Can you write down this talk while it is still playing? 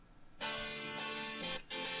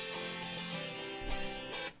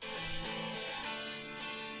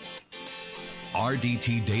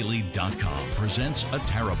RDTDaily.com presents a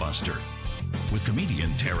Tara Buster with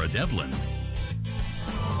comedian Tara Devlin.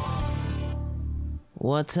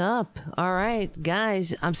 What's up? All right,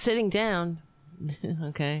 guys, I'm sitting down,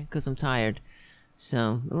 okay, because I'm tired.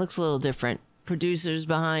 So it looks a little different. Producer's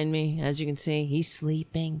behind me, as you can see. He's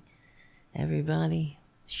sleeping. Everybody,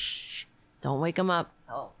 shh, don't wake him up.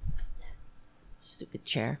 Oh, stupid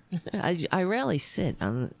chair. I rarely sit,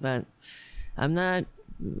 but I'm not.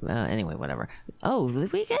 Anyway, whatever. Oh,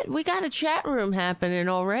 we got a chat room happening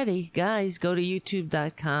already, guys. Go to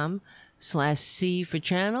youtube.com/C for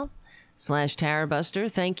channel /Tara Buster.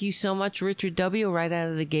 Thank you so much, Richard W. right out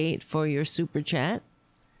of the gate for your super chat.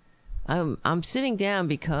 I'm sitting down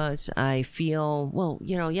because I feel, well,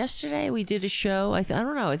 you know, yesterday we did a show. I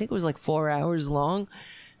don't know. I think it was like 4 hours long,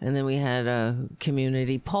 and then we had a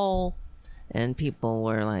community poll, and people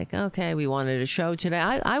were like, "Okay, we wanted a show today."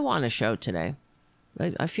 I want a show today.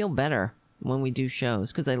 I feel better when we do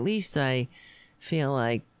shows because at least I feel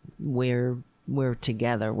like we're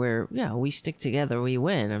together. We stick together, we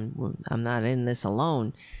win. I'm not in this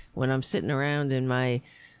alone. When I'm sitting around in my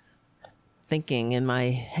thinking in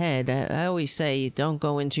my head, I always say, don't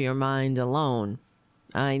go into your mind alone.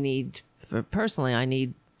 I need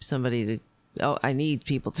somebody to. Oh, I need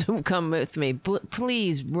people to come with me.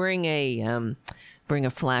 Please bring a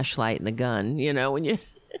flashlight and a gun. You know, when you.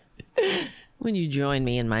 When you join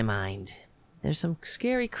me in my mind, there's some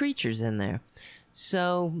scary creatures in there.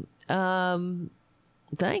 So, thank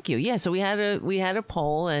you. Yeah. So we had a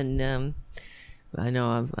poll, and I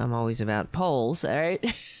know I'm always about polls. All right,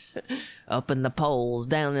 up in the polls,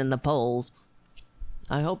 down in the polls.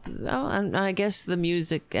 I hope. Oh, I guess the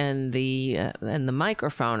music and the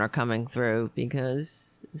microphone are coming through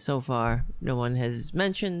because so far no one has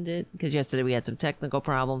mentioned it. Because yesterday we had some technical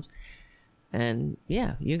problems. And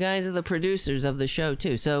yeah, you guys are the producers of the show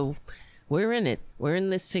too. So we're in it. We're in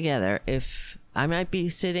this together. If I might be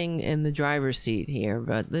sitting in the driver's seat here,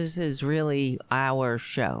 but this is really our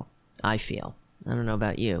show, I feel. I don't know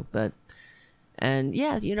about you, and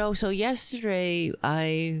yeah, you know, so yesterday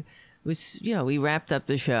I was, you know, we wrapped up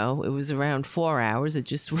the show. It was around 4 hours. It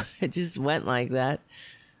just went like that.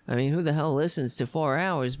 I mean, who the hell listens to 4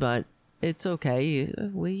 hours? But it's okay.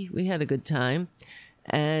 We had a good time.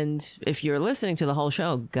 And if you're listening to the whole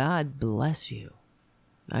show, God bless you.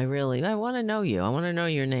 I want to know you. I want to know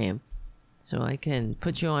your name so I can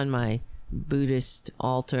put you on my Buddhist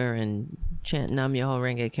altar and chant Nam Myoho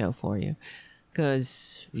Renge Kyo for you.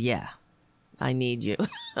 Because, yeah, I need you.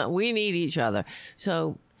 We need each other.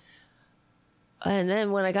 So, and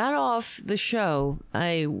then when I got off the show,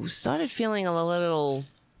 I started feeling a little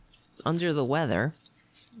under the weather.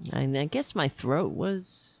 And I guess my throat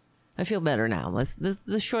was... I feel better now.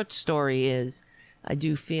 The short story is I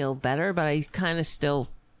do feel better, but I kind of still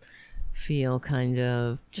feel kind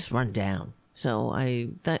of just run down. So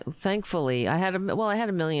thankfully I had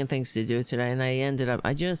a million things to do today, and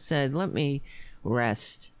I just said, let me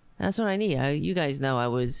rest. That's what I need. You guys know I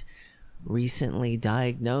was recently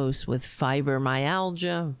diagnosed with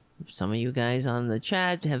fibromyalgia. Some of you guys on the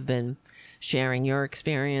chat have been sharing your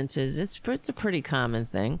experiences. It's a pretty common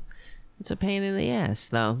thing. It's a pain in the ass,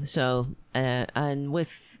 though. So, and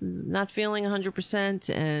with not feeling 100%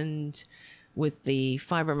 and with the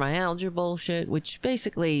fibromyalgia bullshit, which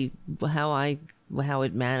basically how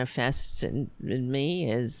it manifests in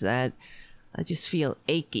me is that I just feel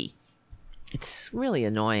achy. It's really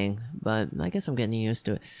annoying, but I guess I'm getting used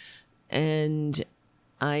to it. And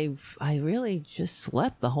I really just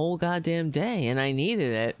slept the whole goddamn day, and I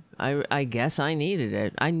needed it. I guess I needed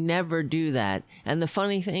it. I never do that. And the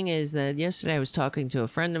funny thing is that yesterday I was talking to a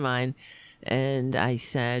friend of mine, and I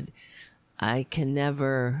said, I can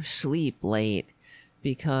never sleep late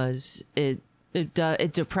because it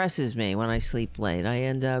depresses me when I sleep late. I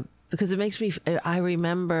end up, because it makes me, I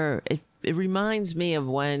remember, it reminds me of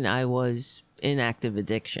when I was in active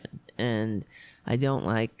addiction, and I don't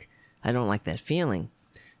like that feeling.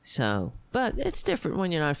 So, but it's different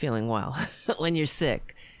when you're not feeling well, when you're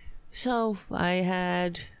sick. So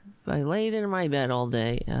I laid in my bed all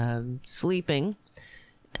day, sleeping,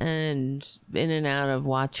 and in and out of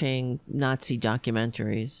watching Nazi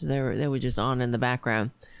documentaries. They were just on in the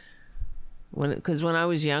background. Because when I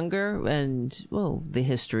was younger, and well, the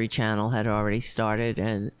History Channel had already started,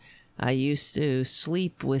 and I used to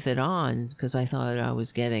sleep with it on because I thought I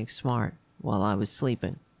was getting smart while I was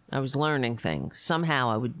sleeping. I was learning things. Somehow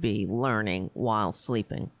I would be learning while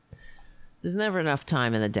sleeping. There's never enough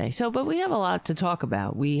time in the day. So, but we have a lot to talk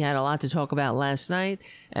about. We had a lot to talk about last night,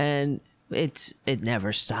 and it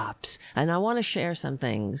never stops. And I want to share some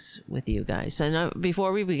things with you guys. So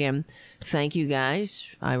before we begin, thank you guys.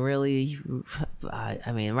 I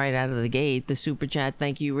mean, right out of the gate, the super chat.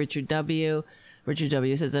 Thank you, Richard W. Richard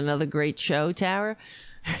W. says, another great show, Tara.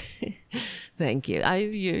 Thank you.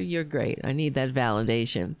 You're great. I need that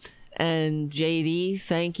validation. And JD,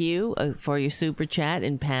 thank you for your super chat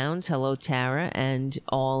in pounds. Hello, Tara, and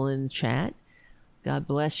all in chat. God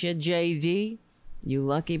bless you, JD. You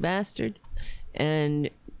lucky bastard. And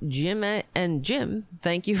Jim,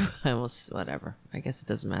 thank you. Whatever. I guess it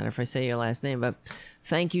doesn't matter if I say your last name, but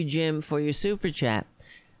thank you, Jim, for your super chat.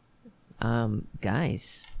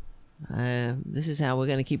 Guys, this is how we're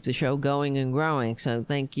going to keep the show going and growing. So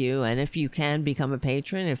thank you. And if you can become a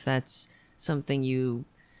patron, if that's something you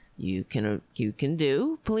can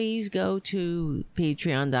do, please go to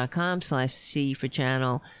patreon.com/C for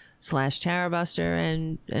channel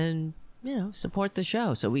 /Tarabuster and support the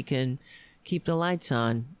show so we can keep the lights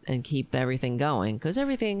on and keep everything going. Because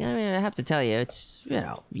everything, I mean, I have to tell you, it's,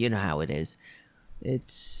 you know how it is.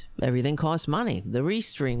 It's, everything costs money. The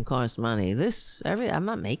Restream costs money. I'm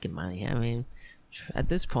not making money. I mean, at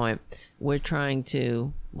this point, we're trying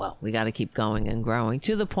to, we got to keep going and growing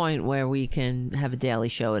to the point where we can have a daily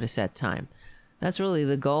show at a set time. That's really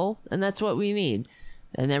the goal, and that's what we need.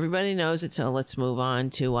 And everybody knows it, so let's move on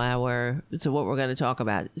to what we're going to talk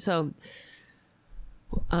about. So,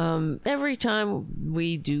 every time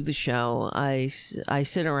we do the show, I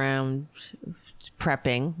sit around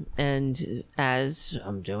prepping, and as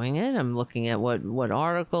I'm doing it, I'm looking at what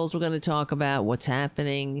articles we're going to talk about, what's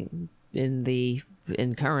happening in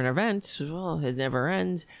current events. Well, it never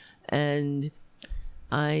ends, and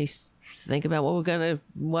I think about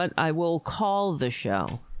what I will call the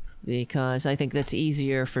show, because I think that's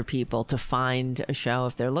easier for people to find a show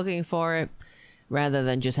if they're looking for it, rather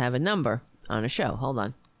than just have a number on a show. Hold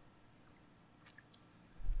on.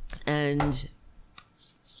 And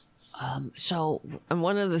so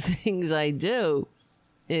one of the things I do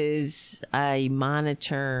is I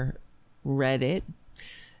monitor Reddit,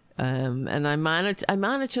 and I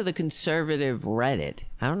monitor the conservative Reddit.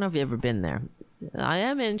 I don't know if you've ever been there. I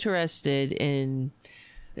am interested in.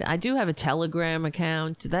 I do have a Telegram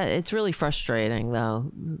account. That it's really frustrating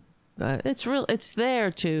though. It's there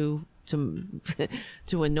to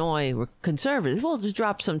annoy conservatives. We'll just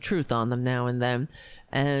drop some truth on them now and then.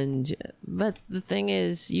 But the thing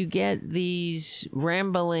is, you get these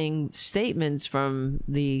rambling statements from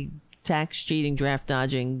the tax cheating, draft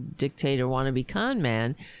dodging, dictator wannabe con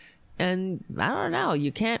man, and I don't know,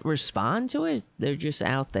 you can't respond to it. They're just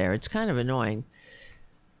out there. It's kind of annoying.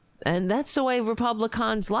 And that's the way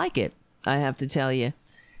Republicans like it, I have to tell you.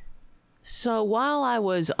 So while I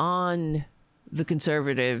was on the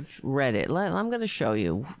conservative Reddit, I'm going to show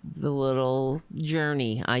you the little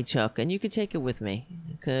journey I took, and you could take it with me,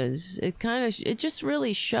 because it just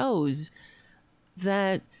really shows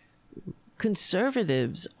that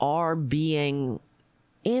conservatives are being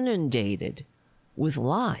inundated with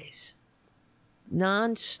lies.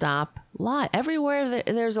 Non-stop lie. Everywhere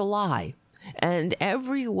there's a lie. And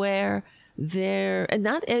everywhere and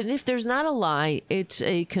if there's not a lie, it's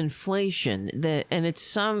a conflation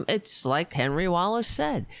it's like Henry Wallace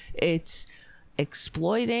said, it's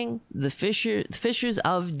exploiting the fissures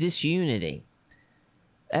of disunity.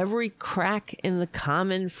 Every crack in the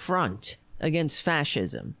common front against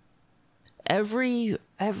fascism, every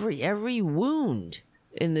wound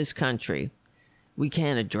in this country, we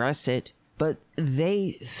can't address it, but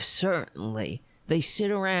they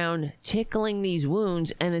sit around tickling these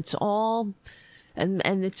wounds, and it's all, and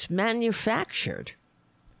it's manufactured.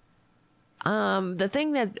 The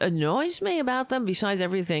thing that annoys me about them, besides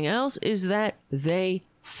everything else, is that they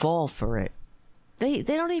fall for it. They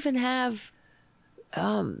don't even have,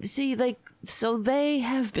 so they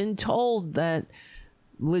have been told that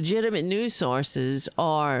legitimate news sources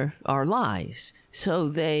are lies. So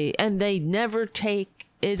they never take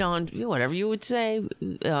it on whatever you would say.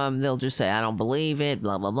 They'll just say, I don't believe it,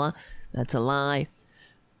 blah, blah, blah. That's a lie.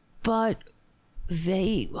 But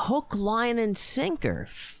they hook, line, and sinker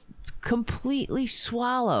completely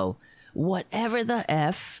swallow whatever the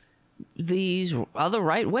F these other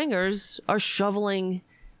right-wingers are shoveling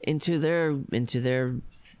into their,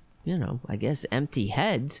 I guess, empty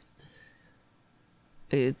heads.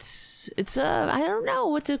 It's I don't know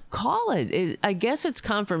what to call it. I guess it's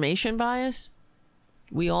confirmation bias.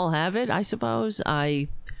 We all have it, I suppose.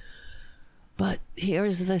 But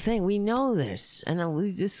here's the thing. We know this, and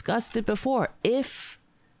we discussed it before. If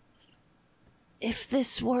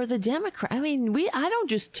this were the Democrat, I mean, I don't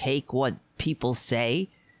just take what people say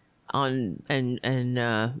on and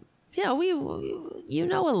you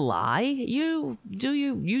know a lie. You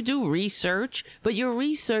do research, but you're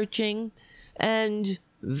researching and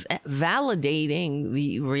validating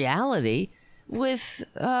the reality with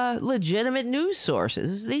legitimate news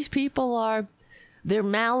sources. These people they're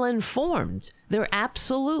malinformed. They're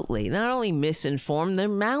absolutely not only misinformed, they're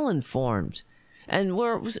malinformed. And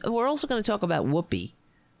we're also going to talk about Whoopi.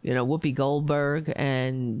 Whoopi Goldberg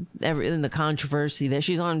and the controversy there.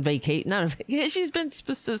 She's on vacation. She's been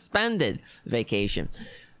suspended vacation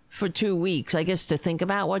for 2 weeks, I guess, to think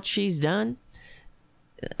about what she's done.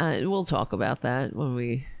 We'll talk about that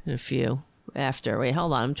in a few after. Wait,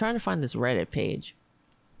 hold on. I'm trying to find this Reddit page.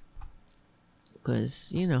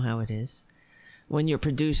 Because you know how it is. When your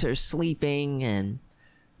producer's sleeping and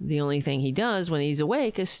the only thing he does when he's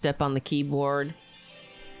awake is step on the keyboard.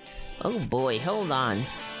 Oh boy, hold on.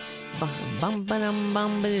 We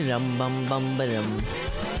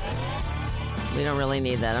don't really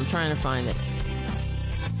need that. I'm trying to find it.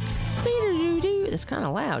 It's kind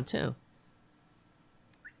of loud too.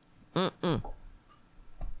 All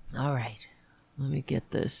right. Let me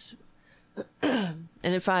get this. And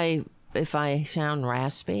if I sound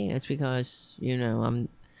raspy, it's because, I'm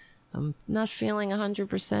not feeling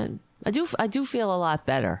 100%. I do feel a lot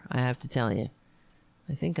better, I have to tell you.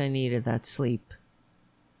 I think I needed that sleep.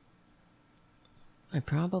 I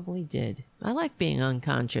probably did. I like being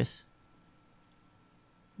unconscious.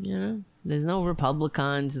 There's no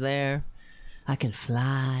Republicans there. I can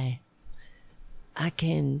fly.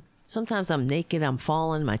 Sometimes I'm naked, I'm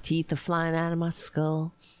falling, my teeth are flying out of my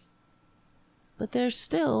skull. But there's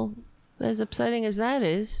still, as upsetting as that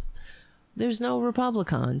is, there's no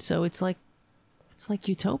Republican. So it's like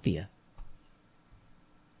utopia.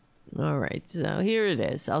 All right, so here it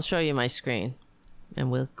is. I'll show you my screen. And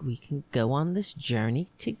we can go on this journey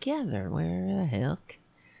together. Where the heck?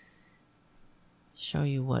 Show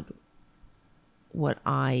you what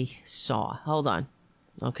I saw. Hold on.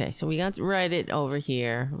 Okay, so we got Reddit over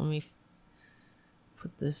here. Let me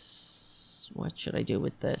put this. What should I do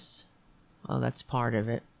with this? Oh, that's part of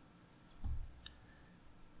it.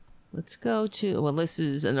 Let's go to. Well, this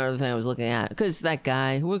is another thing I was looking at. Because that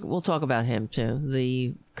guy, we'll talk about him too.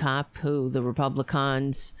 The cop who the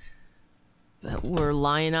Republicans were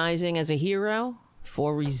lionizing as a hero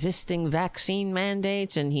for resisting vaccine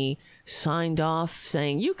mandates, and he signed off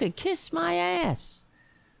saying, "You could kiss my ass."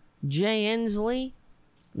 Jay Inslee,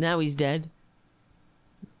 now he's dead.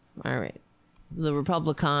 All right. The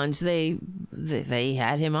Republicans, they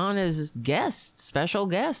had him on as guests, special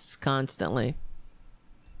guests constantly.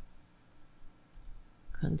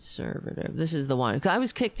 Conservative. This is the one. I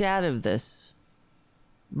was kicked out of this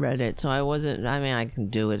Reddit, so I can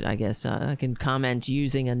do it, I guess. I can comment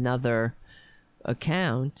using another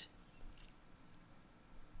account.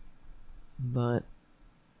 But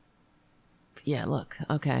yeah, look.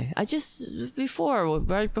 Okay.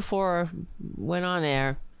 Right before I went on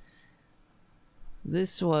air,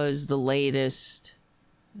 this was the latest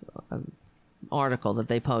article that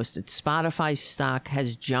they posted. Spotify stock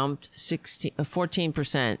has jumped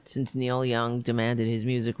 14% since Neil Young demanded his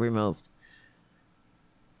music removed.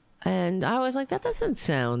 And I was like, that doesn't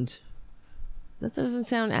sound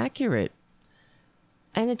accurate.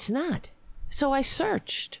 And it's not. So I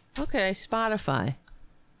searched. Okay, Spotify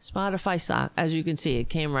stock, as you can see, it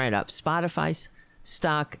came right up. Spotify's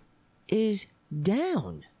stock is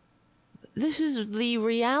down. This is the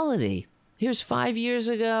reality. Here's 5 years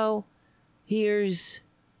ago. Here's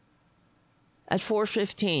at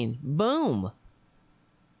 415. Boom.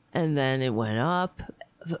 And then it went up.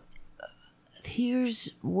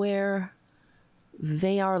 Here's where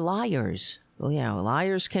they are liars. Well, yeah,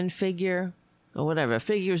 liars can figure, or whatever.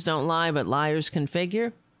 Figures don't lie, but liars can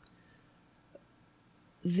figure.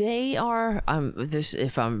 They are,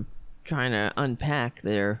 if I'm trying to unpack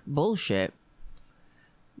their bullshit,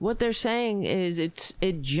 what they're saying is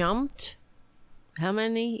it jumped. How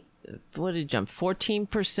many? What did it jump?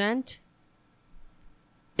 14%?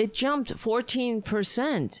 It jumped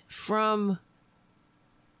 14% from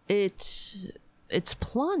its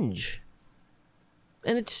plunge.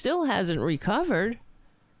 And it still hasn't recovered.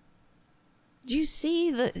 Do you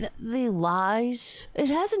see the lies? It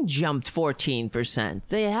hasn't jumped 14%.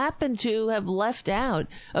 They happen to have left out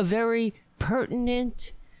a very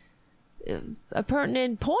pertinent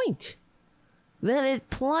point. That it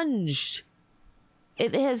plunged.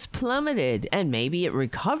 It has plummeted, and maybe it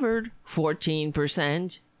recovered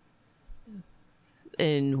 14%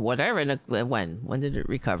 in whatever. When did it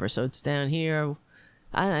recover? So it's down here.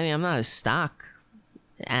 I mean, I'm not a stock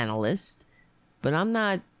analyst, but I'm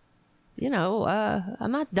not,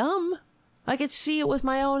 I'm not dumb. I could see it with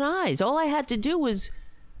my own eyes. All I had to do was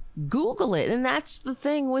Google it. And that's the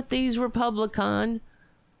thing with these Republican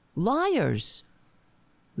liars.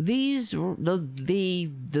 These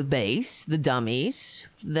the base, the dummies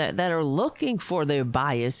that are looking for their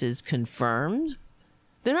biases confirmed.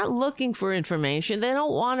 They're not looking for information. They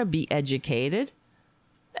don't want to be educated.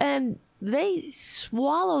 And they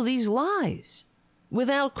swallow these lies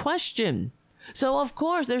without question. So, of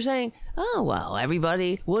course, they're saying, oh, well,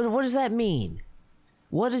 everybody, what does that mean?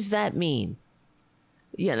 What does that mean?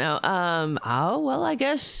 You know, oh, well, I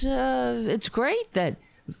guess it's great that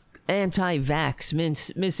anti-vax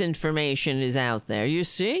misinformation is out there, you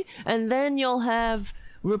see? And then you'll have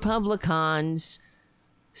Republicans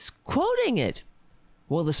quoting it.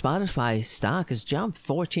 Well, the Spotify stock has jumped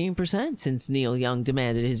 14% since Neil Young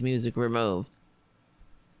demanded his music removed.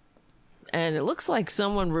 And it looks like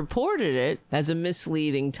someone reported it as a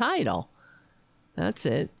misleading title. That's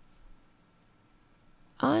it.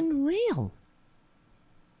 Unreal.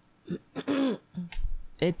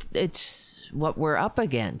 It's what we're up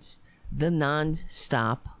against. The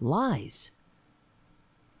non-stop lies.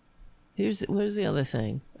 Here's the other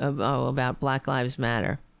thing. About Black Lives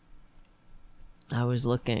Matter. I was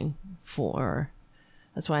looking for...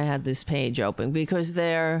 That's why I had this page open. Because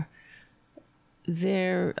there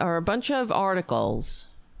are a bunch of articles.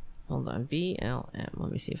 Hold on. BLM.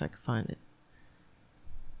 Let me see if I can find it.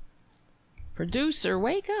 Producer,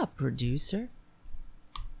 wake up, producer.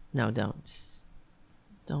 No, don't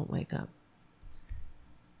wake up.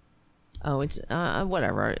 Oh, it's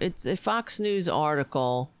whatever. It's a Fox News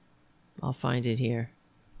article. I'll find it here.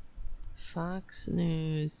 Fox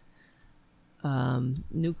News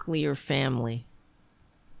nuclear family.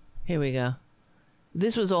 Here we go.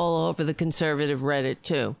 This was all over the conservative Reddit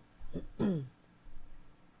too.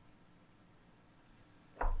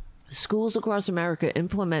 Schools across America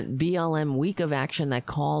implement BLM week of action that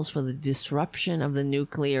calls for the disruption of the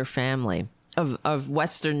nuclear family, of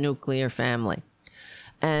Western nuclear family.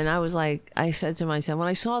 And I was like, I said to myself, when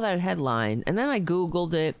I saw that headline, and then I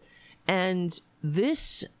Googled it, and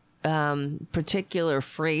this particular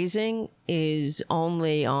phrasing is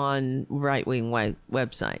only on right-wing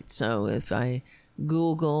websites. So if I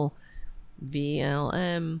Google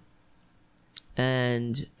BLM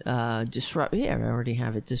and disrupt, here I already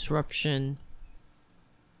have it, disruption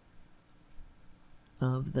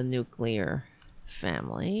of the nuclear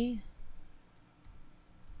family.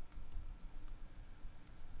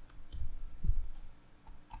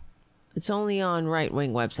 It's only on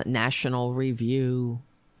right-wing website, National Review,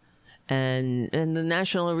 and the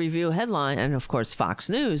National Review headline, and of course Fox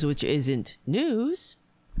News, which isn't news,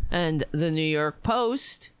 and the New York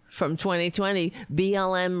Post from 2020,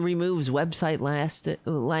 BLM removes website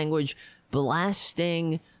language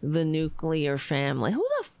blasting the nuclear family.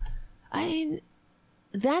 I mean,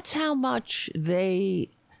 that's how much they're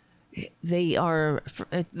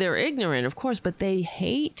ignorant, of course, but they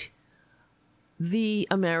hate the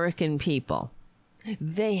American people.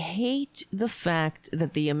 They hate the fact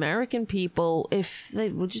that the American people, if they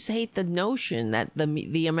would just hate the notion that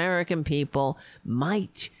the American people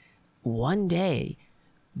might one day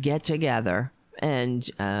get together and,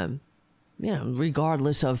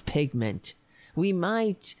 regardless of pigment, we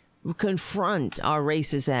might confront our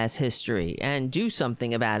racist ass history and do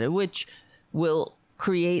something about it, which will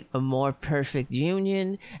create a more perfect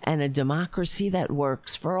union and a democracy that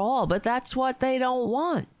works for all. But that's what they don't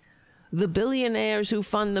want. The billionaires who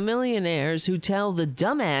fund the millionaires who tell the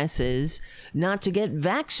dumbasses not to get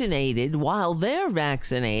vaccinated while they're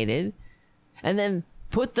vaccinated, and then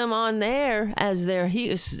put them on there as their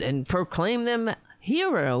heroes and proclaim them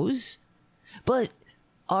heroes, but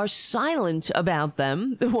are silent about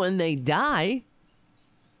them when they die.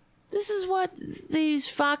 This is what these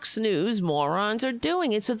Fox News morons are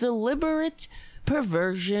doing. It's a deliberate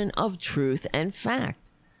perversion of truth and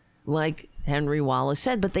fact, like Henry Wallace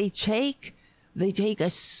said. But they take a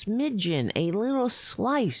smidgen, a little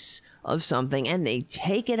slice of something, and they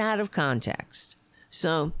take it out of context.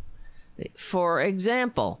 So, for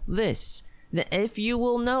example, if you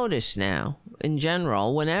will notice now, in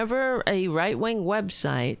general, whenever a right-wing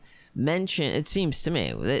website it seems to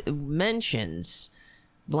me, that mentions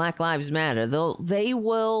Black Lives Matter, they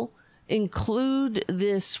will include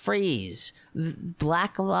this phrase,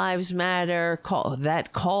 Black Lives Matter,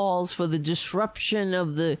 that calls for the disruption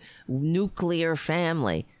of the nuclear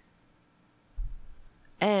family.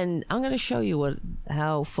 And I'm going to show you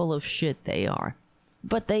how full of shit they are.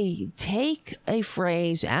 But they take a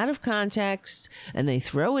phrase out of context and they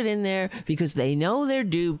throw it in there because they know their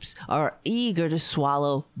dupes are eager to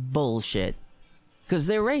swallow bullshit. Because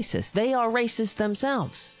they're racist. They are racist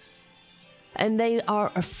themselves. And they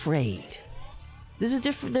are afraid.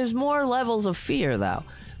 There's more levels of fear, though.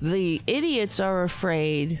 The idiots are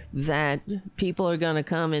afraid that people are going to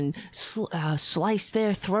come and slice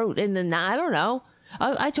their throat in the night. I don't know.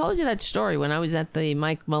 I told you that story when I was at the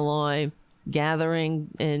Mike Malloy gathering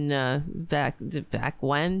in back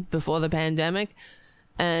when, before the pandemic.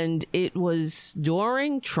 And it was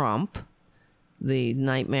during Trump, the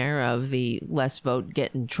nightmare of the less vote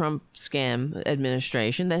getting Trump scam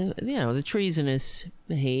administration. The treasonous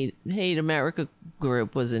hate America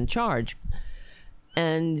group was in charge.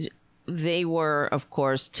 And they were, of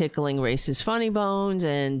course, tickling racist funny bones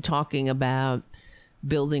and talking about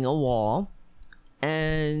building a wall.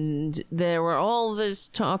 And there were all this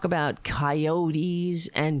talk about coyotes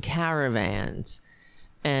and caravans.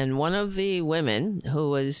 And one of the women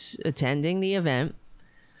who was attending the event,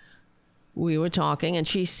 we were talking, and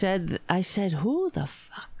she said, I said, who the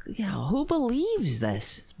fuck, who believes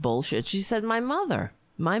this bullshit? She said, my mother,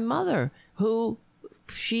 who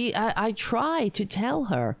I try to tell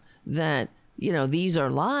her that, these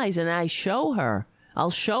are lies, and I'll show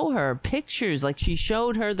her pictures. Like, she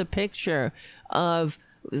showed her the picture of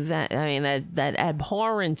that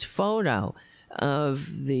abhorrent photo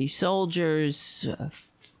of the soldiers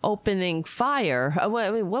opening fire.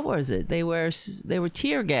 What was it? They were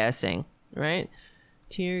tear gassing, right?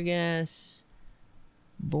 Tear gas,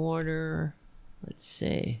 border. Let's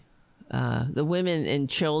see. The women and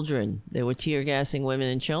children. They were tear gassing women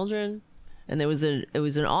and children, and it was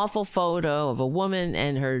an awful photo of a woman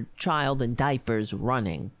and her child in diapers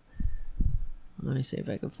running. Let me see if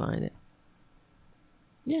I can find it.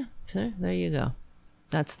 Yeah, so there you go.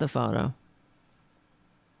 That's the photo,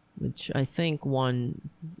 which I think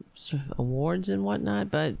won awards and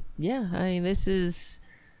whatnot. But yeah, I mean, this is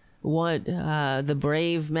what the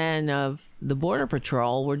brave men of the Border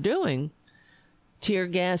Patrol were doing. Tear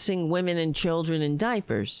gassing women and children in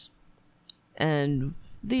diapers. And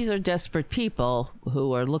these are desperate people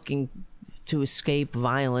who are looking to escape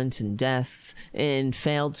violence and death in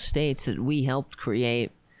failed states that we helped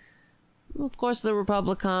create. Of course, the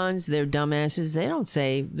Republicans, they're dumbasses.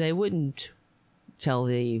 They wouldn't tell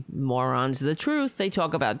the morons the truth. They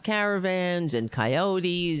talk about caravans and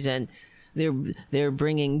coyotes, and they're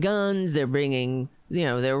bringing guns. They're bringing,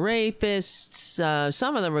 they're rapists.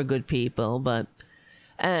 Some of them are good people, but...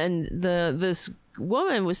 And this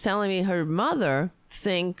woman was telling me her mother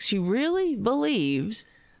thinks, she really believes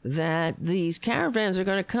that these caravans are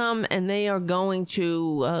going to come and they are going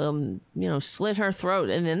to, slit her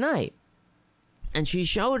throat in the night. And she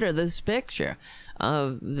showed her this picture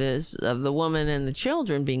of the woman and the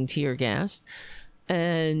children being tear gassed.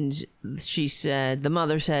 And she said, the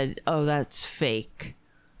mother said, oh, that's fake.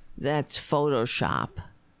 That's Photoshop.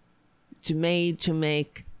 To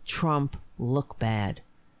make Trump look bad.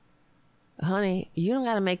 Honey, you don't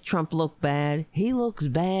got to make Trump look bad. He looks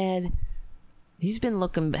bad. He's been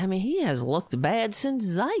looking, he has looked bad since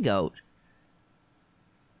Zygote.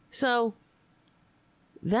 So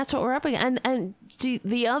that's what we're up against. And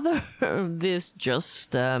the other, this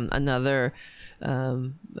just another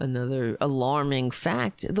alarming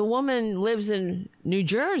fact. The woman lives in New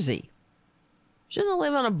Jersey. She doesn't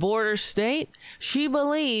live on a border state. She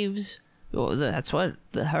believes... Well, that's what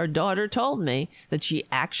her daughter told me, that she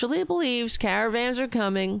actually believes caravans are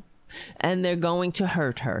coming and they're going to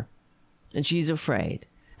hurt her. And she's afraid.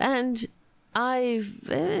 And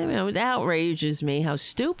it outrages me how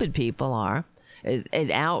stupid people are.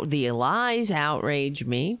 The lies outrage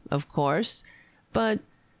me, of course, but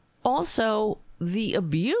also the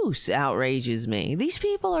abuse outrages me. These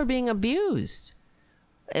people are being abused.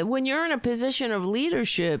 When you're in a position of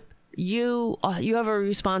leadership, you have a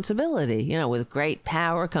responsibility. With great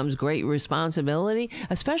power comes great responsibility,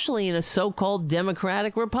 especially in a so-called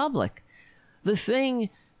democratic republic. The thing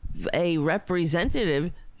a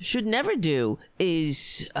representative should never do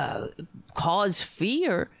is cause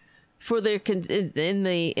fear for in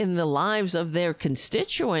the lives of their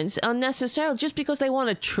constituents unnecessarily, just because they want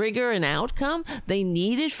to trigger an outcome they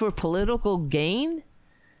need it for political gain.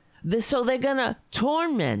 So they're gonna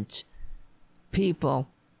torment people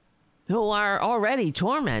who are already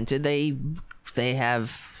tormented. They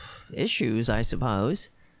have issues, I suppose.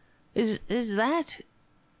 Is that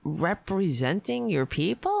representing your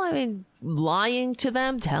people? Lying to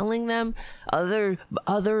them, telling them the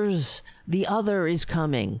other is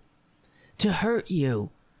coming to hurt you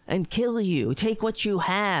and kill you, take what you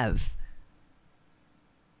have.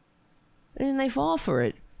 And they fall for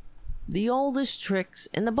it. The oldest tricks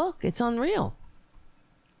in the book. It's unreal.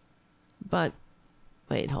 But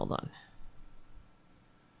wait, hold on.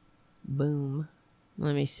 Boom.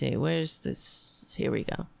 Let me see. Where's this? Here we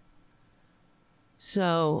go.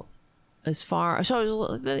 So, as far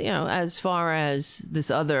as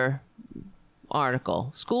this other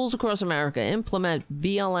article, schools across America implement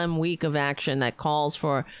BLM week of action that calls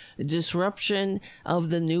for disruption of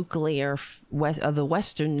the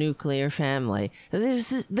Western nuclear family.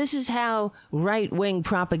 This is how right-wing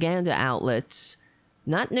propaganda outlets,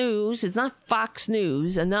 not news, it's not Fox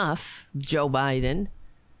News, enough, Joe Biden,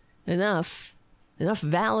 enough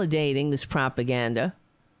validating this propaganda.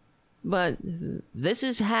 But this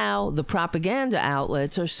is how the propaganda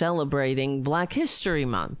outlets are celebrating Black History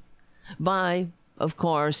Month. By, of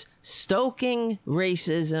course, stoking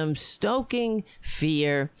racism, stoking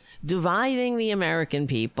fear, dividing the American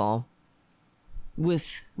people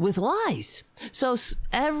with lies. So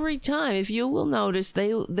every time, if you will notice,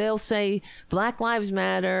 they'll say Black Lives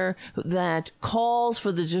Matter that calls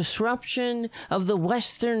for the disruption of the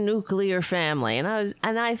Western nuclear family. And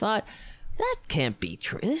I thought, that can't be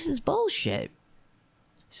true. This is bullshit.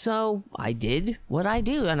 So I did what I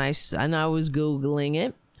do, and I was Googling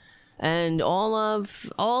it. And all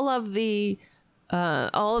of the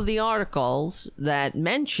articles that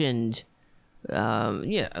mentioned,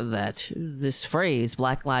 that this phrase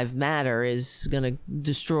 "Black Lives Matter" is going to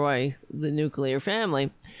destroy the nuclear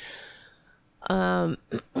family,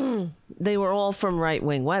 they were all from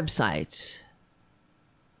right-wing websites.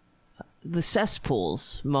 The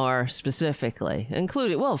cesspools, more specifically,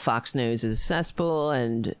 included, Fox News is a cesspool,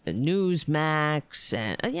 and Newsmax,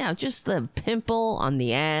 and just the pimple on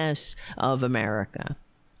the ass of America.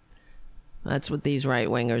 That's what these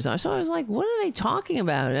right-wingers are. So I was like, what are they talking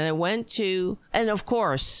about? And I went to, and of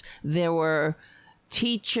course, there were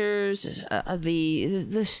teachers,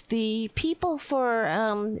 the people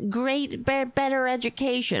for better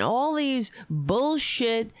education, all these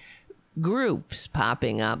bullshit groups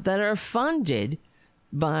popping up that are funded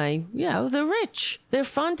by, the rich. They're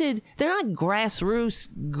funded. They're not grassroots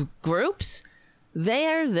groups. They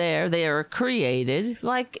are there. They are created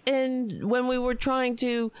like when we were trying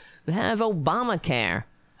to have Obamacare.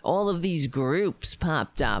 All of these groups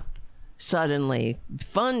popped up suddenly,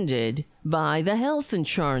 funded by the health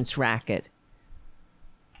insurance racket.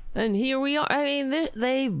 And here we are. I mean,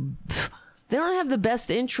 they don't have the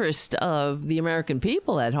best interest of the American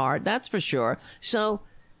people at heart, that's for sure. So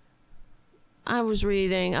I was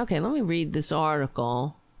reading, let me read this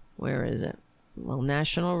article. Where is it? Well,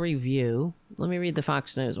 National Review. Let me read the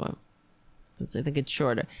Fox News one, because I think it's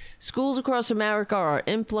shorter. Schools across America are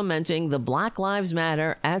implementing the Black Lives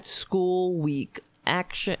Matter at School week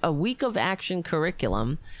action, a week of action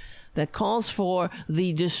curriculum that calls for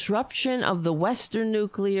the disruption of the Western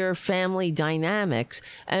nuclear family dynamics.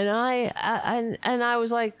 And I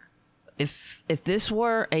was like, if this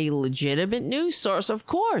were a legitimate news source, of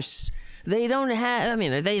course they would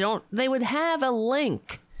have a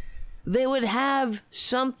link. They would have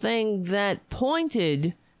something that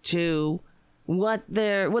pointed to what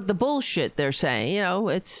the bullshit they're saying.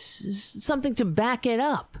 It's something to back it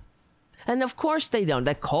up. And of course they don't.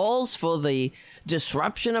 That calls for the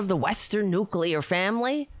disruption of the Western nuclear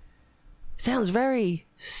family. Sounds very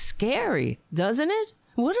scary, doesn't it?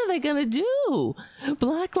 What are they going to do?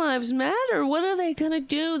 Black Lives Matter. What are they going to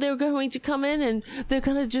do? They're going to come in and they're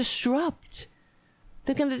going to disrupt.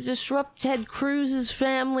 They're going to disrupt Ted Cruz's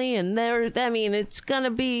family, and it's going to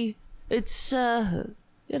be,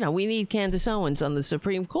 we need Candace Owens on the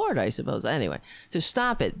Supreme Court, I suppose. Anyway, to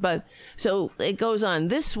stop it. But so it goes on.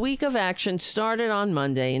 This week of action started on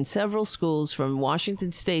Monday in several schools from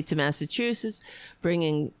Washington State to Massachusetts,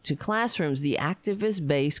 bringing to classrooms the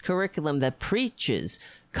activist-based curriculum that preaches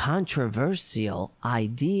controversial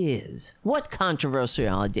ideas. What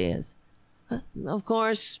controversial ideas? Of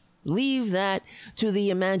course, leave that to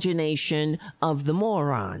the imagination of the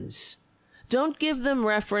morons. Don't give them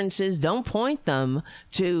references. Don't point them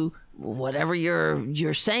to whatever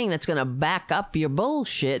you're saying that's going to back up your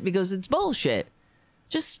bullshit, because it's bullshit.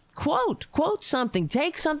 Just quote something,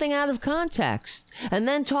 take something out of context, and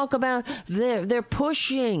then talk about they're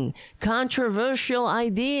pushing controversial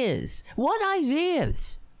ideas. What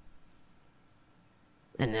ideas?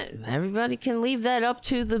 And everybody can leave that up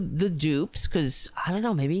to the dupes, because, I don't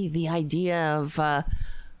know, maybe the idea of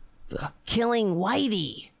killing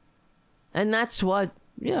Whitey. And that's what,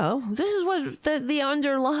 this is what the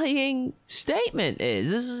underlying statement is.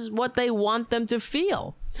 This is what they want them to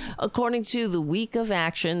feel. According to the Week of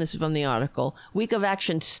Action, this is from the article, Week of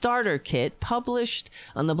Action Starter Kit published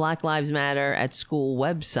on the Black Lives Matter at School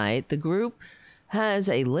website, the group has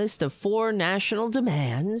a list of 4 national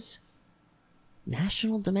demands.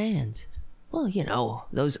 National demands. Well,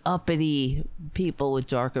 those uppity people with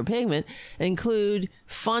darker pigment include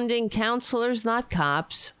funding counselors, not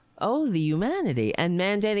cops, Oh, the humanity, and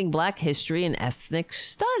mandating Black history and ethnic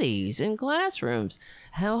studies in classrooms.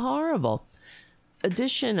 How horrible.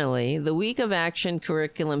 Additionally, the Week of Action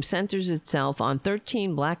curriculum centers itself on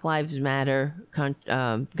 13 Black Lives Matter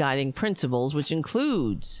guiding principles, which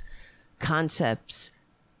includes concepts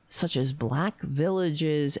such as Black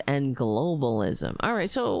villages and globalism. All right,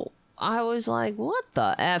 so I was like, what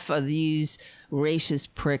the F are these racist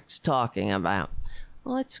pricks talking about?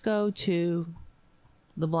 Let's go to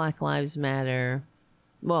the Black Lives Matter.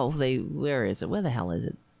 Well, where is it? Where the hell is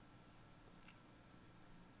it?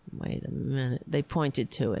 Wait a minute. They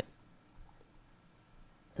pointed to it.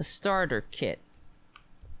 The starter kit.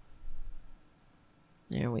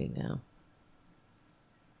 There we go.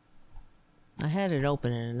 I had it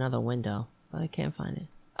open in another window, but I can't find it.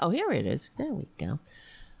 Oh, here it is. There we go.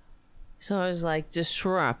 So I was like,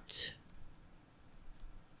 disrupt.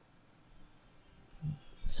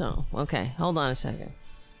 So, okay. Hold on a second.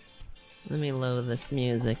 Let me load this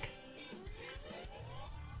music.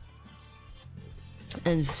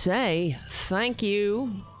 And say thank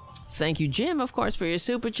you. Thank you, Jim, of course, for your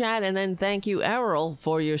super chat. And then thank you, Errol,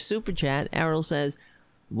 for your super chat. Errol says,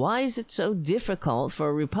 why is it so difficult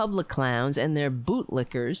for Republic clowns and their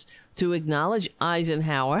bootlickers to acknowledge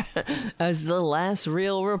Eisenhower as the last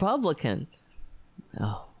real Republican?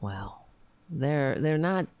 Oh, well, they're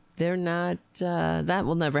not, that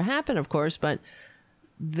will never happen, of course, but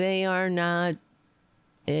they are not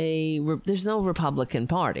there's no Republican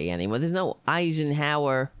Party anymore. There's no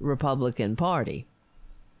Eisenhower Republican Party.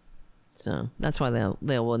 So that's why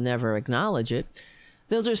they will never acknowledge it.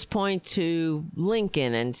 They'll just point to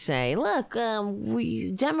Lincoln and say, look,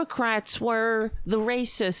 we Democrats were the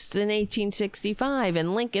racists in 1865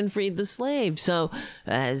 and Lincoln freed the slaves. So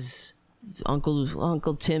as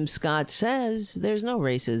Uncle Tim Scott says, there's no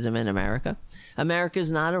racism in America.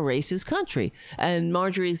 America's not a racist country. And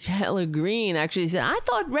Marjorie Taylor Greene actually said, I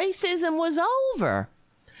thought racism was over.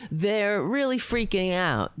 They're really freaking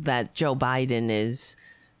out that Joe Biden is,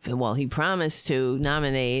 well, he promised to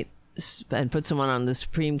nominate and put someone on the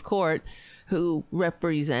Supreme Court who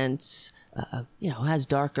represents, has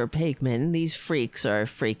darker pigment. These freaks are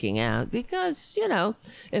freaking out because,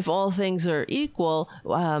 if all things are equal,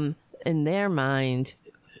 in their mind,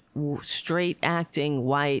 straight acting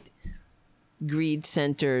white,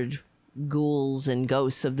 greed-centered ghouls and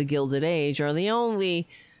ghosts of the Gilded Age are the only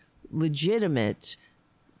legitimate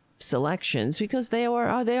selections because they are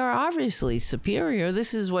obviously superior.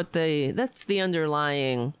 This is that's the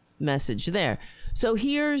underlying message there. So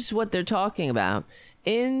here's what they're talking about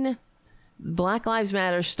in Black Lives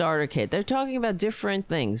Matter starter kit. They're talking about different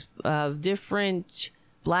things, different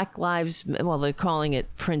Black Lives, well, they're calling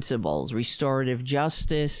it principles: restorative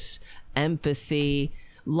justice, empathy,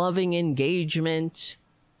 loving engagement,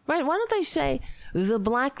 right? Why don't they say the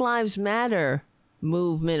Black Lives Matter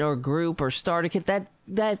movement or group or starter kit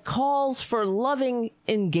that calls for loving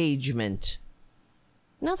engagement?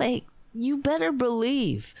 No, you better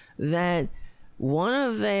believe that one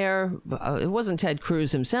of their, it wasn't Ted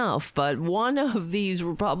Cruz himself, but one of these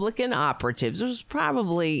Republican operatives was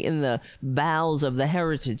probably in the bowels of the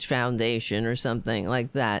Heritage Foundation or something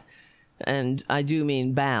like that. And I do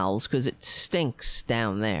mean bowels because it stinks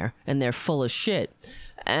down there and they're full of shit.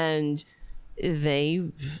 And they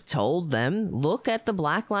told them, look at the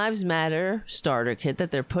Black Lives Matter starter kit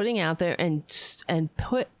that they're putting out there and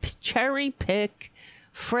cherry pick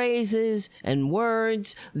phrases and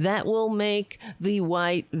words that will make the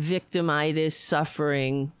white victimitis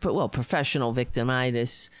suffering, professional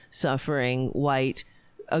victimitis suffering white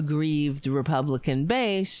aggrieved Republican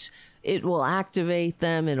base. It will activate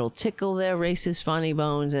them. It'll tickle their racist funny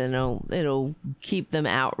bones, and it'll keep them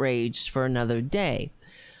outraged for another day.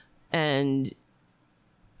 And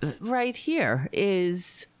right here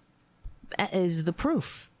is the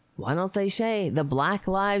proof. Why don't they say the Black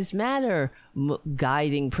Lives Matter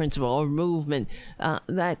guiding principle or movement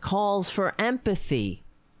that calls for empathy?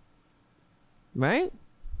 Right?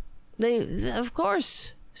 Of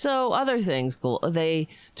course. So other things, they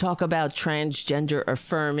talk about transgender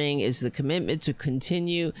affirming is the commitment to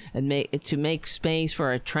continue and make space for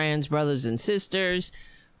our trans brothers and sisters.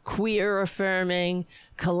 Queer affirming,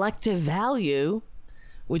 collective value,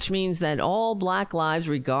 which means that all Black lives,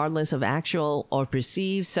 regardless of actual or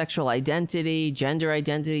perceived sexual identity, gender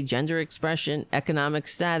expression, economic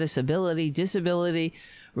status, ability, disability,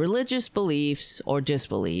 religious beliefs or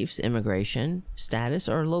disbeliefs, immigration status,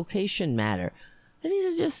 or location matter. And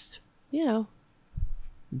these are just,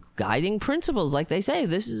 guiding principles. Like they say,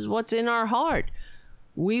 this is what's in our heart.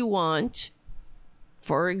 We want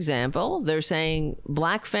For example, they're saying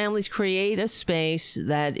black families create a space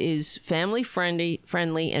that is family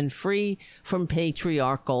friendly and free from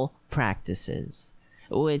patriarchal practices,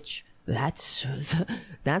 which that's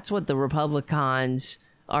what the Republicans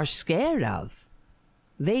are scared of.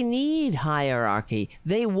 They need hierarchy.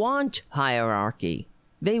 They want hierarchy.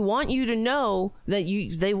 They want you to know that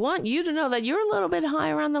you're a little bit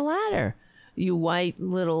higher on the ladder. You white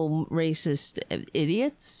little racist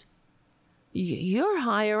idiots. You're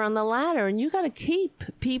higher on the ladder, and you got to keep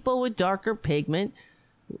people with darker pigment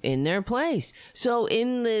in their place. So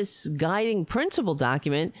in this guiding principle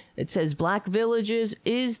document, it says Black villages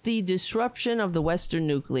is the disruption of the Western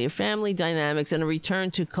nuclear family dynamics and a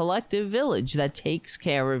return to collective village that takes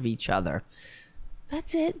care of each other.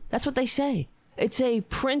 That's it. That's what they say. It's a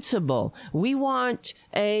principle. We want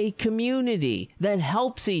a community that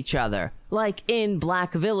helps each other, like in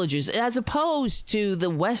Black villages, as opposed to the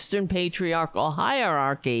Western patriarchal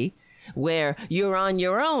hierarchy where you're on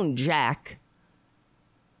your own, Jack.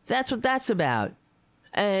 That's what that's about.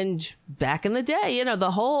 And back in the day, you know,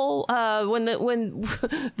 the whole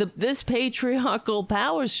this patriarchal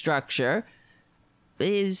power structure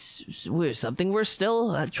is something we're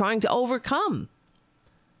still trying to overcome.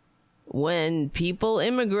 When people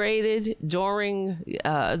immigrated during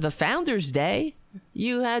the Founders' Day,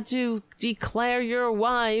 you had to declare your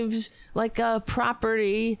wives like a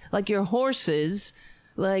property, like your horses,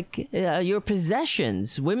 like your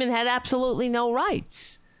possessions. Women had absolutely no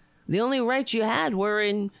rights. The only rights you had were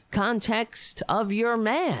in context of your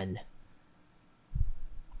man.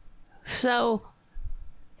 So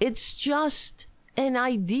it's just an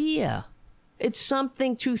idea. It's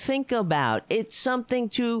something to think about. It's something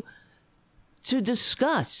to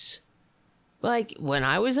discuss. Like when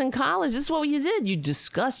I was in college, this is what you did. You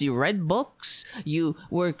discussed, you read books, you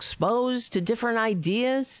were exposed to different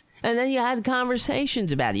ideas, and then you had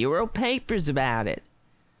conversations about it. You wrote papers about it.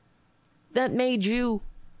 That made you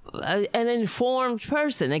an informed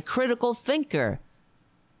person, a critical thinker.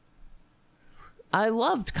 I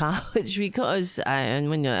loved college because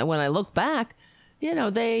when I look back, you know,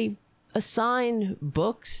 they assign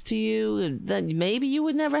books to you that maybe you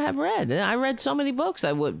would never have read. I read so many books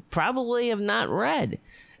I would probably have not read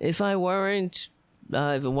if it wasn't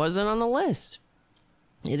on the list.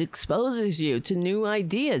 It exposes you to new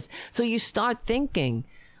ideas. So you start thinking,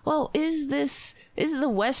 well, is the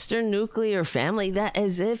Western nuclear family that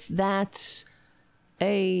as if that's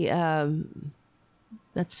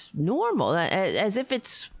that's normal, as if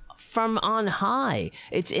it's from on high.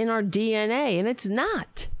 It's in our DNA, and it's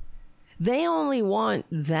not. They only want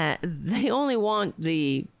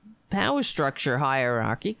the power structure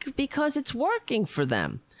hierarchy because it's working for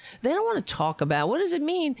them. They don't want to talk about what does it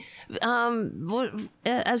mean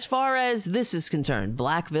as far as this is concerned.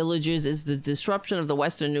 Black villages is the disruption of the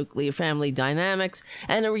Western nuclear family dynamics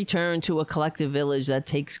and a return to a collective village that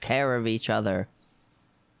takes care of each other.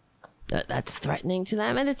 That's threatening to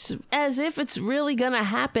them, and it's as if it's really going to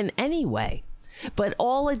happen anyway. But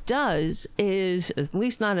all it does is, at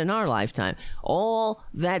least not in our lifetime, all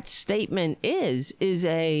that statement is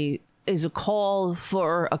a call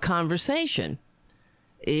for a conversation.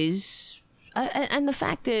 And the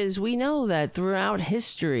fact is, we know that throughout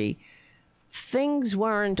history, things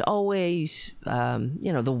weren't always,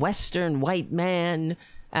 the Western white man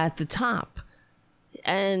at the top.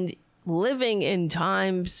 And living in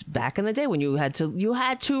times back in the day when you had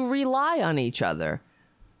to rely on each other.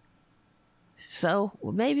 So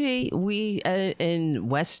maybe we, in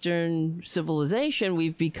Western civilization,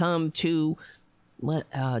 we've become too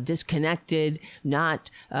disconnected,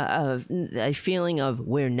 not a feeling of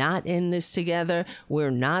we're not in this together,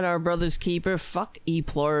 we're not our brother's keeper, fuck e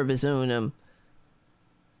pluribus unum.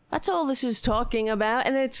 That's all this is talking about,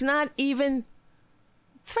 and it's not even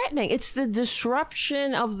threatening. It's the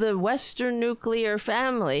disruption of the Western nuclear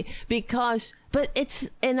family but it's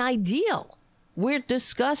an ideal. We're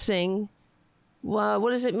discussing what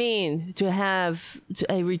does it mean to have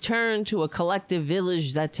a return to a collective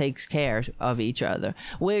village that takes care of each other,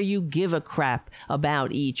 where you give a crap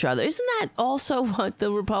about each other? Isn't that also what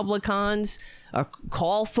the Republicans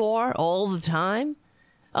call for all the time?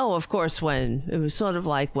 Oh, of course, when it was sort of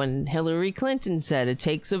like when Hillary Clinton said it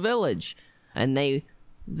takes a village, and they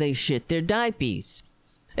shit their diapers.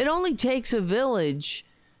 It only takes a village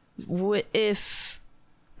if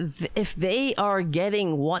they are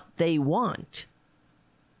getting what they want.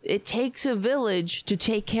 It takes a village to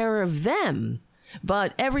take care of them,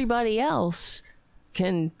 but everybody else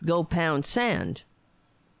can go pound sand.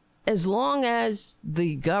 as long as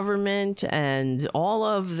the government and all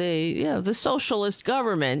of the socialist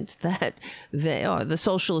government that they are, the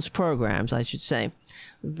socialist programs, I should say,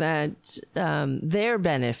 that they're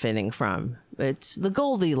benefiting from. It's the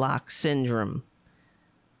Goldilocks syndrome.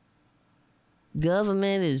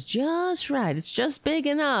 Government is just right. It's just big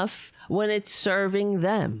enough when it's serving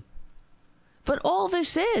them. But all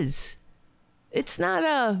this is, it's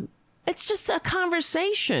just a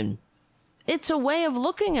conversation. It's a way of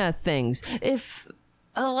looking at things. If,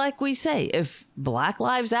 like we say, if Black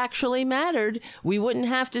lives actually mattered, we wouldn't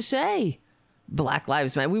have to say Black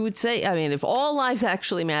lives matter. We would say, I mean, if all lives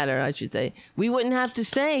actually matter, I should say, we wouldn't have to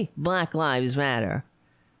say Black lives matter.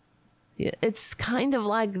 It's kind of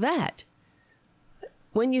like that.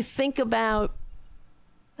 When you think about,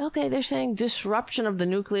 okay, they're saying disruption of the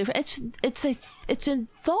nuclear, it's a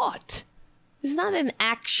thought. It's not an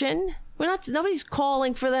action. Nobody's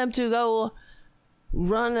calling for them to go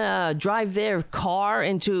drive their car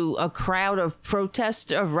into a crowd of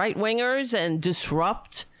right-wingers and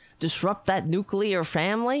disrupt that nuclear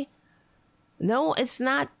family. No, it's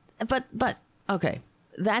not. But okay,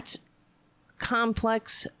 that's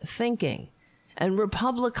complex thinking. And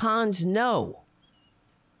Republicans know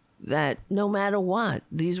that no matter what,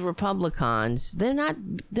 these Republicans, they're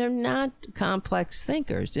not complex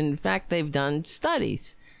thinkers. In fact, they've done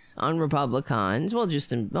studies on Republicans, well,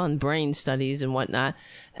 just on brain studies and whatnot,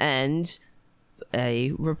 and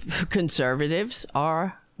conservatives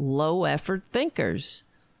are low effort thinkers.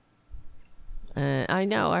 I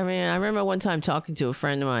know. I mean, I remember one time talking to a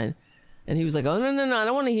friend of mine, and he was like, "Oh no, I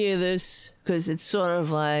don't want to hear this," because it's sort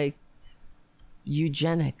of like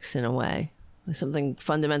eugenics in a way. There's something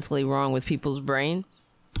fundamentally wrong with people's brain.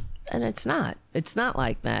 And it's not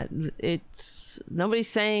like that. Nobody's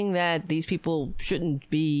saying that these people shouldn't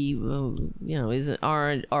be,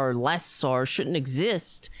 are less or shouldn't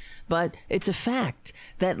exist. But it's a fact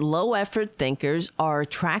that low effort thinkers are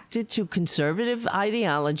attracted to conservative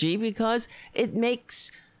ideology because it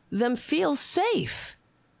makes them feel safe.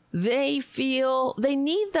 They feel they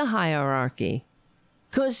need the hierarchy.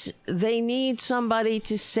 Because they need somebody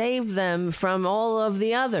to save them from all of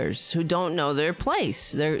the others who don't know their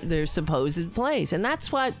place, their supposed place. And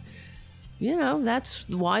that's what, that's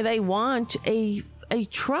why they want a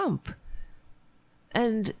Trump.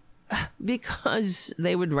 And because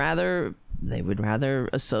they would rather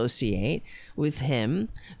associate with him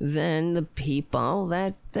than the people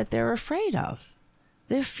that they're afraid of.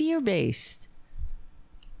 They're fear-based.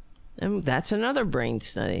 And that's another brain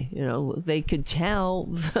study. They could tell,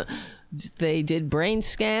 they did brain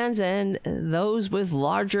scans, and those with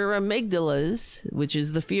larger amygdalas, which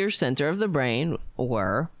is the fear center of the brain,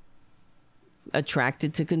 were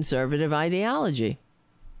attracted to conservative ideology.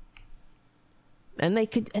 And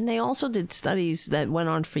they also did studies that went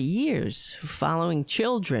on for years, following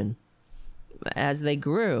children as they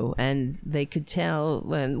grew, and they could tell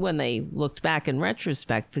when they looked back in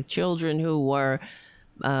retrospect, the children who were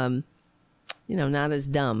not as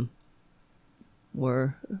dumb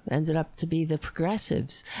ended up to be the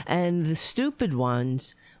progressives, and the stupid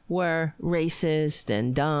ones were racist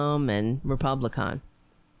and dumb and Republican.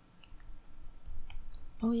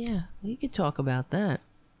 Oh yeah, we could talk about that.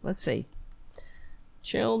 Let's see.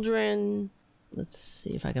 Children. Let's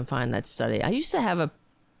see if I can find that study. I used to have a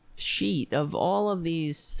sheet of all of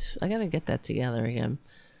these. I gotta get that together again.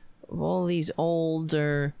 Of all these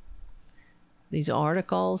older these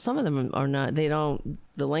articles. Some of them are not, the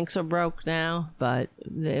links are broke now, but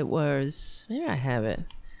it was, maybe I have it,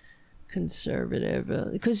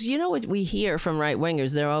 conservative. Because you know what we hear from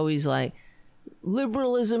right-wingers? They're always like,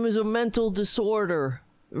 liberalism is a mental disorder.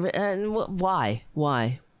 And why?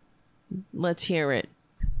 Let's hear it.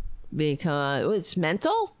 Because it's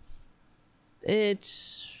mental?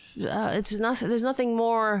 It's nothing, there's nothing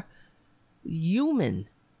more human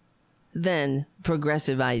than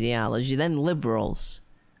progressive ideology, than liberals.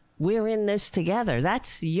 We're in this together.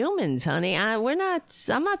 That's humans, honey. I'm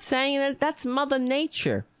not saying that. That's Mother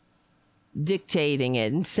Nature dictating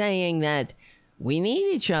it and saying that we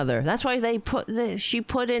need each other. That's why she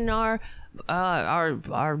put in our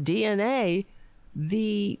DNA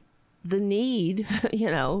the need,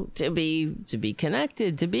 to be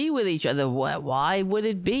connected, to be with each other. Why would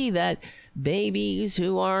it be that babies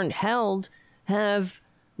who aren't held have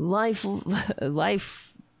life,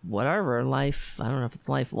 whatever life, I don't know if it's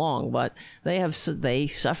lifelong, but they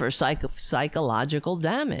suffer psychological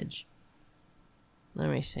damage. Let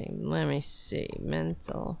me see,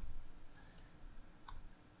 mental.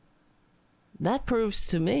 That proves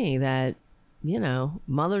to me that,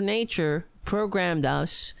 Mother Nature programmed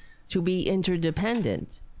us to be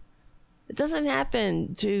interdependent. It doesn't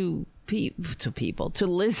happen to people, to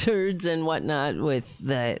lizards and whatnot with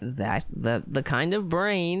the kind of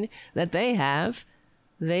brain that they have.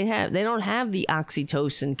 They don't have the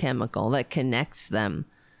oxytocin chemical that connects them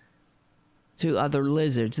to other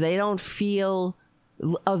lizards. They don't feel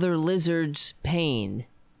other lizards' pain.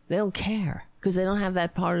 They don't care because they don't have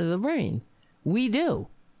that part of the brain. We do.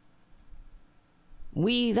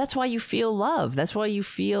 That's why you feel love. That's why you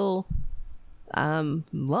feel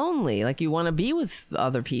lonely, like you want to be with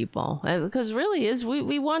other people, because really is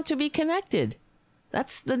we want to be connected.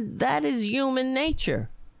 That is human nature.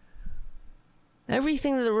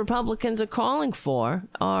 Everything that the Republicans are calling for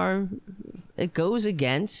it goes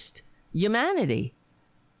against humanity.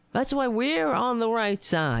 That's why we're on the right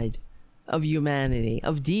side of humanity,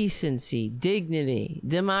 of decency, dignity,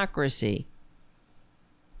 democracy.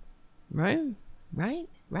 Right. I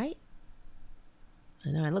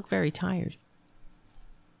know I look very tired.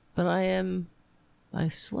 But I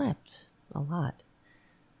slept a lot.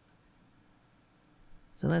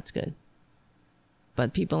 So that's good.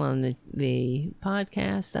 But people on the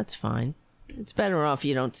podcast, that's fine. It's better off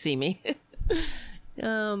you don't see me.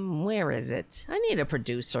 Where is it? I need a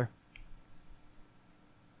producer.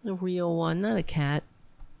 A real one, not a cat.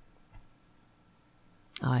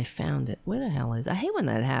 Oh, I found it. Where the hell is it? I hate when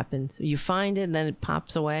that happens. You find it and then it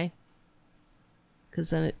pops away.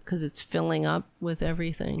 Because it's filling up with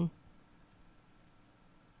everything.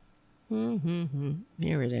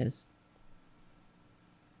 Here it is.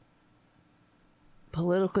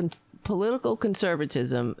 Political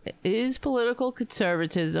conservatism. Is political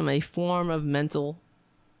conservatism a form of mental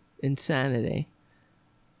insanity?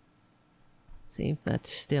 See if that's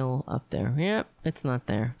still up there. Yep, it's not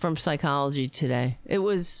there. From Psychology Today. It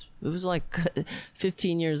was like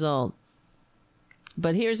 15 years old.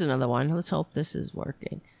 But here's another one. Let's hope this is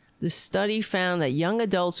working. The study found that young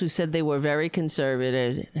adults who said they were very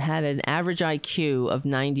conservative had an average IQ of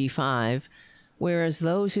 95, whereas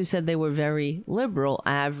those who said they were very liberal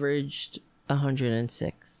averaged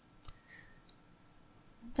 106.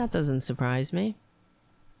 That doesn't surprise me.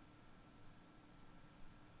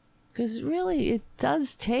 Because really, it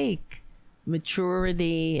does take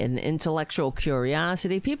maturity and intellectual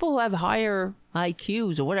curiosity. People who have higher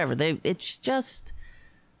IQs or whatever, it's just,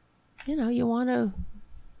 you want to,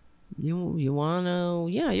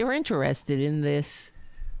 you're interested in this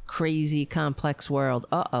crazy, complex world.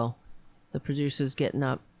 Uh-oh. The producer's getting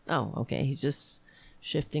up. Oh, okay. He's just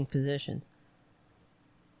shifting positions.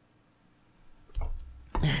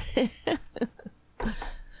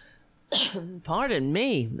 Pardon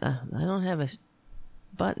me. I don't have a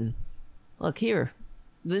button. Look here.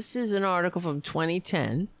 This is an article from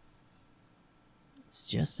 2010. It's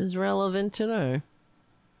just as relevant today.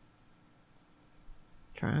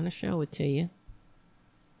 Trying to show it to you.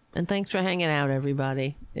 And thanks for hanging out,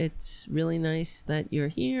 everybody. It's really nice that you're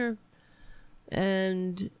here.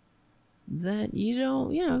 And that you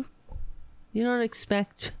don't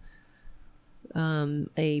expect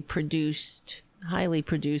a highly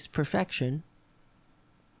produced perfection.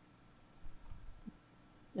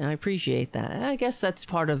 I appreciate that. I guess that's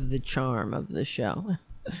part of the charm of the show.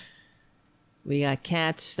 We got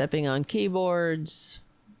cats stepping on keyboards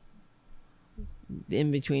in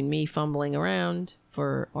between me fumbling around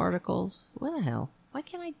for articles. What the hell? Why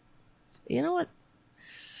can't I? You know what?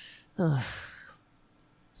 Ugh.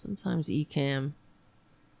 Sometimes Ecamm.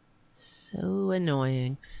 So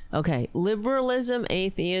annoying. Okay, liberalism,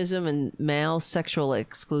 atheism, and male sexual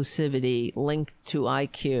exclusivity linked to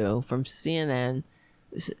IQ from CNN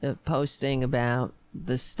posting about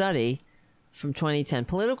the study from 2010.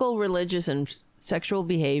 Political, religious, and sexual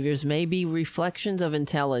behaviors may be reflections of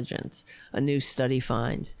intelligence, a new study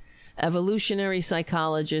finds. Evolutionary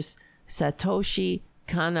psychologist Satoshi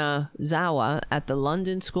Kanazawa at the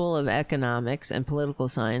London School of Economics and Political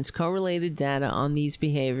Science correlated data on these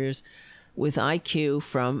behaviors with IQ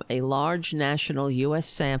from a large national U.S.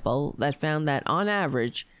 sample that found that, on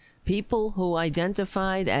average, people who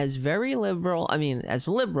identified as liberal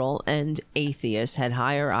and atheist had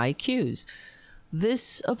higher IQs.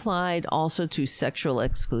 This applied also to sexual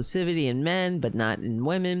exclusivity in men, but not in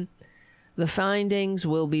women. The findings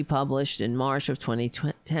will be published in March of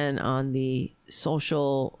 2010 on the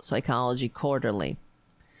Social Psychology Quarterly.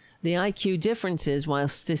 The IQ differences, while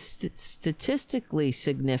statistically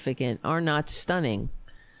significant, are not stunning,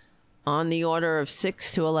 on the order of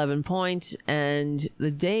 6 to 11 points, and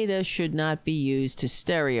the data should not be used to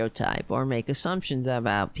stereotype or make assumptions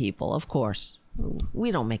about people. Of course,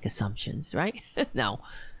 we don't make assumptions, right? No,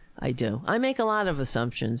 I do. I make a lot of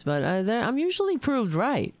assumptions, but I'm usually proved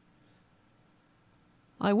right.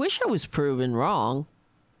 I wish I was proven wrong.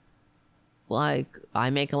 like,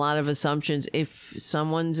 I make a lot of assumptions. If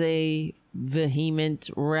someone's a vehement,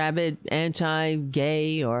 rabid,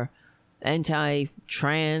 anti-gay or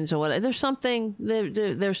anti-trans or whatever, there's something,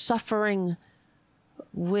 they're suffering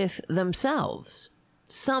with themselves.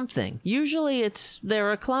 Something. Usually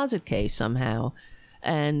they're a closet case somehow.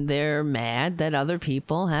 And they're mad that other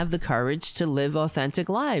people have the courage to live authentic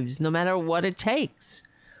lives, no matter what it takes.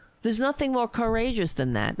 There's nothing more courageous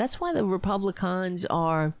than that. That's why the Republicans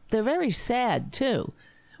they're very sad, too.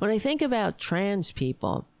 When I think about trans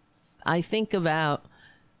people, I think about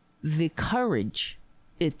the courage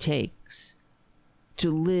it takes to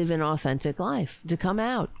live an authentic life, to come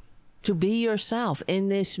out, to be yourself in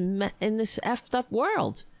this effed up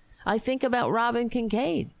world. I think about Robin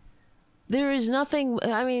Kincaid. There is nothing,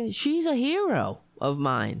 I mean, she's a hero of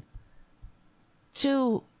mine.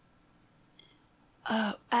 To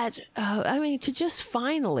just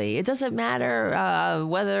finally, it doesn't matter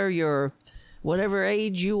whether you're whatever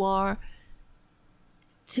age you are,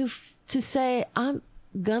 to say, I'm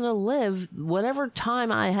gonna live whatever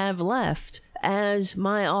time I have left as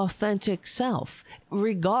my authentic self,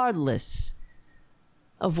 regardless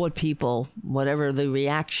of whatever the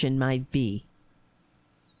reaction might be.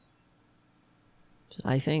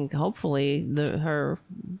 I think hopefully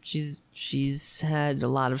she's had a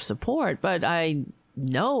lot of support, but I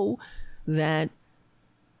know that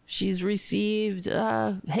she's received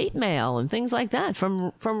hate mail and things like that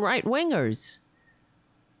from right wingers.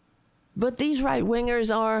 But these right wingers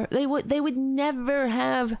they would never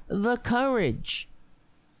have the courage.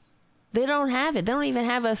 They don't have it. They don't even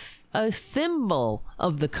have a thimble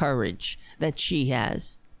of the courage that she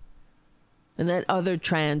has and that other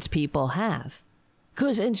trans people have.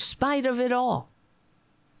 Because in spite of it all,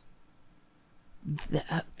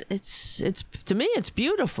 it's to me, it's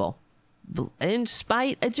beautiful. In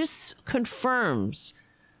spite, it just confirms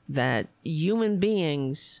that human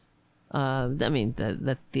beings,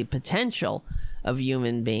 that the potential of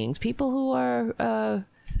human beings, people who are,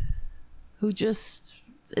 who just,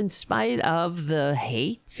 in spite of the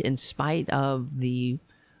hate, in spite of the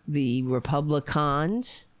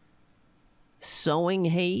Republicans sowing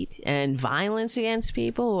hate and violence against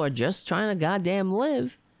people who are just trying to goddamn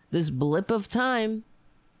live this blip of time,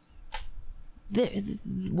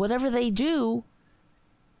 whatever they do,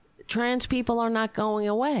 trans people are not going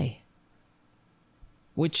away.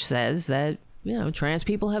 Which says that, trans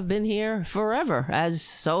people have been here forever,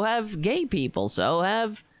 so have gay people, so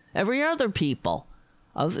have every other people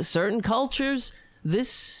of certain cultures. This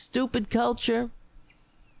stupid culture,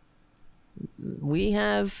 we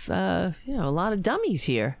have, a lot of dummies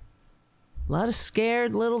here. A lot of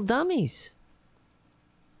scared little dummies.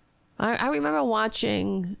 I remember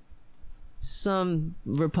watching some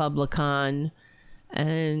Republican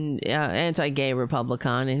and anti-gay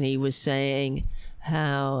Republican, and he was saying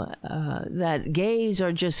how that gays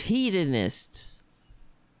are just hedonists.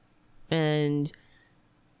 And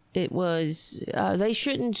it was they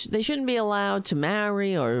shouldn't be allowed to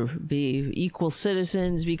marry or be equal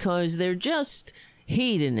citizens because they're just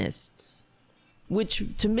hedonists, which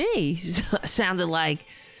to me sounded like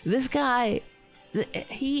this guy,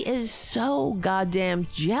 he is so goddamn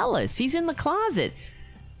jealous. He's in the closet.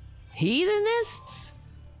 Hedonists?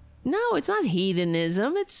 No, it's not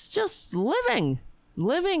hedonism. It's just living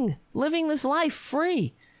this life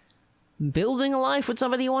free. Building a life with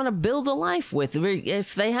somebody you want to build a life with.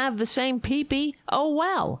 If they have the same peepee, oh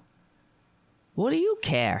well. What do you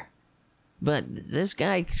care? But this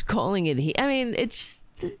guy's calling it, it's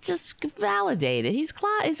just validated. He's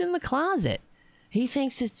in the closet. He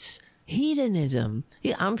thinks it's hedonism.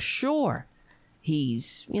 Yeah, I'm sure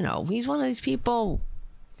he's one of these people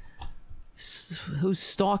who's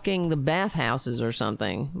stalking the bathhouses or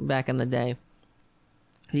something back in the day.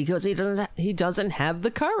 Because he doesn't have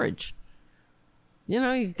the courage.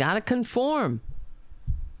 You gotta conform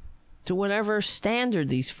to whatever standard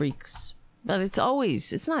these freaks. But it's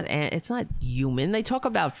not human. They talk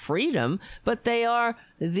about freedom, but they are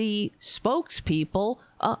the spokespeople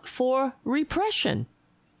for repression.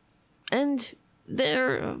 And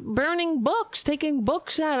they're burning books, taking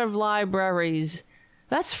books out of libraries.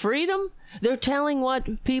 That's freedom. They're telling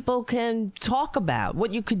what people can talk about,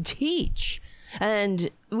 what you could teach. And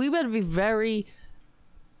we better be very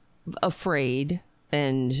afraid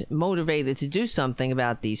and motivated to do something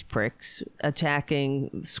about these pricks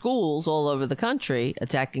attacking schools all over the country,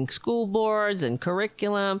 attacking school boards and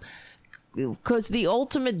curriculum, because the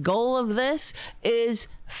ultimate goal of this is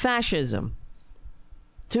fascism.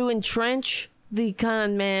 To entrench the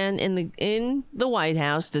con man in the White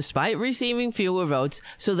House, despite receiving fewer votes,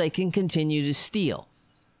 so they can continue to steal.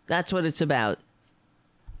 That's what it's about.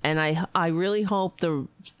 And I really hope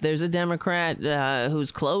there's a Democrat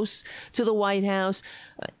who's close to the White House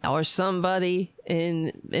or somebody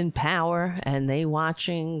in power, and they're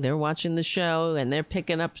watching the show, and they're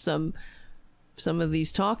picking up some of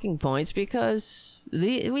these talking points, because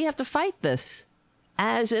we have to fight this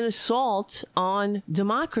as an assault on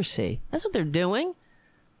democracy. That's what they're doing.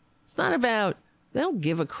 It's not about, they don't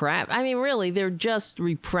give a crap. I mean, really, they're just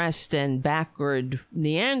repressed and backward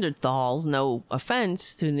Neanderthals. No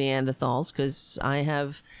offense to Neanderthals, because I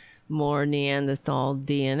have more Neanderthal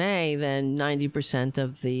DNA than 90%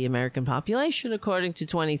 of the American population, according to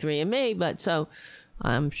 23andMe. But so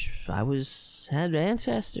I had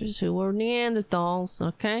ancestors who were Neanderthals,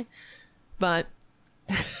 okay? But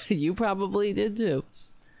you probably did too.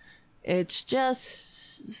 It's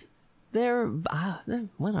just,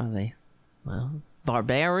 what are they? Well,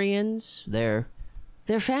 barbarians. They're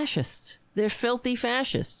fascists. They're filthy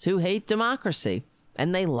fascists who hate democracy,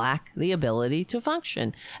 and they lack the ability to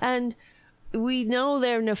function. And we know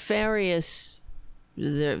they're nefarious,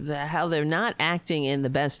 how they're not acting in the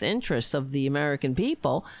best interests of the American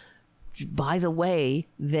people. By the way,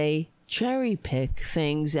 they cherry pick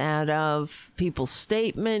things out of people's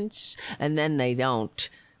statements, and then they don't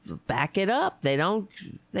back it up. They don't,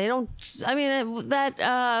 I mean,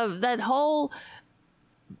 that whole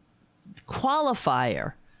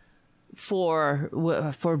qualifier for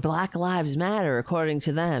Black Lives Matter, according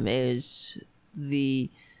to them, is the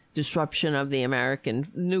disruption of the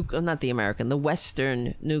the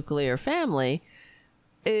Western nuclear family.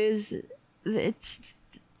 It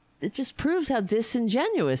just proves how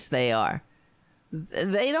disingenuous they are.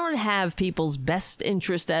 They don't have people's best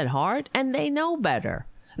interest at heart, and they know better.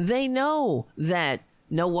 They know that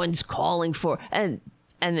no one's calling for, and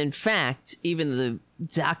in fact, even the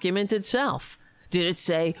document itself, did it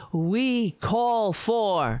say, we call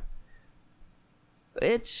for?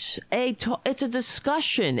 It's a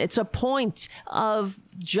discussion. It's a point of,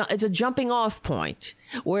 it's a jumping off point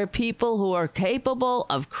where people who are capable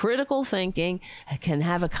of critical thinking can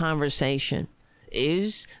have a conversation.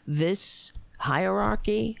 Is this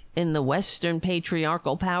hierarchy in the Western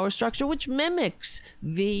patriarchal power structure, which mimics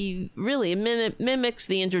the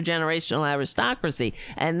intergenerational aristocracy,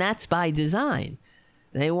 and that's by design.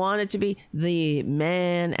 They want it to be the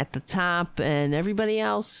man at the top, and everybody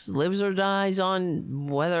else lives or dies on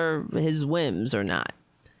whether his whims or not.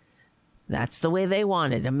 That's the way they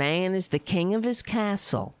want it. A man is the king of his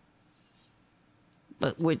castle,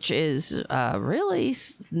 but which is really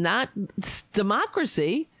not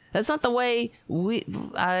democracy. That's not the way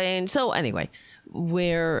so anyway,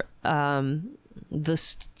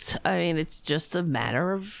 it's just a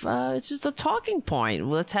matter of, it's just a talking point.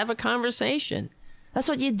 Let's have a conversation. That's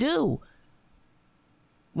what you do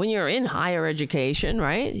when you're in higher education,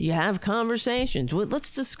 right? You have conversations. Well,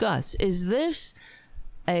 let's discuss. Is this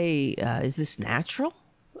natural?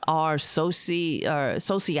 Our sociology,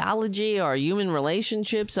 our human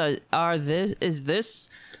relationships, is this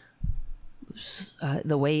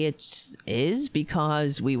the way it is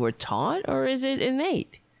because we were taught, or is it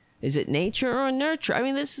innate? Is it nature or nurture? I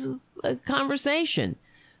mean, this is a conversation.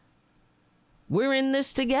 We're in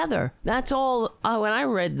this together. That's all. When I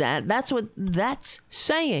read that, that's what that's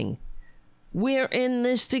saying. We're in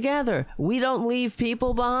this together. We don't leave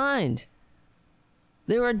people behind.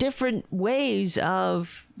 There are different ways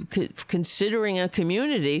of considering a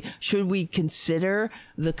community. Should we consider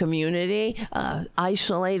the community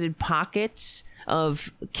isolated pockets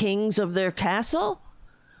of kings of their castle?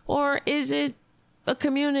 Or is it a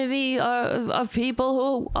community of people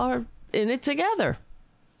who are in it together?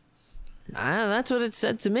 That's what it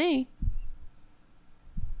said to me.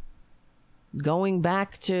 Going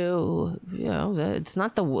back to, it's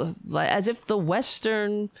not as if the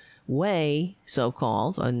Western way,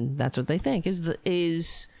 so-called, and that's what they think,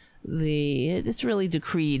 it's really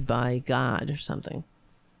decreed by God or something.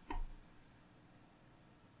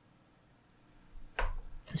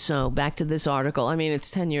 So back to this article. I mean,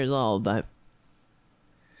 it's 10 years old, but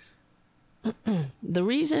the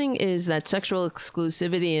reasoning is that sexual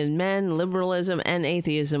exclusivity in men, liberalism, and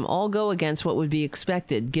atheism all go against what would be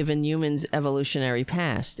expected given humans' evolutionary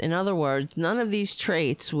past. In other words, none of these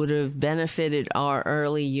traits would have benefited our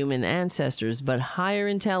early human ancestors, but higher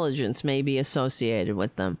intelligence may be associated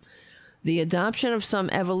with them. The adoption of some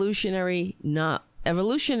evolutionary, am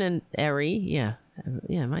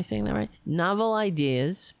I saying that right? Novel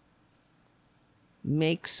ideas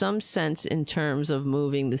makes some sense in terms of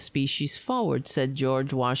moving the species forward, said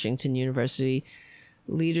George Washington University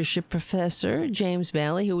leadership professor James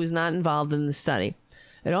Bailey, who was not involved in the study.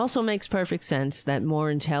 It also makes perfect sense that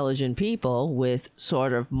more intelligent people with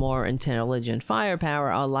sort of more intelligent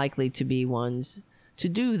firepower are likely to be ones to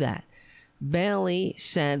do that. Bailey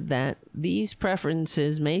said that these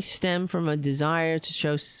preferences may stem from a desire to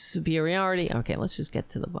show superiority. Okay, let's just get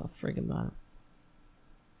to the friggin' bottom.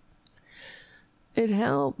 It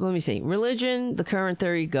helped, let me see. Religion, the current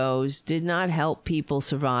theory goes, did not help people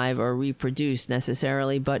survive or reproduce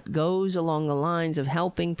necessarily, but goes along the lines of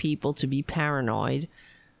helping people to be paranoid,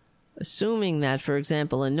 assuming that, for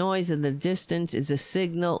example, a noise in the distance is a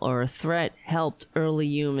signal or a threat helped early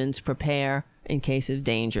humans prepare in case of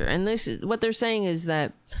danger. And this is what they're saying, is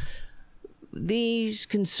that these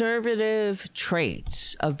conservative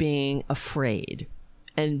traits of being afraid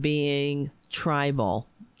and being tribal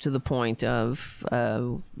to the point of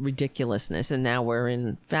ridiculousness, and now we're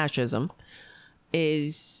in fascism,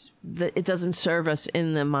 is that it doesn't serve us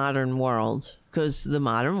in the modern world, because the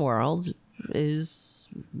modern world is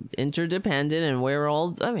interdependent, and we're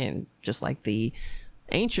all, I mean, just like the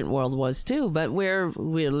ancient world was too, but we're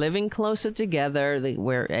living closer together.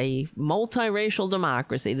 We're a multiracial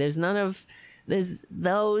democracy. There's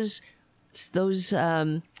those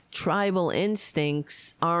tribal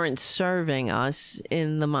instincts aren't serving us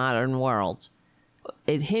in the modern world.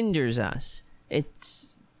 It hinders us. It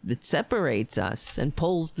separates us and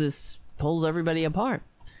pulls everybody apart.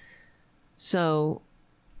 So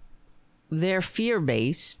they're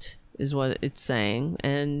fear-based is what it's saying,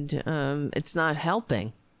 and it's not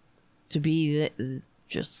helping to be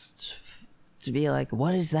to be like,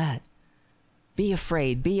 what is that? Be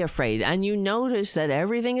afraid, and you notice that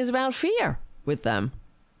everything is about fear with them.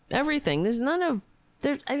 Everything. There's none of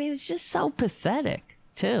there. I mean, it's just so pathetic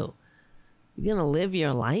too. You're gonna live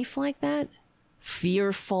your life like that?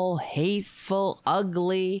 Fearful, hateful,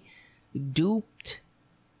 ugly, duped.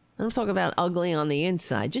 I don't talk about ugly on the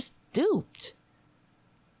inside, just duped.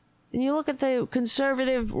 And you look at the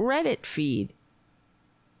conservative Reddit feed,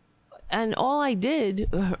 and all I did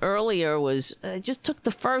earlier was just took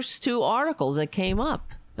the first two articles that came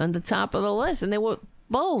up on the top of the list, and they were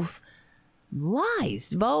both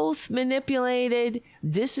lies, both manipulated,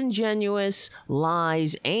 disingenuous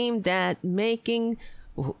lies aimed at making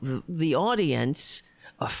the audience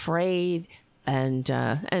afraid and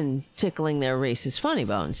tickling their racist funny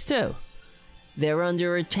bones too. They're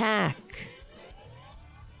under attack.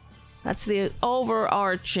 That's the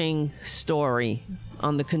overarching story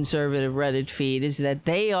on the conservative Reddit feed, is that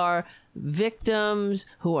they are victims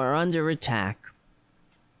who are under attack.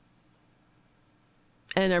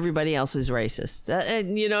 And everybody else is racist.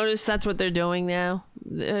 And you notice that's what they're doing now?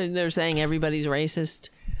 They're saying everybody's racist.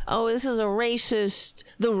 Oh, this is the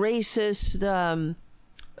racist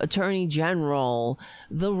attorney general,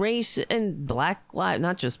 and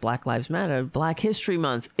not just Black Lives Matter, Black History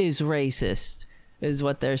Month is racist, is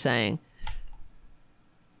what they're saying.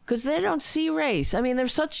 Because they don't see race. I mean, they're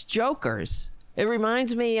such jokers. It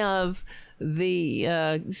reminds me of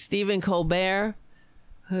the Stephen Colbert,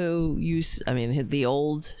 the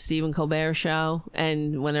old Stephen Colbert show.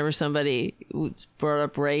 And whenever somebody brought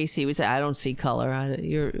up race, he would say, I don't see color.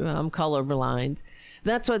 I'm colorblind.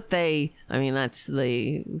 That's what that's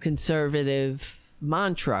the conservative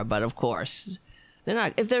mantra. But of course, they're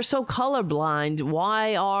not. If they're so colorblind,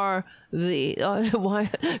 why are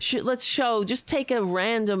let's show, just take a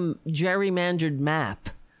random gerrymandered map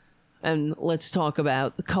and let's talk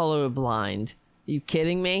about the colorblind. Are you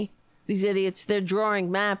kidding me? These idiots, they're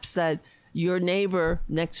drawing maps that your neighbor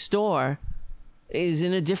next door is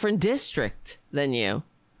in a different district than you.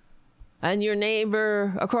 And your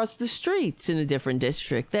neighbor across the street's in a different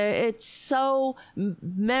district. It's so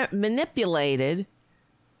manipulated,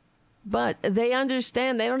 but they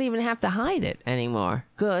understand they don't even have to hide it anymore,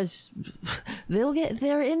 because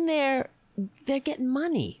they're in there, they're getting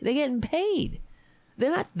money, they're getting paid.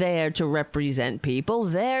 They're not there to represent people.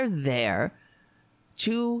 They're there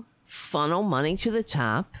to funnel money to the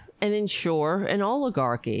top and ensure an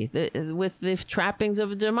oligarchy with the trappings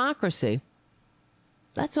of a democracy.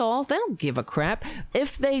 That's all. They don't give a crap.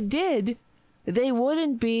 If they did, they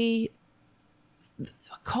wouldn't be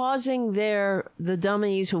causing the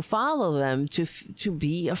dummies who follow them to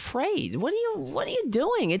be afraid. What are you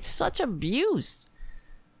doing? It's such abuse.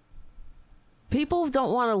 People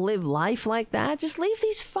don't want to live life like that. Just leave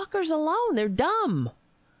these fuckers alone. They're dumb.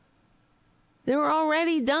 They're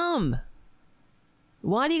already dumb.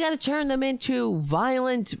 Why do you got to turn them into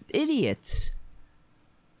violent idiots?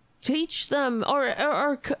 Teach them or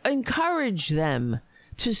encourage them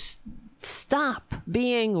to stop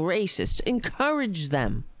being racist. Encourage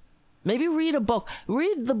them. Maybe read a book.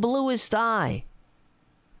 Read The Bluest Eye.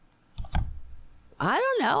 I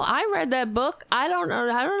don't know. I read that book. I don't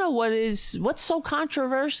know what's so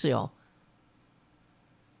controversial.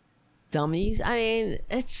 Dummies. I mean,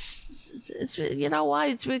 it's you know why?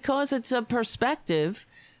 It's because it's a perspective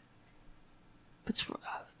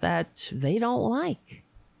that they don't like.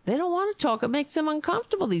 They don't want to talk. It makes them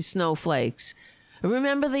uncomfortable, these snowflakes.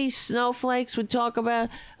 Remember these snowflakes would talk about,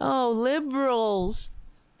 liberals.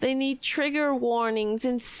 They need trigger warnings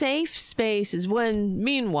and safe spaces. When,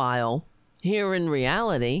 meanwhile, here in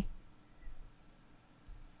reality,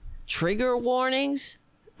 trigger warnings,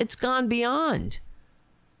 it's gone beyond.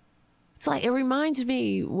 It's like, it reminds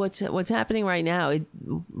me what's happening right now. It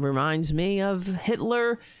reminds me of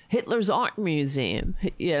Hitler's art museum,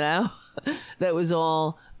 you know, that was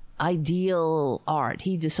all ideal art.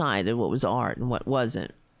 He decided what was art and what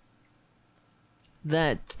wasn't.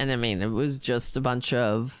 And I mean, it was just a bunch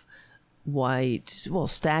of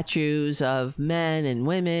statues of men and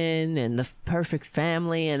women and the perfect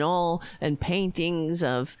family and paintings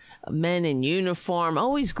of men in uniform,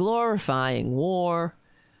 always glorifying war,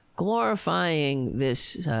 glorifying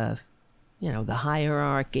this, the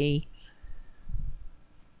hierarchy.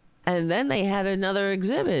 And then they had another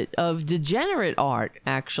exhibit of degenerate art,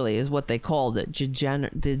 actually, is what they called it.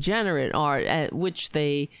 Degenerate art, which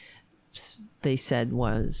they said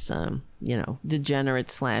was,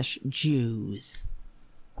 degenerate / Jews.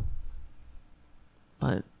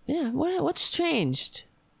 But, yeah, what's changed?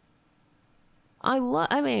 I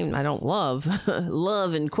don't love,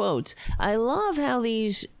 love in quotes. I love how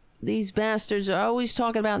these bastards are always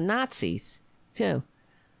talking about Nazis, too.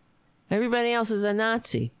 Everybody else is a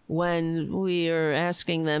Nazi when we are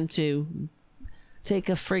asking them to take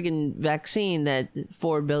a friggin' vaccine that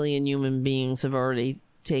 4 billion human beings have already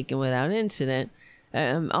taken without incident.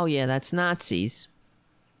 That's Nazis.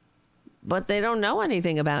 But they don't know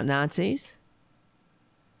anything about Nazis.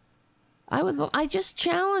 I just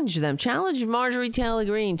challenge them. Challenge Marjorie Taylor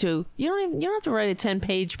Greene to, you don't have to write a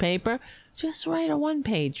 10-page paper. Just write a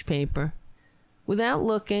 1-page paper without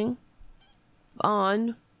looking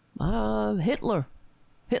on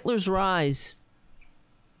Hitler's rise.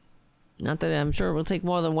 Not that I'm sure it will take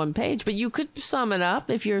more than 1 page, but you could sum it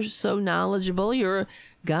up if you're so knowledgeable. You're a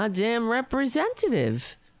goddamn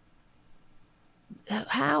representative.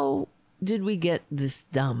 How did we get this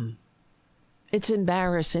dumb? It's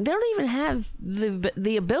embarrassing. They don't even have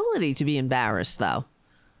the ability to be embarrassed, though.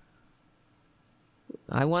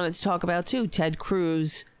 I wanted to talk about, too, Ted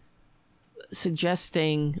Cruz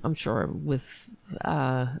suggesting, I'm sure with...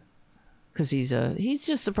 because he's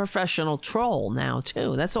just a professional troll now,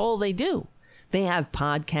 too. That's all they do. They have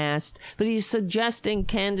podcasts, but he's suggesting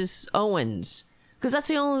Candace Owens, because that's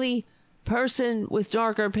the only person with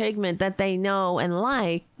darker pigment that they know and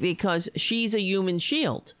like, because she's a human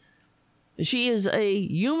shield. She is a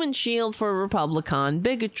human shield for Republican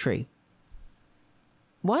bigotry.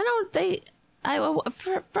 Why don't they...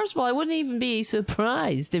 first of all, I wouldn't even be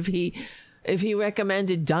surprised if he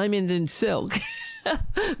recommended Diamond and Silk.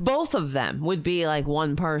 Both of them would be like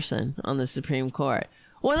one person on the Supreme Court.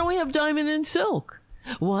 Why don't we have Diamond and Silk?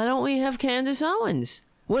 Why don't we have Candace Owens?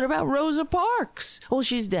 What about Rosa Parks? Well,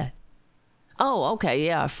 she's dead. Oh, okay,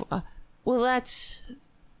 yeah. Well, that's,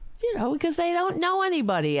 because they don't know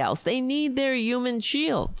anybody else. They need their human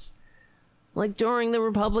shields. Like during the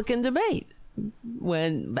Republican debate.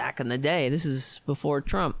 When, back in the day, this is before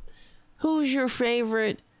Trump. Who's your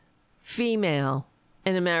favorite female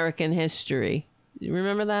in American history? You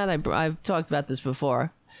remember that? I've talked about this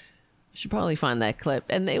before. I should probably find that clip.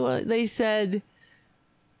 And they said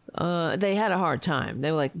they had a hard time.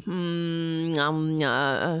 They were like,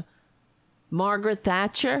 Margaret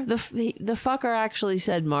Thatcher. The fucker actually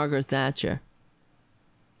said Margaret Thatcher.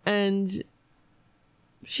 And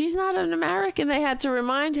she's not an American. They had to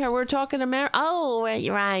remind her we're talking American. Oh,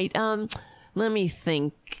 you're right. Let me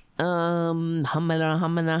think. Humana.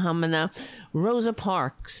 Rosa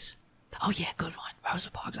Parks. Oh, yeah, good one.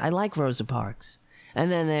 Rosa Parks. I like Rosa Parks.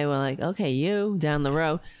 And then they were like, okay, you down the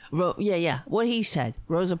road. Yeah. What he said.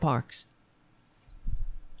 Rosa Parks.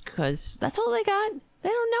 Because that's all they got. They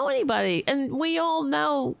don't know anybody. And we all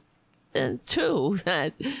know, too,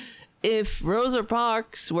 that if Rosa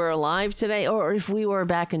Parks were alive today, or if we were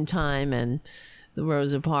back in time and the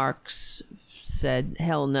Rosa Parks said,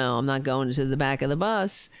 hell no, I'm not going to the back of the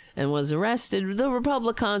bus, and was arrested, the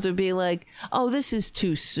Republicans would be like, oh, this is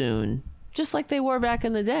too soon. Just like they were back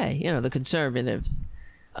in the day, the conservatives.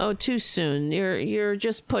 Oh, too soon. You're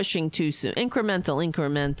just pushing too soon.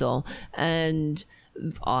 Incremental. And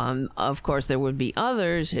of course, there would be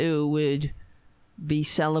others who would be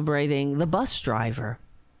celebrating the bus driver.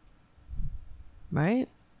 Right?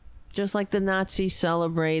 Just like the Nazis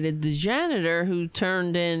celebrated the janitor who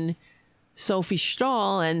turned in Sophie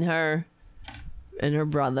Stahl and her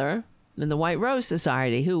brother in the White Rose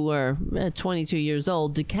Society, who were 22 years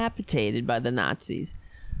old, decapitated by the Nazis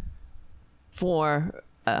for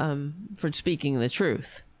speaking the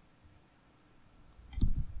truth.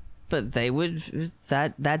 But they would,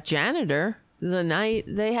 that janitor, the night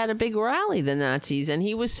they had a big rally, the Nazis, and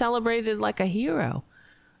he was celebrated like a hero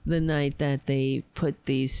the night that they put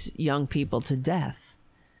these young people to death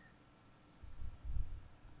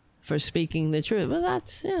for speaking the truth. Well,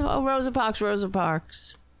 that's, Rosa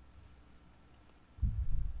Parks.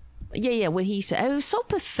 Yeah, what he said. It was so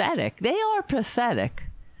pathetic. They are pathetic.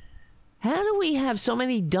 How do we have so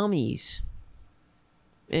many dummies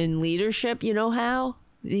in leadership? You know how?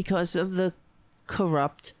 Because of the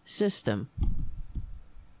corrupt system.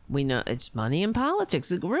 We know it's money in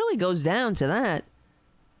politics. It really goes down to that.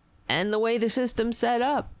 And the way the system's set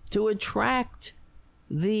up to attract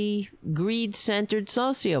the greed-centered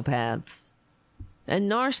sociopaths and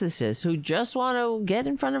narcissists who just want to get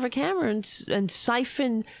in front of a camera and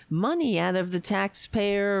siphon money out of the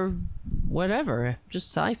taxpayer, whatever.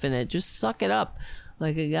 Just siphon it. Just suck it up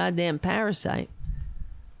like a goddamn parasite.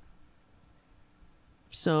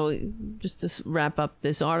 So, just to wrap up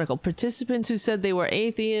this article, participants who said they were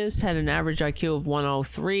atheists had an average IQ of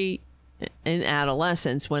 103 in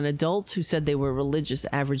adolescence, when adults who said they were religious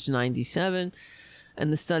averaged 97.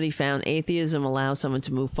 And the study found atheism allows someone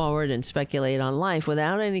to move forward and speculate on life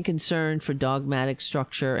without any concern for dogmatic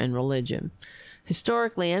structure and religion.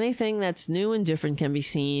 Historically, anything that's new and different can be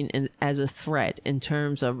seen as a threat in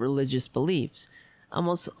terms of religious beliefs.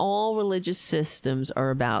 Almost all religious systems are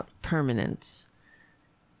about permanence.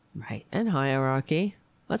 Right. And hierarchy.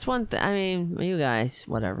 That's one thing. I mean, you guys,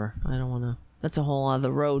 whatever. I don't want to. That's a whole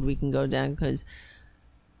other road we can go down, because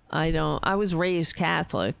I was raised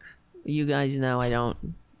Catholic. You guys know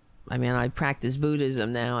I practice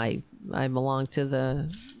Buddhism now. I belong to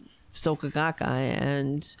the Soka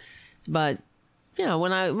Gakkai, but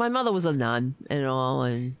when my mother was a nun and all,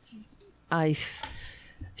 and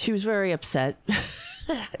she was very upset.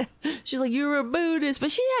 She's like, "You're a Buddhist,"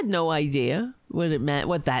 but she had no idea what it meant,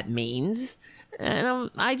 what that means. And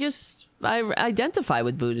I identify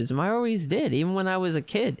with Buddhism. I always did, even when I was a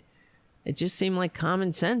kid. It just seemed like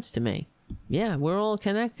common sense to me. Yeah, we're all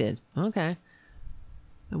connected. Okay.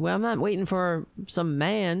 Well, I'm not waiting for some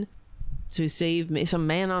man to save me, some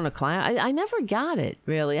man on a cloud. I never got it,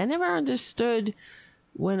 really. I never understood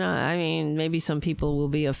when maybe some people will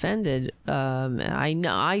be offended.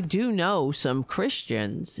 I do know some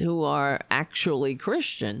Christians who are actually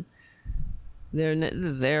Christian.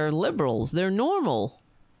 They're liberals. They're normal.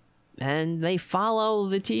 And they follow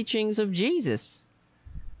the teachings of Jesus.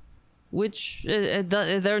 Which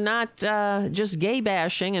they're not just gay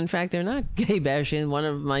bashing. In fact, they're not gay bashing. One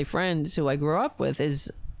of my friends who I grew up with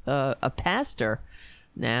is a pastor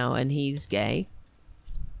now, and he's gay.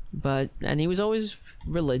 And he was always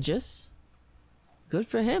religious. Good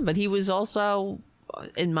for him. But he was also,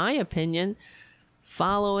 in my opinion,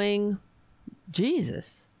 following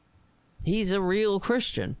Jesus. He's a real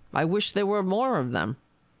Christian. I wish there were more of them.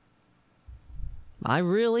 I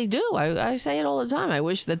really do. I say it all the time. I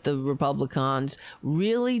wish that the Republicans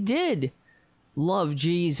really did love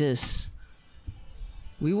Jesus.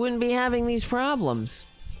 We wouldn't be having these problems.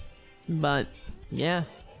 But, yeah,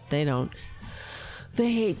 they don't.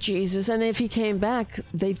 They hate Jesus. And if he came back,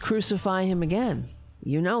 they'd crucify him again.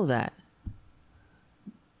 You know that.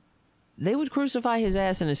 They would crucify his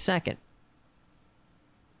ass in a second.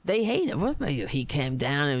 They hate him. He came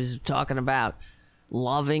down and was talking about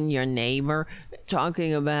loving your neighbor,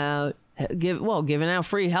 talking about giving out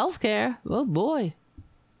free health care. Oh boy.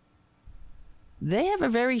 They have a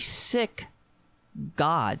very sick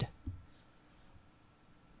God.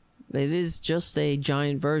 It is just a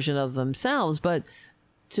giant version of themselves, but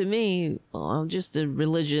to me, just the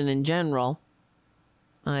religion in general,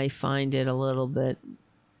 I find it a little bit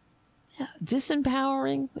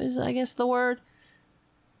disempowering is, I guess, the word.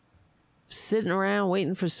 Sitting around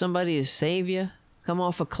waiting for somebody to save you. Come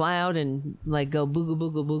off a cloud and go booga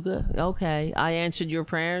booga booga. Okay, I answered your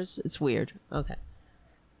prayers. It's weird. Okay.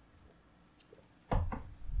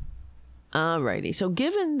 Alrighty. So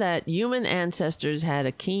given that human ancestors had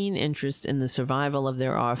a keen interest in the survival of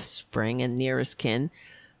their offspring and nearest kin,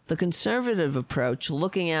 the conservative approach,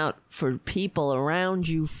 looking out for people around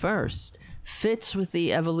you first, fits with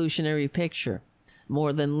the evolutionary picture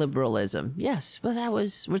more than liberalism. Yes, but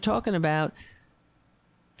we're talking about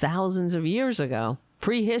thousands of years ago,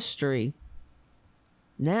 prehistory.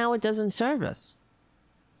 Now it doesn't serve us.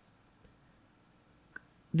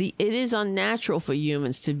 it is unnatural for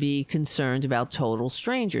humans to be concerned about total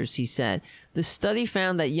strangers, he said. The study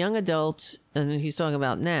found that young adults, and he's talking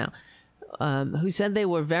about now, who said they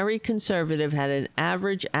were very conservative had an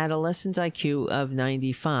average adolescent IQ of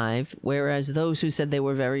 95, whereas those who said they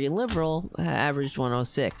were very liberal averaged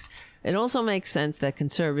 106. It also makes sense that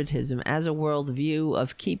conservatism as a worldview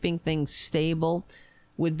of keeping things stable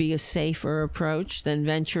would be a safer approach than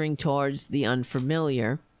venturing towards the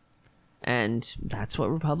unfamiliar. And that's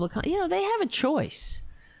what Republicans, they have a choice.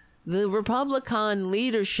 The Republican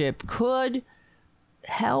leadership could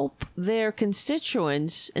help their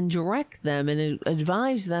constituents and direct them and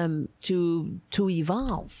advise them to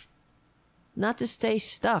evolve, not to stay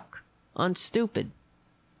stuck on stupid.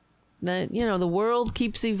 That, the world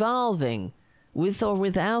keeps evolving with or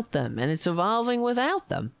without them, and it's evolving without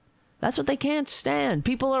them. That's what they can't stand.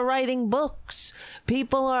 People are writing books.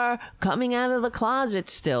 People are coming out of the closet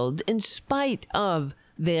still, in spite of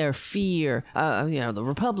their fear, the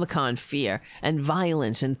Republican fear and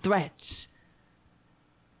violence and threats.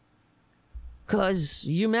 Because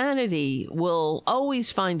humanity will always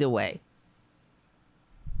find a way.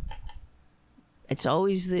 It's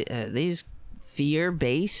always these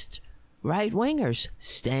fear-based right-wingers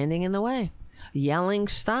standing in the way, yelling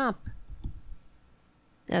stop.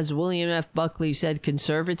 As William F. Buckley said,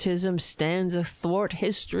 conservatism stands athwart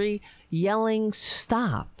history, yelling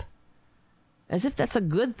stop. As if that's a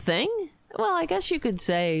good thing? Well, I guess you could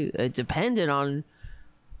say it depended on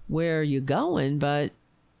where you're going, but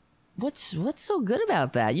what's so good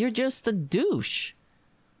about that? You're just a douche.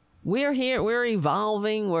 We're here, we're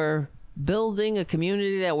evolving, we're building a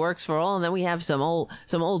community that works for all, and then we have some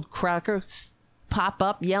old crackers pop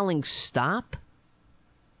up yelling stop.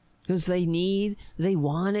 Because they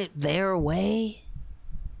want it their way.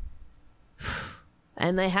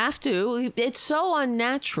 And they have to. It's so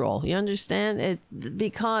unnatural. You understand?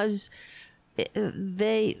 Because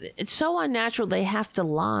it's so unnatural they have to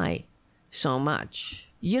lie so much.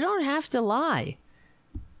 You don't have to lie.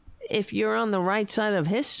 If you're on the right side of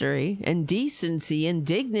history and decency and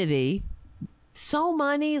dignity, so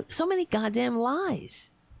many goddamn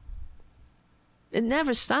lies. It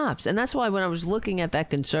never stops. And that's why when I was looking at that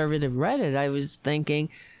conservative Reddit, I was thinking,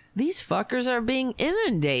 these fuckers are being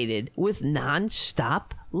inundated with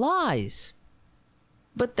non-stop lies.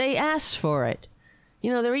 But they asked for it.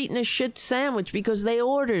 They're eating a shit sandwich because they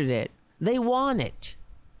ordered it. They want it.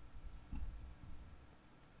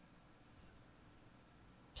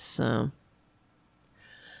 So,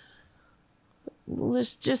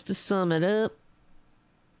 just to sum it up,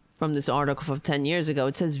 from this article from 10 years ago,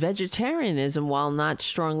 it says vegetarianism, while not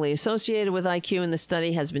strongly associated with IQ in the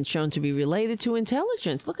study, has been shown to be related to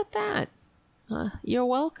intelligence. Look at that. You're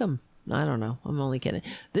welcome. I don't know. I'm only kidding.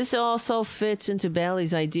 This also fits into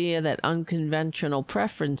Bailey's idea that unconventional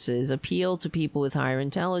preferences appeal to people with higher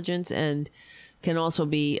intelligence and can also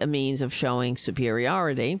be a means of showing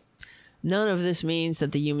superiority. None of this means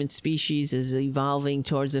that the human species is evolving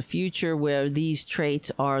towards a future where these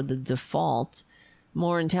traits are the default.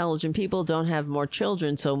 More intelligent people don't have more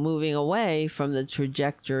children, so moving away from the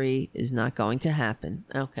trajectory is not going to happen.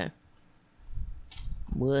 Okay.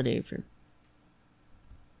 Whatever.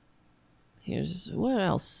 Here's... what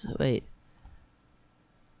else? Wait.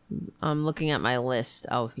 I'm looking at my list.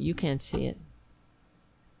 Oh, you can't see it.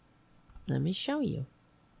 Let me show you.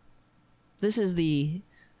 This is the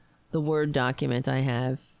Word document I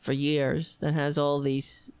have for years that has all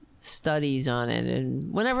these studies on it,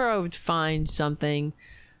 and whenever I would find something,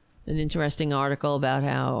 an interesting article about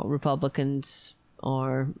how Republicans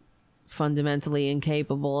are fundamentally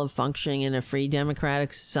incapable of functioning in a free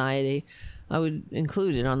democratic society, I would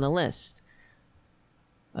include it on the list.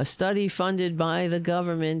 A study funded by the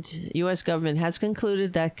government, U.S. government, has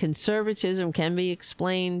concluded that conservatism can be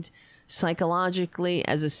explained psychologically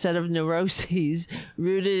as a set of neuroses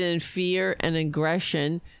rooted in fear and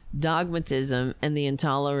aggression, dogmatism, and the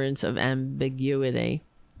intolerance of ambiguity.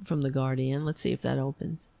 From The Guardian. Let's see if that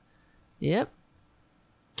opens. Yep.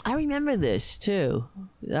 I remember this too.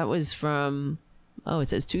 That was from, it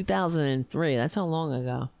says 2003. That's how long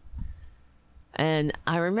ago. And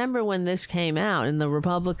I remember when this came out and the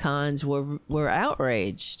Republicans were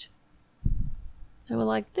outraged. They were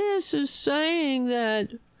like, this is saying that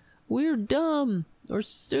we're dumb or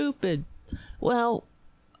stupid. Well,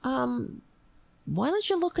 why don't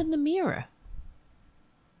you look in the mirror?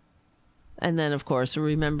 And then, of course,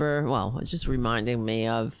 remember, it's just reminding me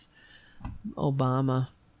of Obama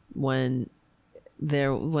when the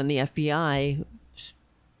FBI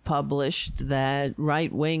published that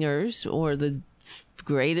right-wingers, or the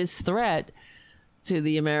greatest threat to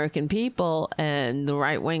the American people, and the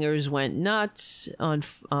right wingers went nuts on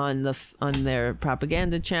their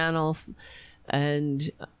propaganda channel.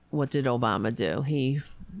 And what did Obama do? He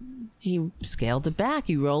scaled it back.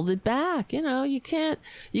 He rolled it back. You know, you got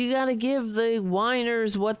to give the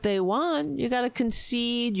whiners what they want. You got to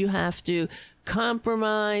concede. You have to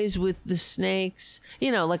compromise with the snakes.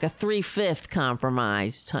 You know, like a 3/5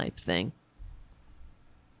 compromise type thing.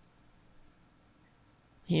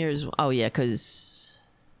 Because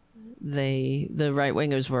the right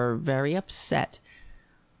wingers were very upset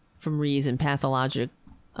from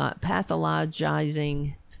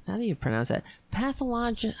pathologizing. How do you pronounce that? I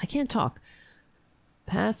can't talk.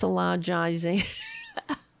 Pathologizing.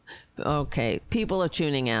 Okay, people are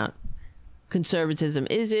tuning out. Conservatism.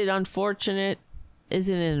 Is it unfortunate? Is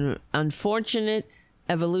it an unfortunate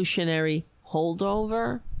evolutionary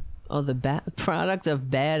holdover, or the product of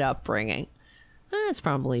bad upbringing? It's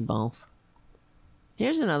probably both.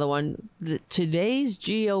 Here's another one. Today's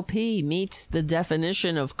GOP meets the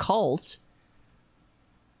definition of cult.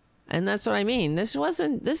 And that's what I mean. This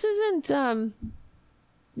isn't,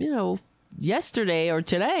 yesterday or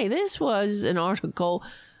today. This was an article.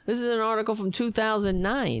 This is an article from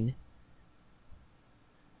 2009.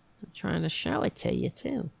 I'm trying to show it to you,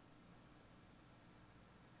 too.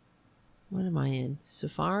 What am I in?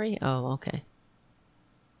 Safari? Oh, okay.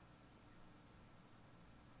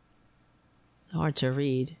 It's hard to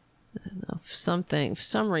read. For some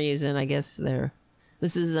reason, I guess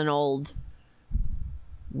this is an old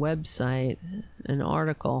website, an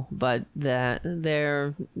article, but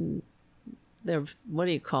their what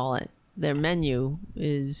do you call it? Their menu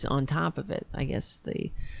is on top of it. I guess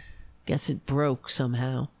it broke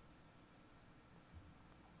somehow.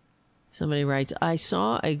 Somebody writes, I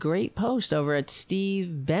saw a great post over at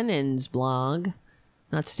Steve Bannon's blog,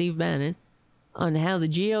 not Steve Bannon, on how the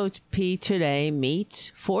GOP today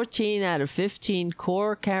meets 14 out of 15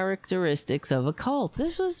 core characteristics of a cult.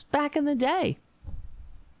 This was back in the day,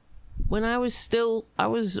 when I was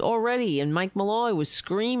already, and Mike Malloy was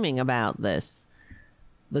screaming about this.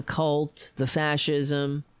 The cult, the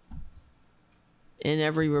fascism. In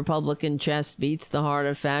every Republican chest beats the heart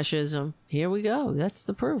of fascism. Here we go. That's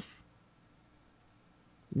the proof.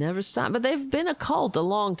 Never stop. But they've been a cult a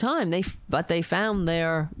long time. But they found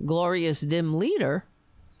their glorious dim leader.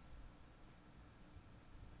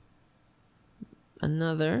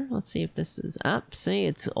 Another. Let's see if this is up. See,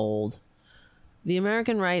 it's old. The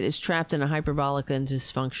American right is trapped in a hyperbolic and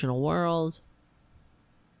dysfunctional world.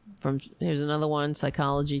 Here's another one,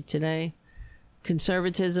 Psychology Today.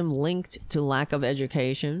 Conservatism linked to lack of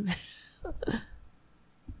education.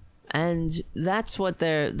 And that's what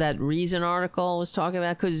that Reason article was talking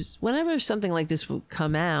about, because whenever something like this would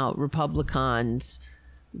come out, Republicans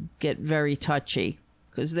get very touchy,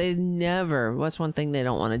 because what's one thing they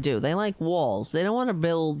don't want to do? They like walls. They don't want to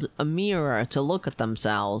build a mirror to look at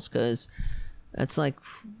themselves, because it's like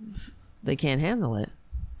they can't handle it.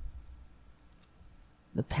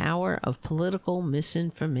 The power of political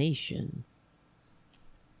misinformation.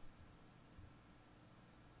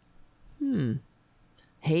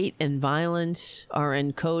 Hate and violence are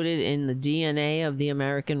encoded in the DNA of the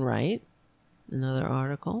American right. Another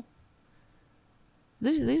article.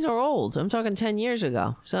 These are old. I'm talking 10 years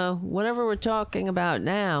ago. So whatever we're talking about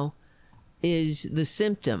now is the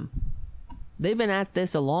symptom. They've been at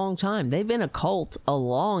this a long time. They've been a cult a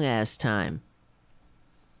long-ass time.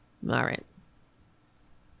 All right.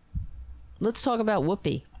 Let's talk about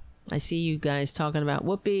Whoopi. I see you guys talking about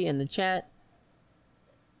Whoopi in the chat.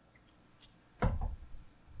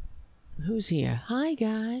 Who's here? Hi,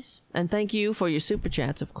 guys. And thank you for your super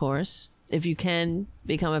chats, of course. If you can,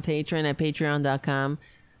 become a patron at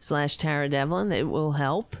patreon.com/Tara Devlin. It will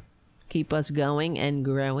help keep us going and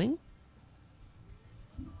growing.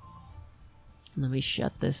 Let me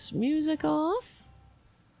shut this music off,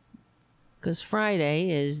 because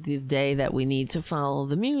Friday is the day that we need to follow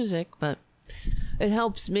the music, but it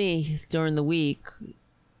helps me during the week.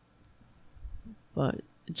 But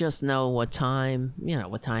just know what time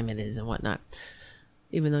it is and whatnot.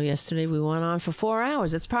 Even though yesterday we went on for 4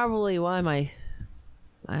 hours. That's probably why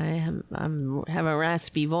I have a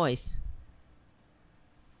raspy voice.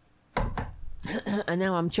 And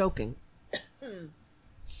now I'm choking.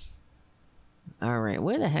 All right,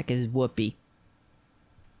 where the heck is Whoopi?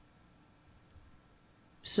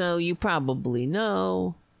 So you probably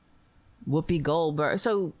know Whoopi Goldberg.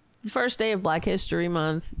 So the first day of Black History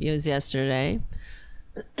Month was yesterday.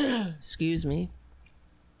 Excuse me.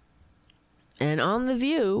 And on The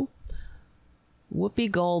View,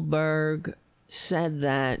 Whoopi Goldberg said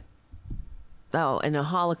that, in a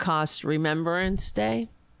Holocaust Remembrance Day,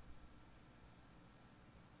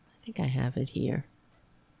 think I have it here.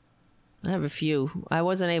 I have a few. I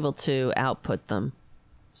wasn't able to output them,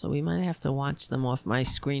 so we might have to watch them off my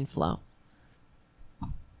screen flow.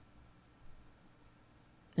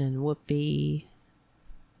 And Whoopi...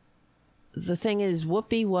 The thing is,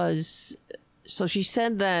 Whoopi was... So she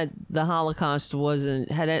said that the Holocaust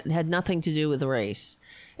had nothing to do with race.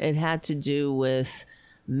 It had to do with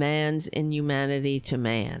man's inhumanity to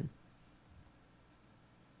man.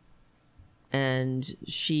 And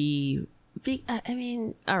she... I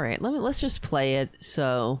mean, all right, let's just play it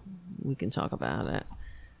so we can talk about it.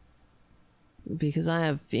 Because I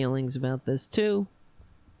have feelings about this too.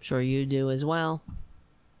 I'm sure you do as well.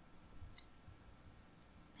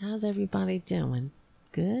 How's everybody doing?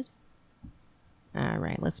 Good? All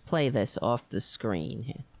right, let's play this off the screen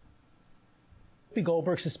here. Whoopi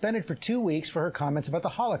Goldberg suspended for 2 weeks for her comments about the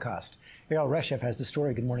Holocaust. Ariel Reshev has the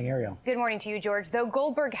story. Good morning, Ariel. Good morning to you, George. Though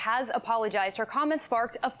Goldberg has apologized, her comments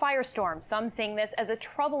sparked a firestorm, some seeing this as a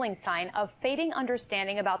troubling sign of fading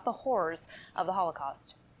understanding about the horrors of the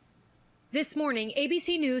Holocaust. This morning,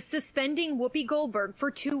 ABC News suspending Whoopi Goldberg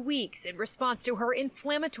for 2 weeks in response to her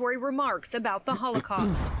inflammatory remarks about the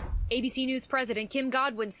Holocaust. ABC News President Kim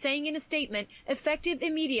Godwin saying in a statement, effective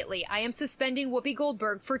immediately, I am suspending Whoopi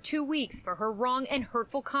Goldberg for 2 weeks for her wrong and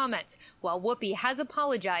hurtful comments. While Whoopi has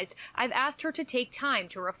apologized, I've asked her to take time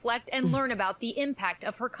to reflect and learn about the impact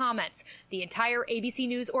of her comments. The entire ABC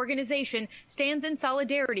News organization stands in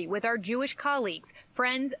solidarity with our Jewish colleagues,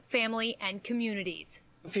 friends, family, and communities.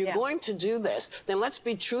 If you're going to do this, then let's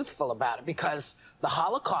be truthful about it, because the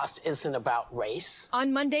Holocaust isn't about race.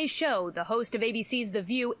 On Monday's show, the host of ABC's The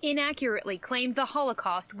View inaccurately claimed the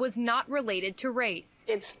Holocaust was not related to race.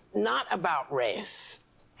 It's not about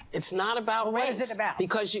race. It's not about race. What is it about?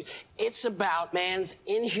 Because it's about man's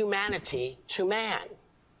inhumanity to man.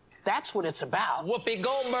 That's what it's about. Whoopi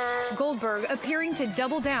Goldberg. Goldberg appearing to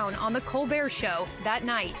double down on the Colbert Show that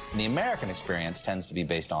night. The American experience tends to be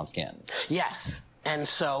based on skin. Yes. And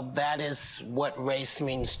so that is what race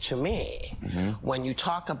means to me. When you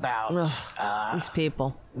talk about these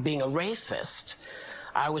people being a racist,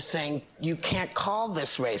 I was saying you can't call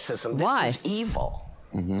this racism. Why? This is evil.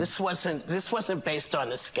 This wasn't based on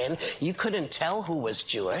the skin. You couldn't tell who was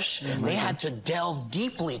Jewish. They had to delve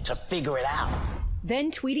deeply to figure it out.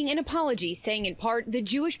 Then tweeting an apology, saying in part, the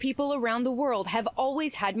Jewish people around the world have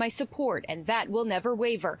always had my support, and that will never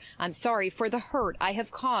waver. I'm sorry for the hurt I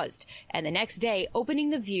have caused. And the next day,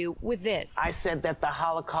 opening The View with this. I said that the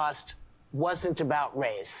Holocaust wasn't about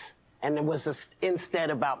race, and it was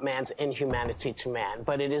instead about man's inhumanity to man.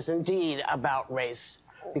 But it is indeed about race,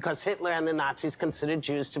 because Hitler and the Nazis considered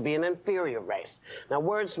Jews to be an inferior race. Now,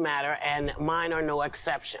 words matter, and mine are no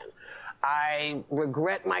exception. I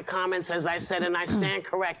regret my comments, as I said, and I stand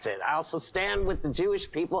corrected. I also stand with the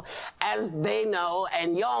Jewish people, as they know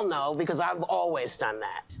and y'all know, because I've always done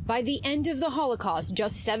that. By the end of the Holocaust,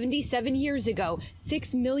 just 77 years ago,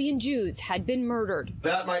 6 million Jews had been murdered.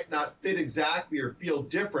 That might not fit exactly or feel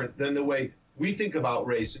different than the way we think about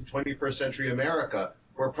race in 21st century America,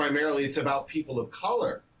 where primarily it's about people of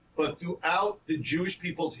color. But throughout the Jewish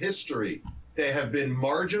people's history, they have been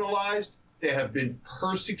marginalized. They have been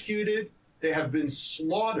persecuted. They have been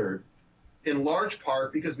slaughtered, in large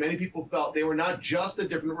part because many people felt they were not just a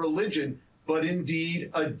different religion, but indeed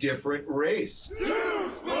a different race.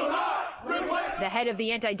 The head of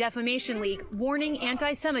the Anti-Defamation League warning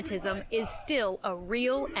anti-Semitism is still a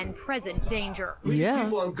real and present danger. We need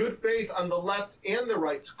people on good faith on the left and the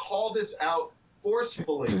right to call this out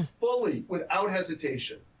forcefully, fully, without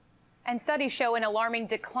hesitation. And studies show an alarming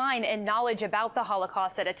decline in knowledge about the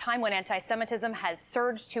Holocaust at a time when anti-Semitism has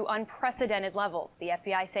surged to unprecedented levels. The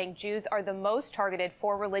FBI saying Jews are the most targeted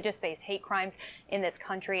for religious-based hate crimes in this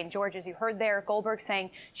country. And George, as you heard there, Goldberg saying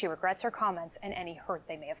she regrets her comments and any hurt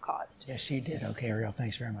they may have caused. Yes, she did. Okay, Ariel,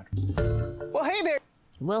 thanks very much. Well, hey there.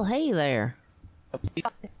 Well, hey there.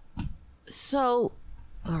 So,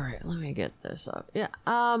 all right, let me get this up. Yeah,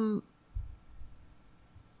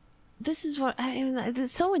 this is what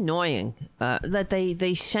it's so annoying that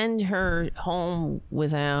they send her home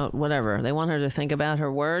without whatever. They want her to think about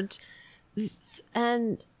her words.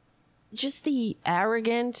 And just the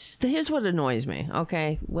arrogance. Here's what annoys me,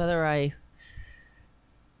 okay? Whether I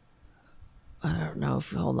don't know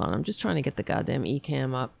if, hold on, I'm just trying to get the goddamn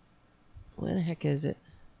eCam up. Where the heck is it?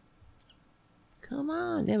 Come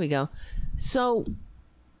on, there we go. So,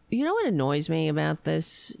 you know what annoys me about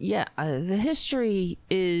this? Yeah, the history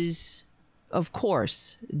is, of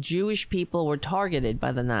course, Jewish people were targeted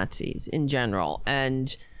by the Nazis in general,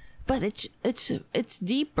 but it's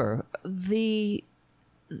deeper. This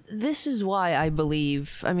is why I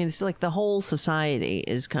believe. I mean, it's like the whole society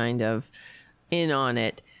is kind of in on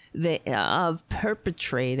it. of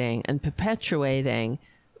perpetrating and perpetuating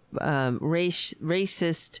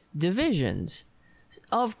racist divisions.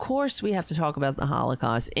 Of course, we have to talk about the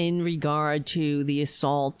Holocaust in regard to the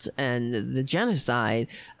assault and the genocide,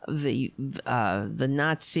 the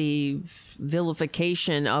Nazi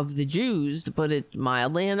vilification of the Jews, to put it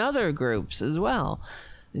mildly, and other groups as well,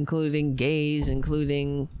 including gays,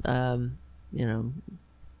 including,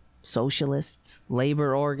 socialists,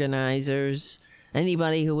 labor organizers,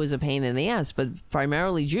 anybody who was a pain in the ass, but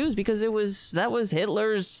primarily Jews, because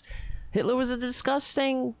Hitler was a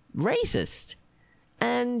disgusting racist.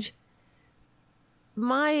 And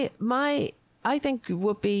I think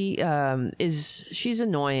Whoopi she's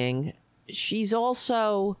annoying. She's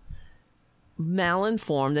also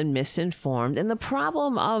malinformed and misinformed. And the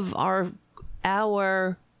problem of our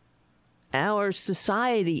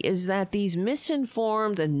society is that these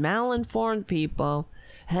misinformed and malinformed people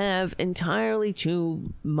have entirely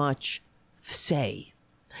too much say.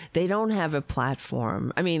 They don't have a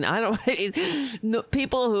platform. I mean, I don't have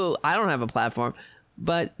a platform,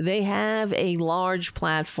 but they have a large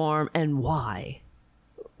platform. And why?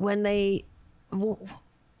 When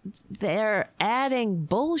they're adding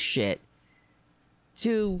bullshit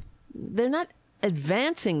they're not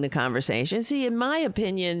advancing the conversation. See, in my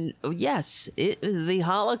opinion, yes, the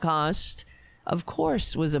Holocaust, of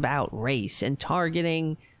course, was about race and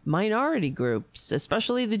targeting minority groups,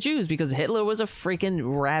 especially the Jews, because Hitler was a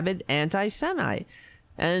freaking rabid anti-Semite.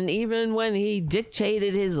 And even when he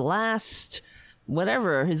dictated his last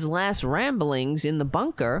ramblings in the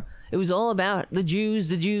bunker, it was all about the Jews,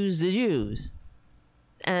 the Jews, the Jews.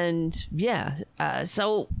 And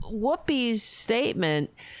so Whoopi's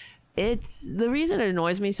statement, the reason it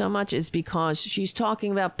annoys me so much is because she's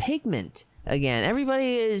talking about pigment again.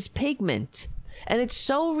 Everybody is pigment. And it's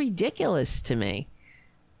so ridiculous to me.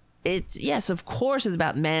 Yes, of course it's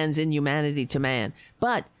about man's inhumanity to man.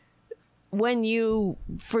 But when you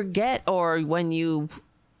forget or when you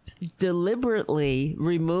deliberately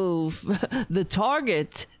remove the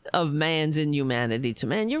target of man's inhumanity to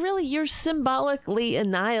man, you're symbolically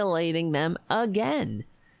annihilating them again.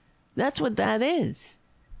 That's what that is.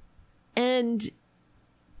 And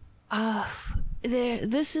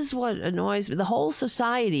this is what annoys me. The whole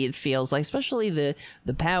society, it feels like, especially the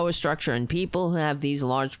power structure and people who have these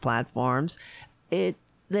large platforms,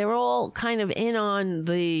 they're all kind of in on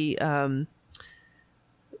the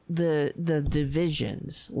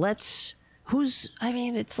divisions. It's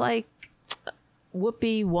like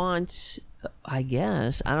Whoopi wants, I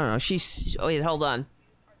guess, I don't know. Wait, hold on.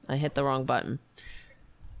 I hit the wrong button.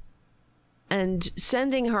 And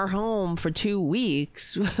sending her home for 2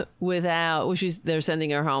 weeks they're sending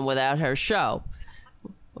her home without her show.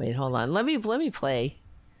 Wait, hold on. Let me play.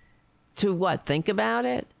 To what? Think about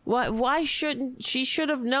it? Why shouldn't she should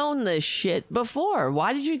have known this shit before?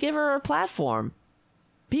 Why did you give her a platform?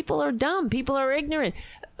 People are dumb. People are ignorant.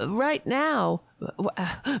 Right now,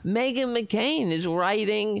 Meghan McCain is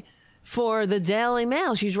writing for the Daily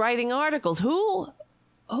Mail. She's writing articles. Who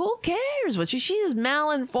cares? She is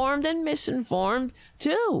malinformed and misinformed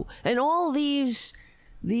too. And all these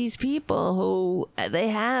people who they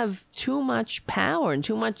have too much power and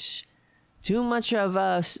too much of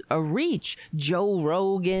a reach. Joe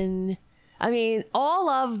Rogan. I mean, all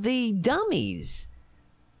of the dummies.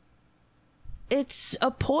 It's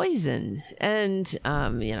a poison. And,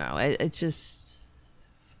 it's just,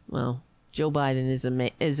 well, Joe Biden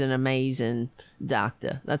is an amazing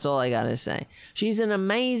doctor. That's all I got to say. She's an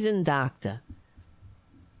amazing doctor.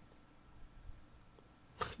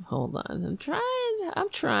 Hold on. I'm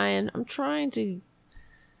trying to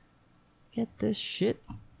get this shit.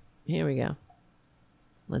 Here we go.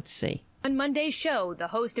 Let's see. On Monday's show, the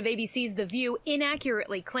host of ABC's The View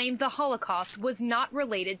inaccurately claimed the Holocaust was not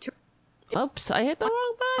related to... Oops, I hit the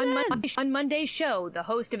wrong button. On Monday's show, the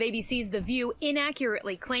host of ABC's The View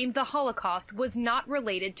inaccurately claimed the Holocaust was not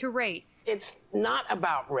related to race. It's not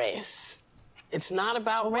about race. It's not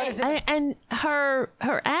about race. And her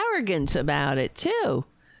arrogance about it, too.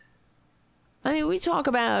 I mean, we talk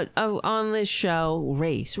about, on this show,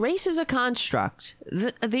 race. Race is a construct.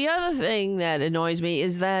 The other thing that annoys me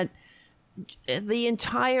is that the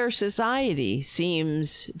entire society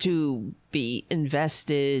seems to be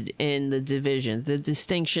invested in the divisions, the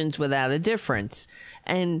distinctions without a difference.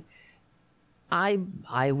 And I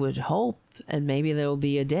would hope, and maybe there will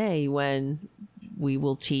be a day when we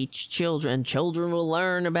will teach children will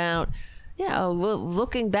learn about,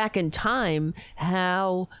 looking back in time,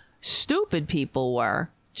 how stupid people were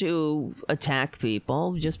to attack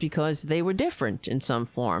people just because they were different in some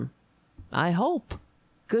form. I hope.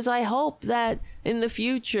 Because I hope that in the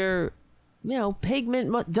future,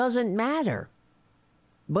 pigment doesn't matter.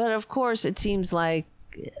 But of course, it seems like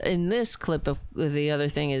in this clip of the other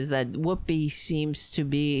thing is that Whoopi seems to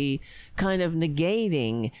be kind of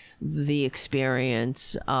negating the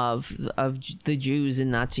experience of the Jews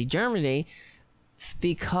in Nazi Germany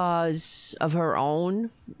because of her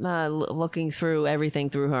own looking through everything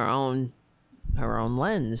through her own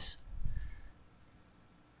lens.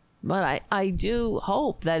 But I do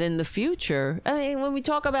hope that in the future, I mean, when we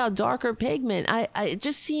talk about darker pigment, it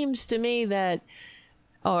just seems to me that,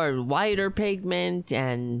 or whiter pigment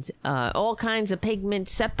and all kinds of pigment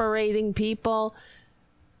separating people.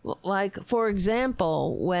 Like, for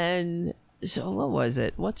example, what was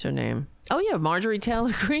it? What's her name? Oh, yeah, Marjorie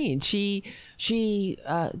Taylor Greene. She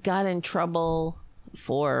got in trouble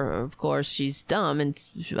for, of course, she's dumb and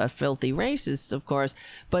a filthy racist, of course,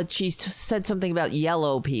 but she said something about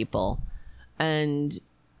yellow people. And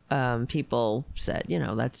people said,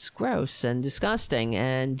 that's gross and disgusting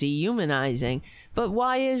and dehumanizing. But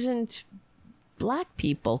why isn't black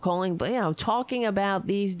people talking about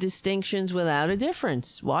these distinctions without a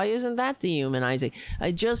difference? Why isn't that dehumanizing?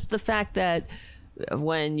 Just the fact that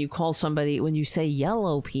when you say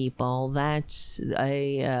yellow people, that's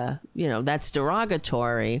that's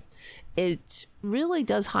derogatory. It really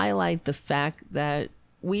does highlight the fact that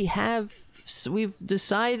we've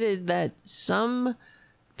decided that some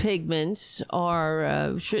pigments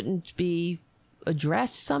shouldn't be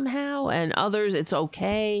addressed somehow, and others it's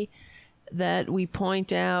okay that we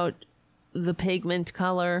point out the pigment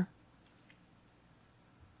color.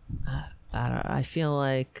 I feel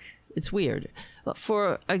like it's weird. But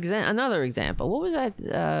for another example, what was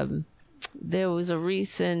that? There was a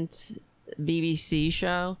recent BBC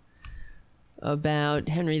show about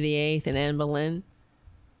Henry VIII and Anne Boleyn.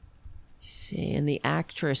 See, and the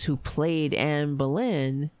actress who played Anne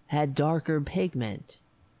Boleyn had darker pigment.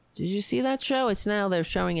 Did you see that show? They're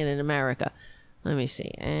showing it in America. Let me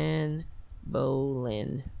see. Anne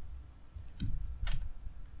Boleyn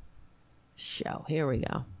show. Here we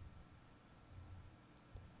go.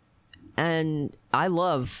 And I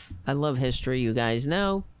love history, you guys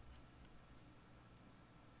know.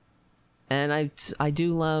 And I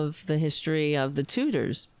do love the history of the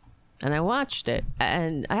Tudors. And I watched it.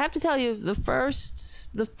 And I have to tell you, the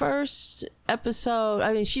first episode,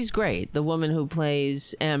 I mean, she's great. The woman who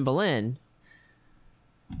plays Anne Boleyn,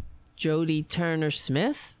 Jodie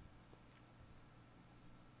Turner-Smith,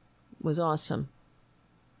 was awesome.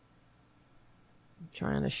 I'm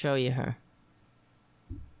trying to show you her.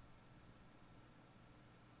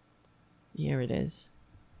 Here it is.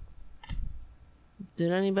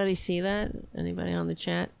 Did anybody see that? Anybody on the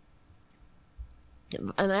chat?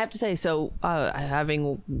 And I have to say, so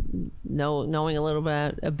knowing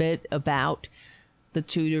a bit about the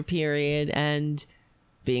Tudor period and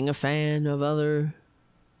being a fan of other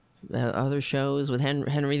shows with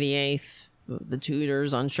Henry VIII, the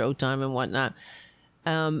Tudors on Showtime and whatnot,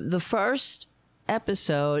 the first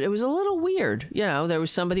episode, it was a little weird. There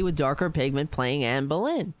was somebody with darker pigment playing Anne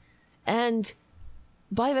Boleyn. And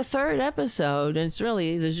by the third episode, and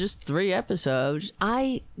there's just 3 episodes,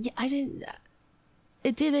 it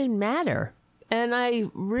didn't matter. And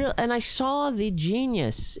I saw the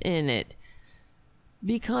genius in it,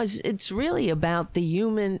 because it's really about the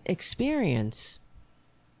human experience.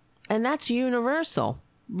 And that's universal,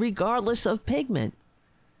 regardless of pigment.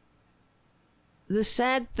 The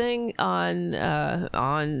sad thing on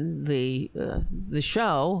the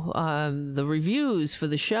show, the reviews for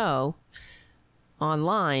the show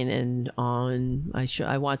online and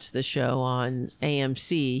I watched the show on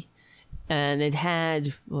AMC, and it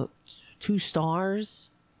had 2 stars,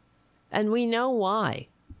 and we know why.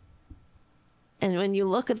 And when you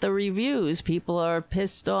look at the reviews, people are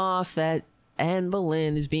pissed off that Anne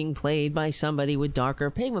Boleyn is being played by somebody with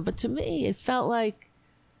darker pigment. But to me, it felt like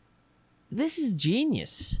this is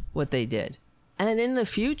genius what they did. And in the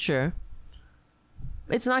future,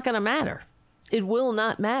 it's not going to matter. It will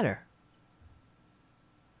not matter.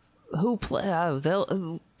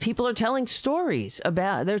 People are telling stories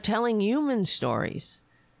they're telling human stories.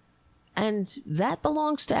 And that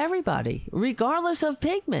belongs to everybody, regardless of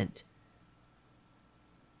pigment.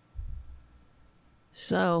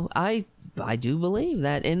 So I do believe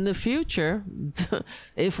that in the future,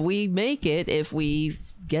 if we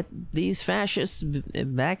get these fascists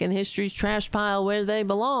back in history's trash pile where they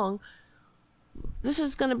belong, this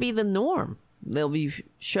is going to be the norm. There'll be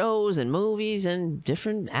shows and movies, and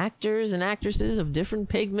different actors and actresses of different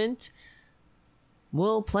pigment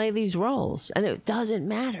will play these roles. And it doesn't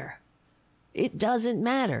matter. It doesn't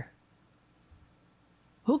matter.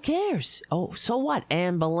 Who cares? Oh, so what?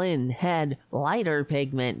 Anne Boleyn had lighter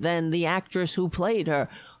pigment than the actress who played her.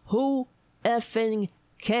 Who effing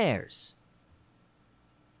cares?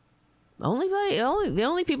 The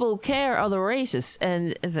only people who care are the racists,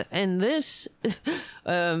 and this,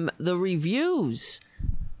 the reviews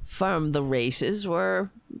from the races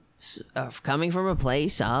were coming from a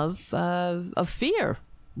place of fear.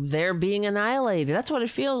 They're being annihilated. That's what it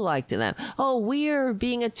feels like to them. Oh, we're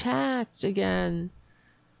being attacked again.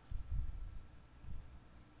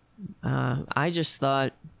 I just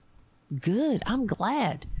thought, good. I'm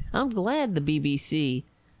glad the BBC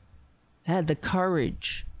had the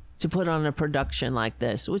courage to put on a production like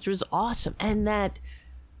this, which was awesome. And that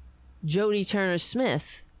Jodie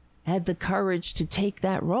Turner-Smith had the courage to take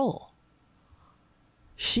that role.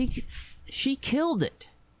 She killed it.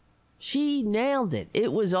 She nailed it.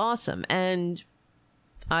 It was awesome. And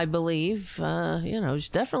I believe, she's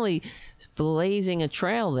definitely blazing a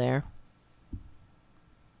trail there.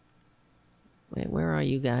 Wait, where are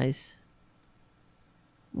you guys?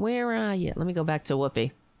 Where are you? Let me go back to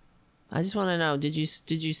Whoopi. I just want to know, did you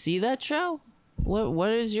see that show?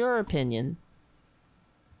 What is your opinion?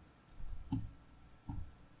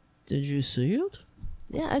 Did you see it?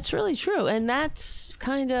 Yeah, it's really true. And that's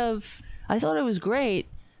kind of, I thought it was great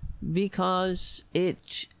because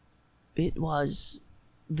it was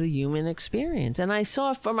the human experience. And I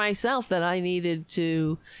saw for myself that I needed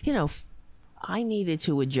to, I needed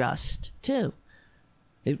to adjust too.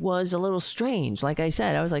 It was a little strange. Like I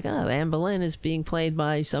said, I was like, oh, Anne Boleyn is being played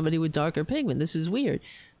by somebody with darker pigment. This is weird.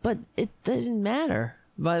 But it didn't matter.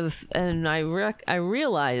 And I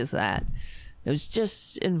realized that. It was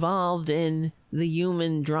just involved in the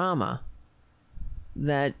human drama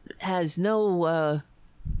that has no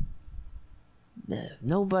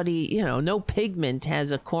pigment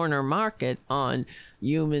has a corner market on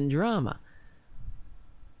human drama.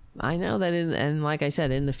 I know that and like I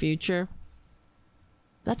said, in the future,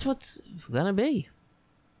 that's what's gonna be.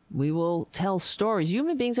 We will tell stories.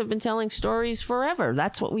 Human beings have been telling stories forever.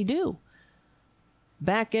 That's what we do.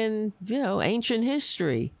 Back in, ancient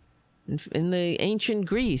history, in the ancient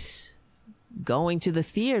Greece, going to the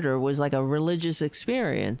theater was like a religious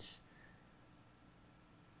experience.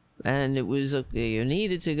 And it was, you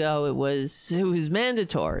needed to go. It was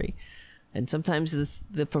mandatory. And sometimes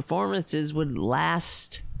the performances would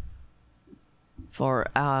last for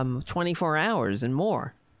 24 hours and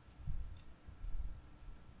more.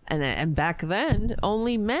 And back then,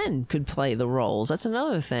 only men could play the roles. That's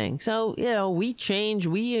another thing. So, we change,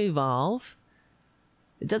 we evolve.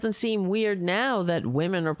 It doesn't seem weird now that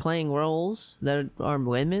women are playing roles that are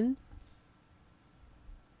women.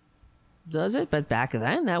 Does it? But back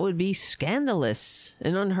then, that would be scandalous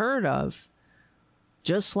and unheard of.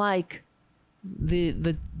 Just like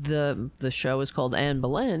the show is called Anne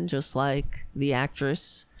Boleyn, just like the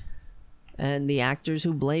actress and the actors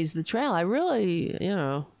who blazed the trail. I really,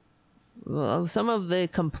 some of the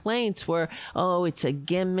complaints were, oh, it's a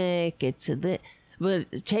gimmick, but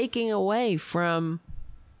taking away from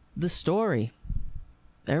the story.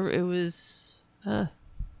 It was,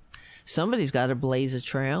 somebody's got to blaze a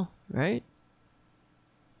trail, right?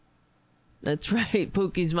 That's right.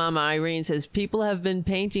 Pookie's mama Irene says people have been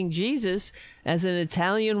painting Jesus as an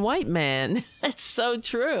Italian white man. That's so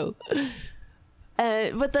true.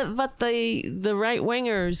 But the right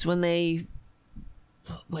wingers,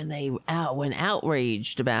 when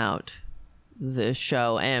outraged about the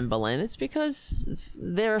show Anne Boleyn, it's because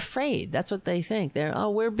they're afraid. That's what they think.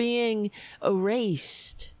 We're being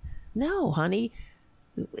erased. No, honey,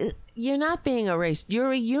 you're not being erased.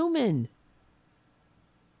 You're a human.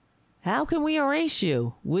 How can we erase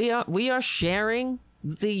you? We are sharing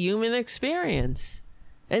the human experience.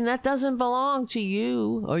 And that doesn't belong to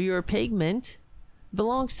you or your pigment. It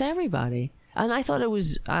belongs to everybody. And I thought it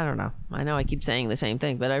was, I don't know. I know I keep saying the same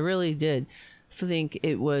thing, but I really did think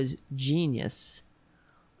it was genius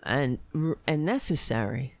and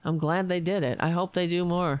necessary. I'm glad they did it. I hope they do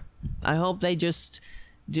more. I hope they just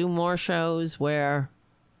do more shows where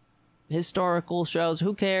historical shows,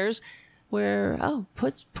 who cares? Where,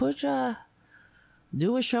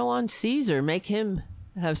 do a show on Caesar, make him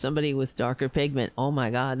have somebody with darker pigment. Oh my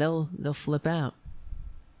God, they'll flip out.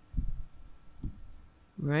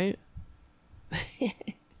 Right?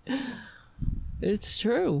 It's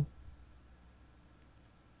true.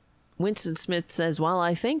 Winston Smith says, while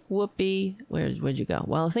I think Whoopi, where'd you go?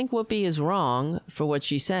 While I think Whoopi is wrong for what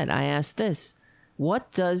she said, I asked this, what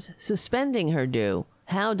does suspending her do?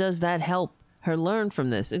 How does that help her learn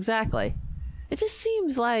from this? Exactly. It just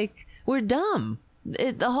seems like we're dumb.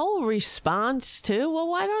 The whole response to, well,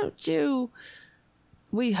 why don't you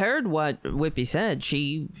we heard what Whoopi said.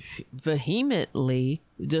 She vehemently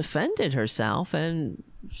defended herself, and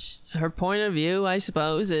her point of view, I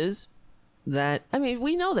suppose, is that, I mean,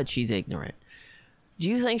 we know that she's ignorant. Do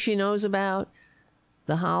you think she knows about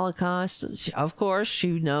the Holocaust? Of course,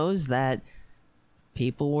 she knows that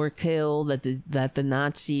people were killed, that the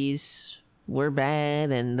Nazis were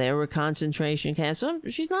bad, and there were concentration camps.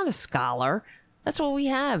 She's not a scholar. That's what we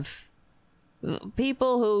have.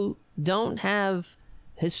 People who don't have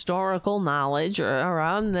historical knowledge are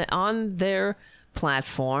on their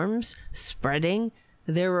platforms spreading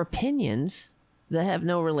their opinions that have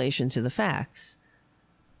no relation to the facts.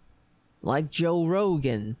 Like Joe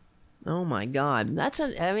Rogan. Oh my God.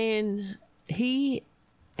 The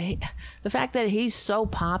fact that he's so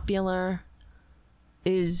popular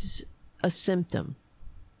is a symptom.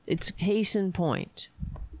 It's a case in point.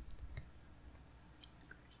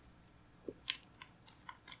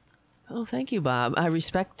 Oh, thank you, Bob. I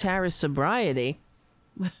respect Tara's sobriety.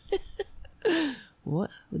 What?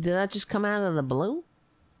 Did that just come out of the blue?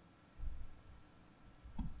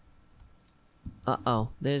 Uh-oh.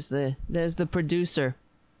 There's the producer.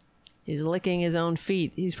 He's licking his own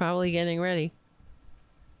feet. He's probably getting ready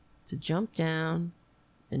to jump down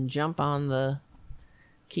and jump on the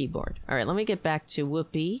keyboard. All right, let me get back to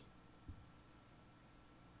Whoopi.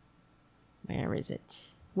 Where is it?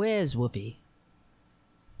 Where's Whoopi?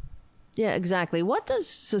 Yeah, exactly. What does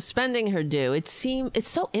suspending her do? It's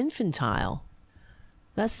so infantile.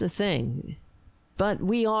 That's the thing. But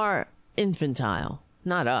we are infantile.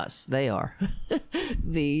 Not us. They are.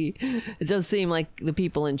 It does seem like the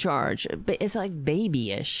people in charge. It's like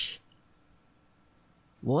babyish.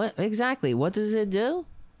 What exactly? What does it do?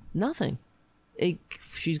 Nothing.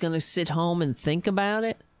 She's going to sit home and think about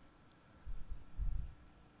it?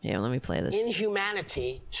 Here, let me play this.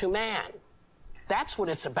 Inhumanity to man. That's what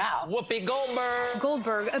it's about. Whoopi Goldberg.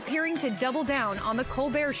 Goldberg appearing to double down on the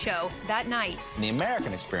Colbert Show that night. The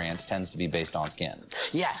American experience tends to be based on skin.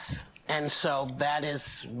 Yes. And so that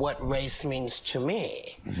is what race means to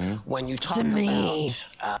me. Mm-hmm. When you talk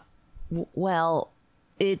about... Well,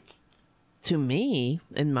 to me,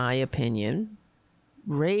 in my opinion,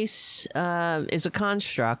 race is a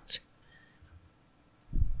construct.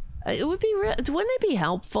 Wouldn't it be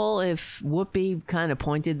helpful if Whoopi kind of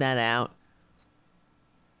pointed that out?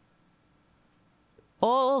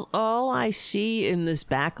 All I see in this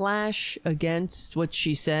backlash against what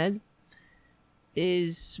she said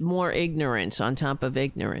is more ignorance on top of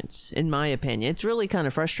ignorance, in my opinion. It's really kind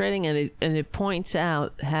of frustrating, and it points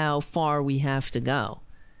out how far we have to go.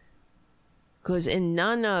 Because in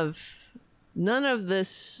none of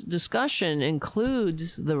this discussion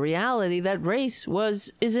includes the reality that race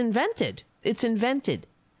is invented. It's invented.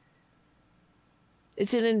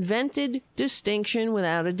 It's an invented distinction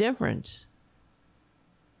without a difference.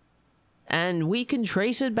 And we can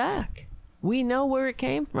trace it back. We know where it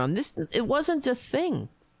came from. It wasn't a thing.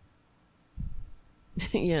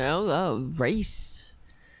 Race.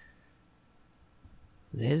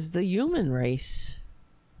 There's the human race.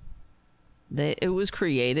 It was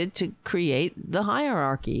created to create the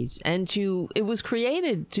hierarchies, and it was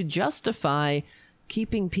created to justify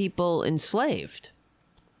keeping people enslaved.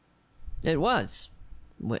 It was.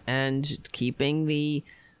 And keeping the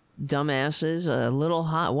dumbasses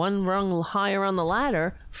one rung higher on the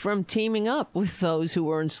ladder from teaming up with those who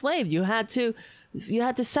were enslaved. You had to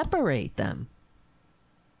separate them.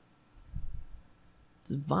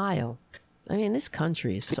 It's vile. I mean, this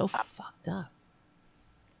country is so fucked up.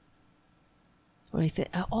 What do you think?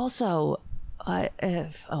 Also,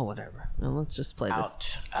 whatever. Well, let's just play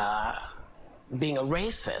this. Being a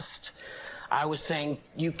racist, I was saying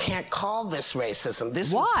you can't call this racism.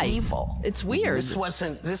 This Why? was evil. It's weird. This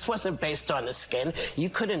wasn't based on the skin. You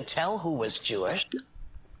couldn't tell who was Jewish.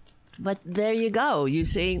 But there you go. You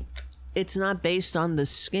see, it's not based on the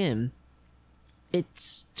skin.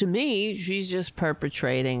 It's, to me, she's just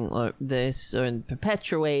perpetrating this and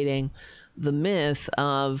perpetuating the myth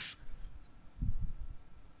of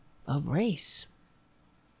race.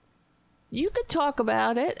 You could talk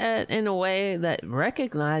about it in a way that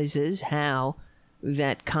recognizes how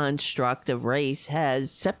that construct of race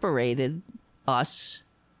has separated us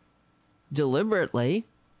deliberately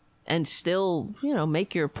and still,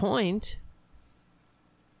 make your point.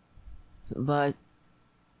 But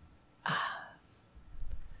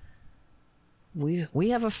we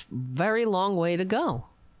have a very long way to go.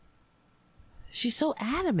 She's so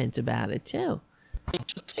adamant about it, too.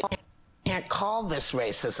 Can't call this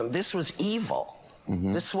racism. This was evil.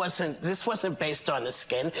 Mm-hmm. This wasn't based on the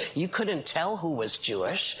skin. You couldn't tell who was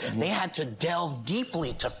Jewish. Mm-hmm. They had to delve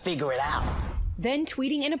deeply to figure it out. then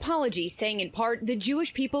tweeting an apology saying in part, "The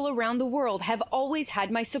Jewish people around the world have always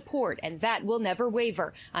had my support and that will never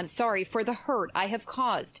waver. I'm sorry for the hurt I have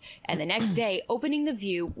caused." And the next day opening The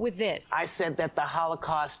View with this. I said that the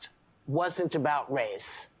Holocaust wasn't about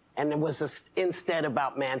race, and it was instead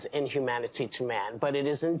about man's inhumanity to man. But it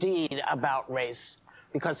is indeed about race,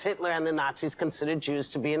 because Hitler and the Nazis considered Jews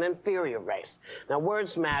to be an inferior race. Now,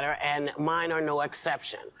 words matter, and mine are no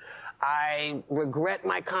exception. I regret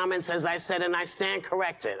my comments, as I said, and I stand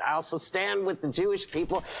corrected. I also stand with the Jewish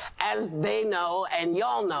people, as they know and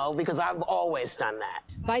y'all know, because I've always done that.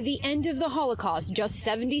 By the end of the Holocaust, just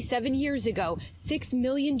 77 years ago, 6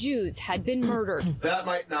 million Jews had been murdered. That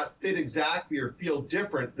might not fit exactly or feel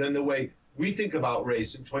different than the way we think about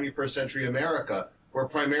race in 21st century America, where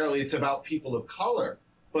primarily it's about people of color.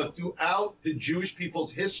 But throughout the Jewish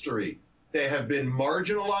people's history, they have been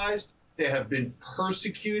marginalized, they have been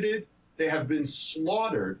persecuted, they have been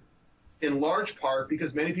slaughtered, in large part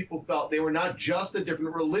because many people felt they were not just a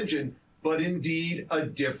different religion, but indeed a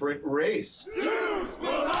different race. Jews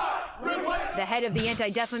will not replace. The head of the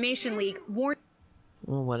Anti-Defamation League warned.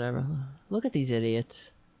 Well, whatever. Look at these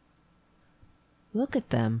idiots. Look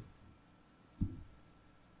at them.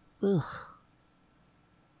 Ugh.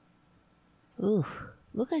 Ugh.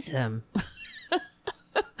 Look at them.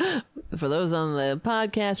 For those on the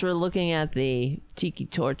podcast, we're looking at the Tiki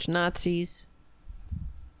Torch Nazis.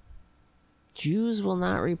 Jews will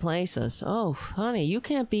not replace us. Oh, honey, you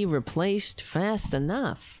can't be replaced fast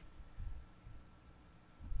enough.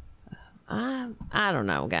 I don't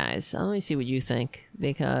know, guys. Let me see what you think.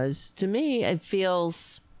 Because to me, it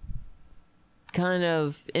feels kind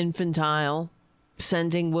of infantile,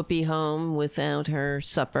 sending Whoopi home without her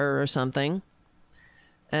supper or something.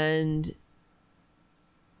 And...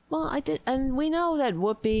 well, I did, and we know that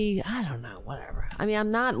Whoopi, I don't know, whatever. I mean,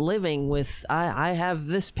 I'm not living with, I have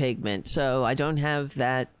this pigment, so I don't have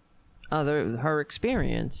that her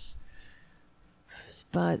experience.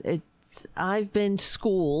 But I've been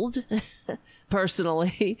schooled,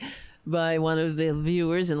 personally, by one of the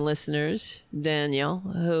viewers and listeners, Daniel,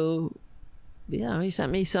 who, he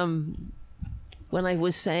sent me some, when I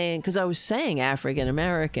was saying, because I was saying African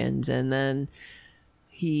Americans, and then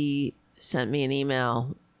he sent me an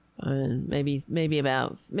email, maybe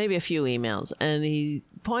a few emails, and he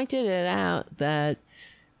pointed it out that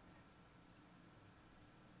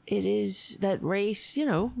it is that race,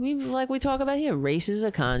 like we talk about here, race is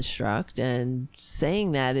a construct, and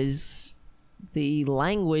saying that is the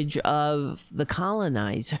language of the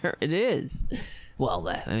colonizer. It is. Well,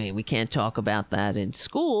 we can't talk about that in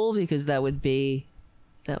school because that would be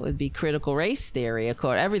critical race theory. Of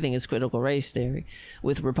course, everything is critical race theory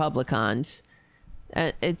with Republicans.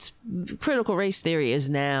 It's critical race theory is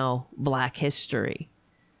now Black history,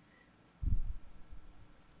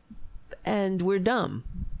 and we're dumb.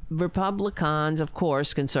 Republicans, of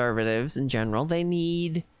course, conservatives in general, they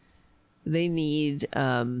need the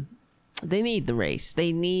race.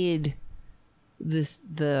 They need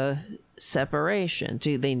the separation.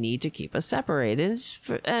 They need to keep us separated.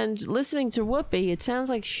 And listening to Whoopi, it sounds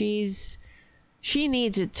like she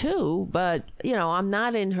needs it too. But I'm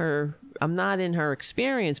not in her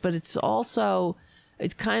experience. But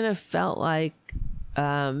it kind of felt like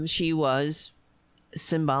she was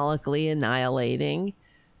symbolically annihilating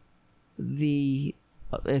the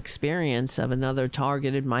experience of another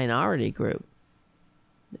targeted minority group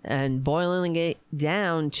and boiling it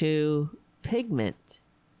down to pigment,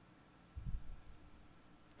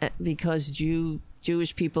 because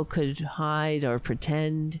Jewish people could hide or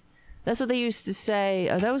pretend. That's what they used to say.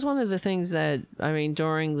 That was one of the things that,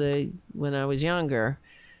 when I was younger,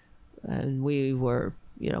 and we were,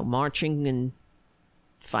 marching and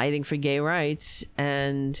fighting for gay rights,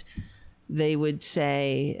 and they would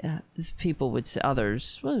say,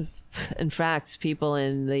 others, well, in fact, people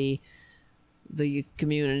in the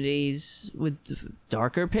communities with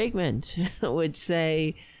darker pigment would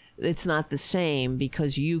say it's not the same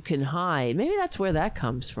because you can hide. Maybe that's where that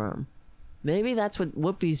comes from. Maybe that's what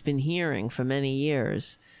Whoopi's been hearing for many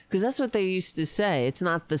years, because that's what they used to say. It's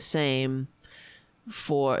not the same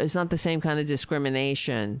kind of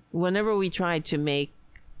discrimination. Whenever we tried to make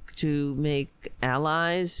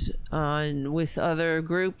allies with other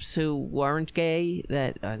groups who weren't gay,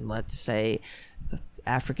 that let's say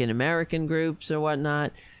African American groups or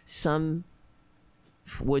whatnot, some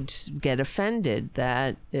would get offended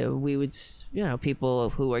that we would, people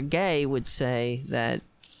who are gay would say that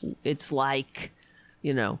it's like,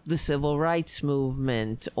 the civil rights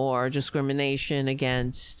movement or discrimination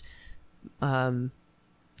against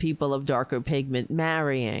people of darker pigment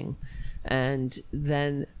marrying. And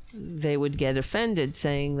then they would get offended,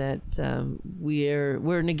 saying that we're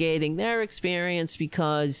negating their experience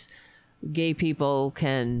because gay people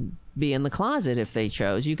can be in the closet if they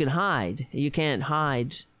chose. You can hide. You can't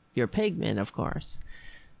hide your pigment, of course.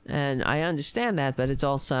 And I understand that, but it's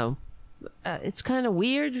also, it's kind of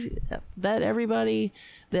weird that everybody,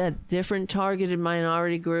 that different targeted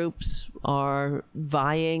minority groups are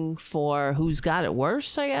vying for who's got it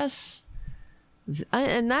worse, I guess.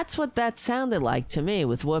 And that's what that sounded like to me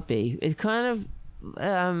with Whoopi. It kind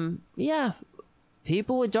of, yeah,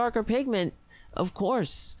 people with darker pigment, of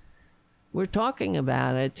course. We're talking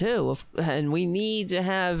about it too. And we need to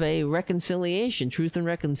have a reconciliation, truth and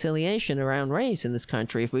reconciliation around race in this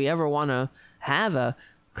country if we ever want to have a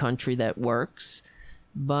country that works.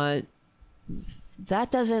 But that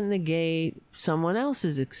doesn't negate someone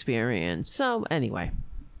else's experience. So anyway,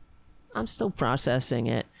 I'm still processing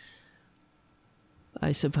it,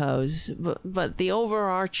 I suppose. But the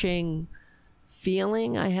overarching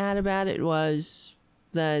feeling I had about it was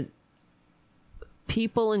that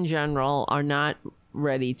people in general are not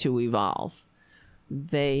ready to evolve.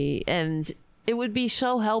 And it would be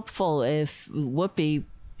so helpful if Whoopi,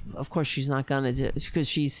 of course she's not going to do, because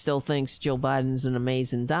she still thinks Jill Biden's an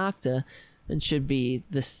amazing doctor and should be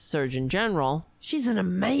the Surgeon General. She's an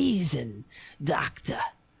amazing doctor.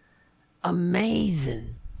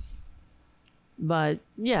 Amazing. But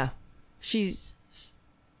yeah, she's,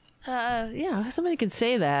 yeah, somebody can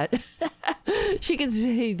say that. She can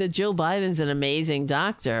say that Jill Biden's an amazing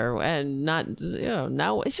doctor and not,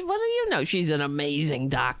 now, what do you know? She's an amazing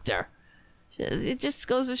doctor. It just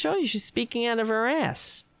goes to show you she's speaking out of her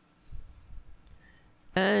ass.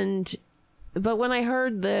 But when I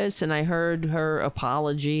heard this and I heard her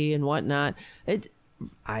apology and whatnot,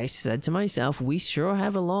 I said to myself, we sure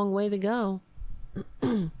have a long way to go.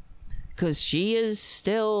 Because she is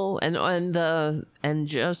still, and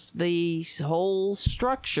just the whole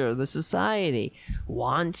structure, the society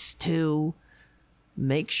wants to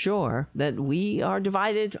make sure that we are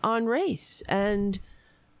divided on race. And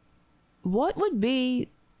what would be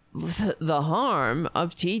the harm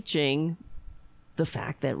of teaching the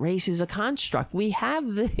fact that race is a construct? We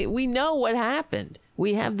know what happened.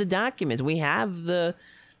 We have the documents. We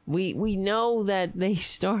know that they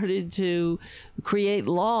started to create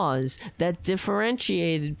laws that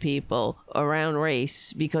differentiated people around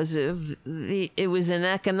race because it was an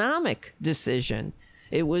economic decision.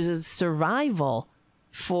 It was a survival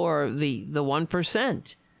for the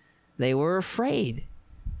 1%. They were afraid.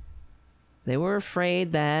 They were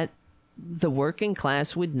afraid that the working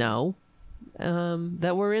class would know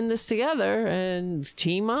that we're in this together and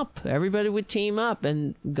team up. Everybody would team up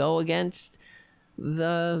and go against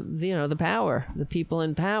the power, the people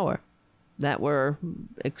in power that were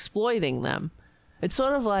exploiting them. It's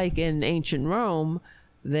sort of like in ancient Rome,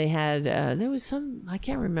 they had, there was some, I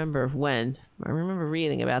can't remember when, I remember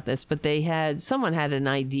reading about this, but someone had an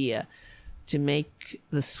idea to make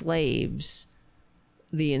the slaves,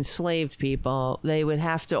 the enslaved people, they would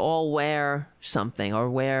have to all wear something or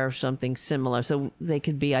wear something similar so they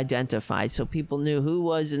could be identified, so people knew who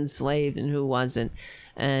was enslaved and who wasn't.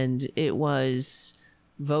 And it was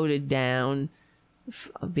voted down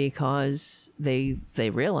because they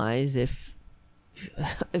realized if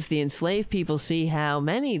the enslaved people see how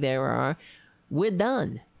many there are, we're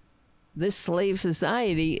done. This slave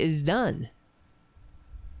society is done.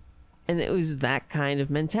 And it was that kind of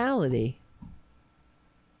mentality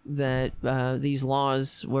that these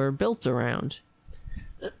laws were built around.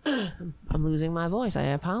 I'm losing my voice. I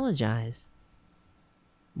apologize.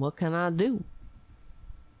 What can I do?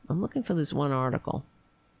 I'm looking for this one article.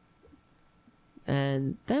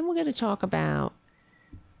 And then we're going to talk about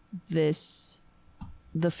the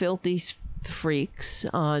filthy freaks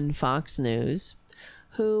on Fox News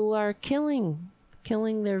who are killing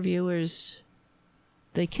their viewers.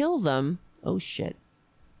 They kill them. Oh, shit.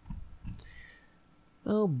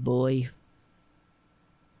 Oh, boy.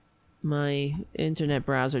 My internet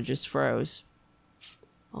browser just froze.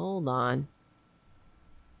 Hold on.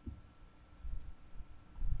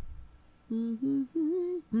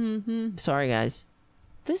 Sorry, guys.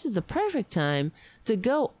 This is the perfect time to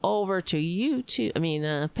go over to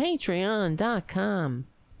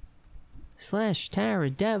patreon.com/Tara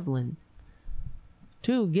Devlin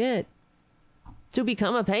to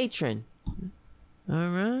become a patron. All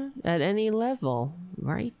right, at any level,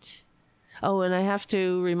 right? Oh, and I have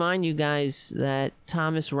to remind you guys that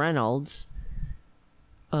Thomas Reynolds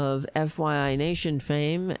of FYI Nation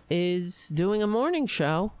fame is doing a morning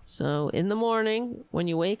show. So in the morning, when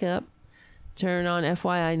you wake up, turn on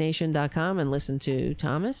FYINation.com and listen to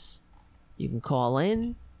Thomas. You can call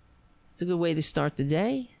in. It's a good way to start the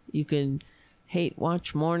day. You can hate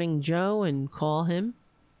watch Morning Joe and call him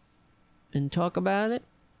and talk about it.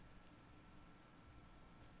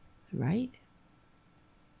 Right?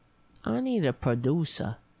 I need a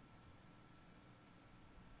producer.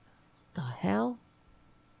 What the hell?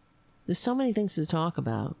 There's so many things to talk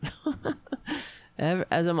about.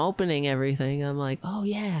 As I'm opening everything, I'm like, oh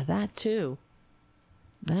yeah, that too.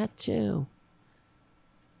 That too.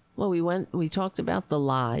 Well, we talked about the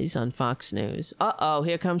lies on Fox News. Uh-oh,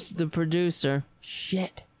 here comes the producer.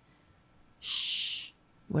 Shit. Shh.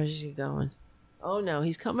 Where's he going? Oh no,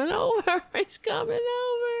 he's coming over. He's coming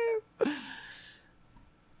over.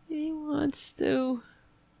 He wants to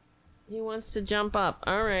jump up.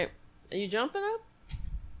 All right. Are you jumping up?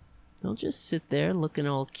 Don't just sit there looking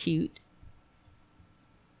all cute.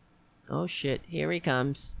 Oh shit, here he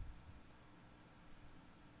comes.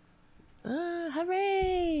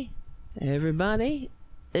 Hooray! Everybody,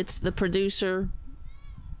 it's the producer,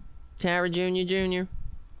 Tara Jr.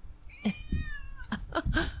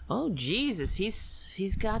 Oh Jesus,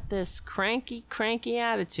 he's got this cranky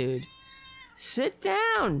attitude. Sit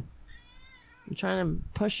down. I'm trying to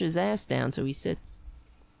push his ass down so he sits.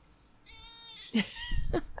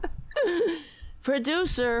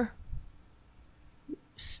 Producer.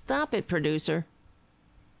 Stop it, producer.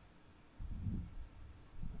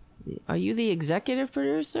 Are you the executive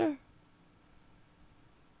producer?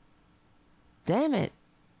 Damn it.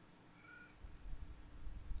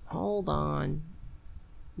 Hold on.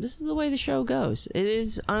 This is the way the show goes. It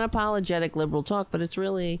is unapologetic liberal talk, but it's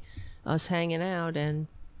really us hanging out and...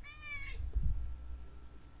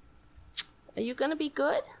 Are you gonna be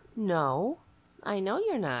good? No. I know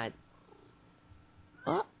you're not.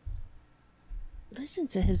 Oh. Listen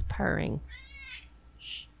to his purring.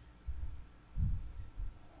 Shh.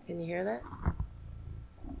 Can you hear that?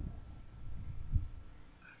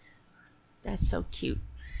 That's so cute.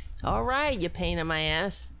 All right, you pain in my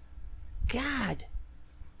ass. God.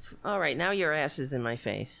 All right, now your ass is in my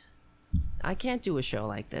face. I can't do a show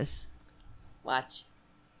like this. Watch.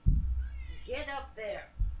 Get up there.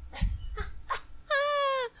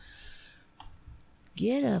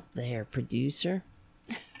 Get up there, producer.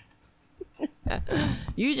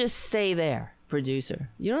 You just stay there, producer.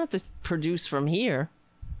 You don't have to produce from here.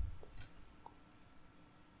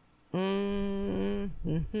 What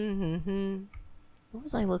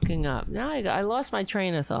was I looking up? Now I lost my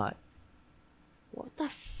train of thought. What the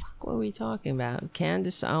fuck were we talking about?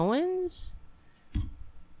 Candace Owens?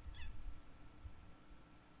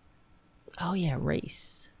 Oh yeah,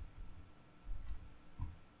 race.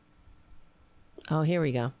 Oh, here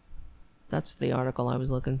we go. That's the article I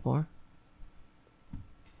was looking for.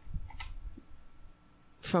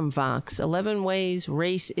 From Vox. 11 ways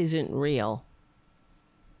race isn't real.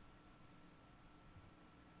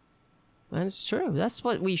 That's true. That's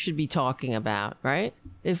what we should be talking about, right?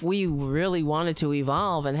 If we really wanted to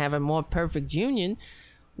evolve and have a more perfect union,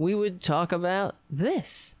 we would talk about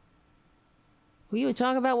this. We would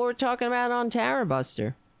talk about what we're talking about on Tara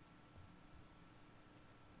Buster.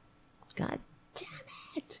 God damn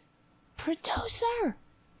it. Producer,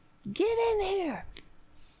 get in here.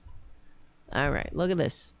 All right, look at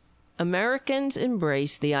this. Americans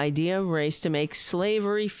embrace the idea of race to make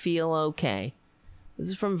slavery feel okay. This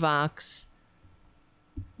is from Vox,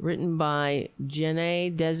 written by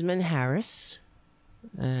Janae Desmond Harris.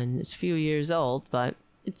 And it's a few years old, but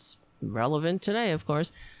it's relevant today, of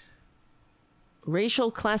course. Racial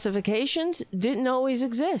classifications didn't always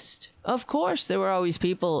exist. Of course, there were always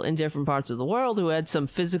people in different parts of the world who had some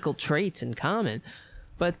physical traits in common,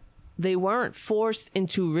 but they weren't forced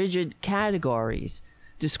into rigid categories.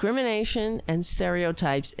 Discrimination and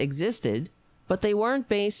stereotypes existed, but they weren't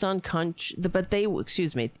based on but they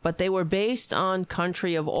were based on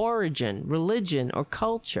country of origin, religion, or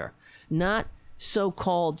culture, not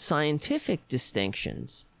so-called scientific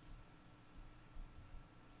distinctions.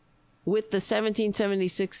 With the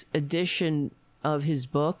 1776 edition of his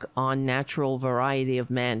book On Natural Variety of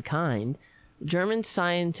Mankind, German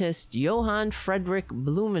scientist Johann Friedrich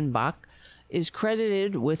Blumenbach is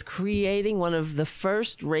credited with creating one of the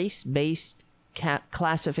first race-based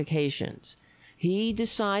classifications. He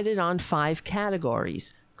decided on 5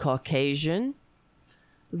 categories: Caucasian,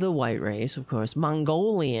 the white race, of course,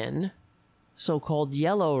 Mongolian, so-called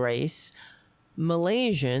yellow race,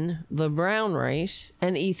 Malaysian, the brown race,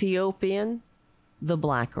 and Ethiopian, the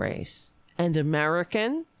black race, and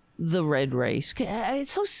American, the red race.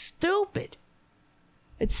 It's so stupid.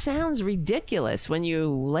 It sounds ridiculous when you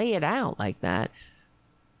lay it out like that.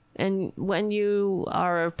 And when you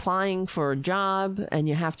are applying for a job and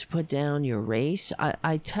you have to put down your race,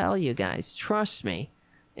 I tell you guys, trust me,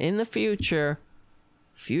 in the future,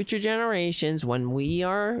 future generations, when we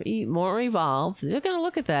are more evolved, they're going to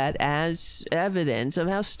look at that as evidence of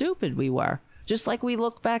how stupid we were. Just like we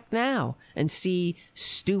look back now and see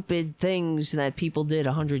stupid things that people did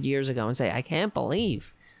 100 years ago and say, I can't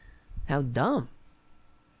believe how dumb.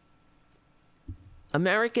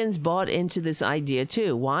 Americans bought into this idea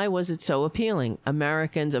too. Why was it so appealing?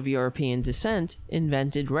 Americans of European descent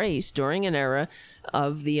invented race during an era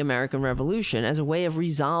of the American Revolution as a way of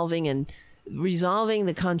resolving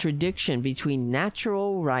the contradiction between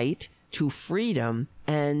natural right to freedom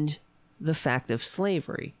and the fact of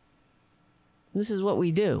slavery. This is what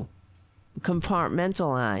we do.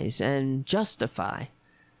 Compartmentalize and justify,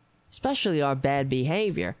 especially our bad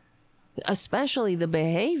behavior. Especially the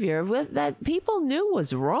behavior that people knew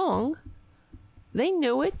was wrong. They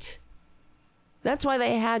knew it. That's why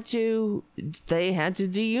they had to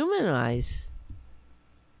dehumanize.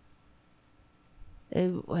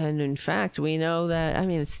 And in fact, we know that, I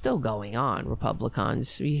mean, it's still going on.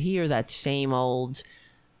 Republicans, we hear that same old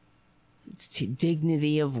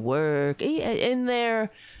dignity of work in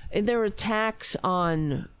their attacks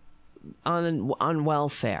on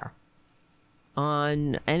welfare,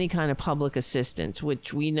 on any kind of public assistance,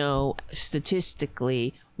 which we know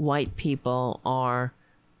statistically white people are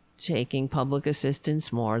taking public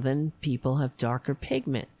assistance more than people have darker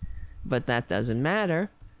pigment. But that doesn't matter.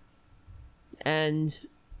 And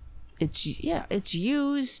it's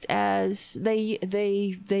used as they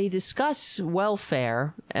discuss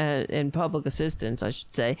welfare and public assistance, I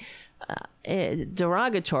should say,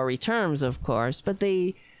 derogatory terms, of course, but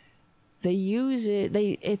they use it.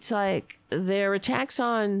 It's like their attacks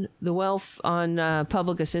on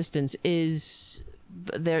public assistance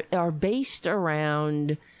are based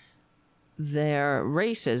around their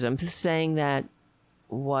racism, saying that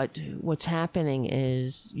what's happening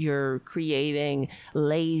is you're creating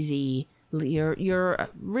you're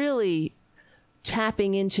really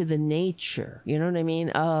tapping into the nature, you know what I mean,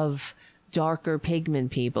 of darker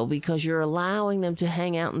pigment people, because you're allowing them to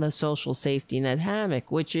hang out in the social safety net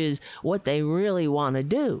hammock, which is what they really want to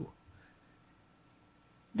do.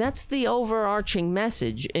 That's the overarching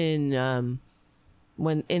message in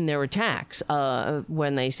their attacks,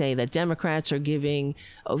 when they say that Democrats are giving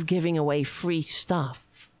away free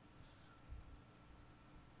stuff.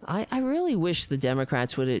 I really wish the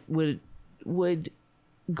Democrats would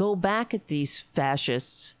go back at these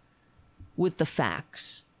fascists with the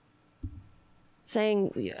facts.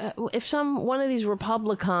 Saying, if one of these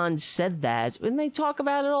Republicans said that, and they talk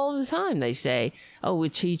about it all the time, they say, oh, we're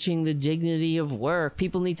teaching the dignity of work.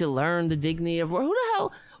 People need to learn the dignity of work. Who the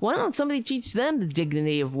hell? Why don't somebody teach them the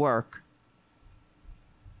dignity of work?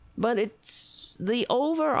 But it's the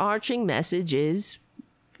overarching message is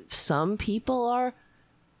some people are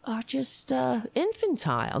just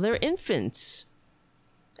infantile. They're infants.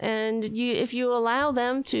 And if you allow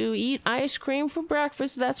them to eat ice cream for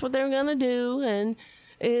breakfast, that's what they're going to do. And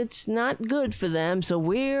it's not good for them. So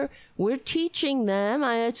we're teaching them.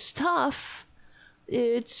 It's tough.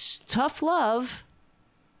 It's tough love.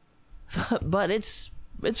 But it's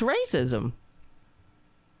racism.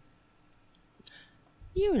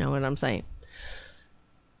 You know what I'm saying.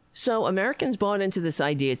 So Americans bought into this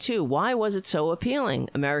idea too. Why was it so appealing?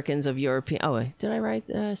 Americans of European... Oh, wait, did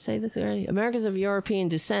I say this already? Americans of European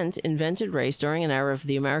descent invented race during an era of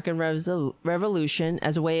the American Revolution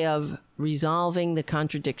as a way of resolving the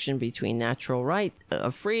contradiction between natural right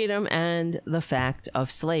of freedom and the fact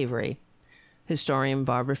of slavery. Historian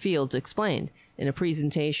Barbara Fields explained in a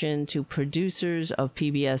presentation to producers of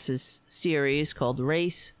PBS's series called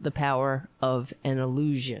Race, the Power of an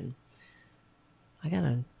Illusion. I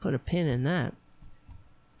gotta put a pin in that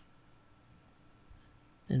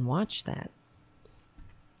and watch that,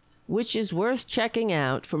 which is worth checking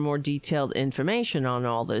out for more detailed information on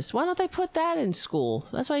all this. Why don't they put that in school?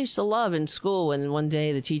 That's what I used to love in school, when one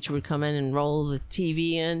day the teacher would come in and roll the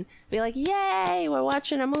TV in, be like, yay, we're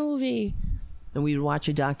watching a movie. And we'd watch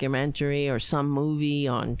a documentary or some movie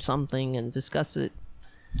on something and discuss it.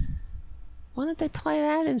 Why don't they play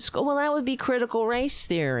that in school? Well, that would be critical race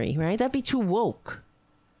theory, right? That'd be too woke.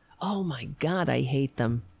 Oh my God, I hate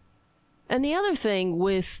them. And the other thing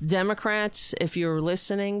with Democrats, if you're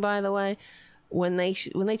listening, by the way, when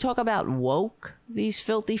they talk about woke, these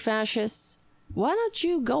filthy fascists, why don't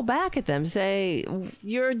you go back at them? Say,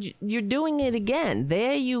 you're doing it again.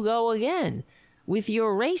 There you go again with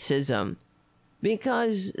your racism.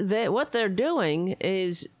 Because what they're doing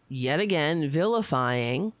is, yet again,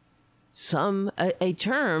 vilifying a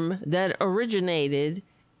term that originated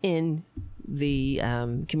in the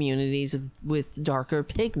communities with darker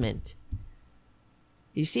pigment.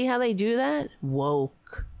 You see how they do that?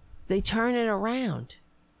 Woke. They turn it around.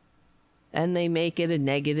 and they make it a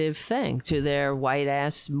negative thing to their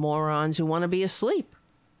white-ass morons who want to be asleep.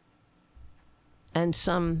 And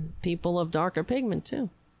some people of darker pigment, too.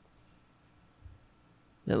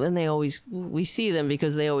 And we see them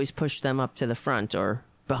because they always push them up to the front or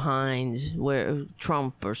behind where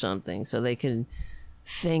Trump or something, so they can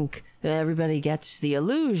think that everybody gets the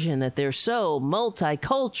illusion that they're so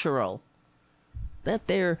multicultural, that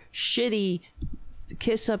their shitty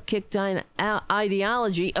kiss up, kick down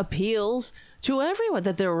ideology appeals to everyone,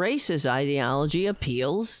 that their racist ideology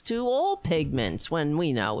appeals to all pigments, when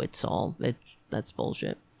we know that's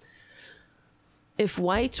bullshit. If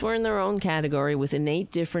whites were in their own category with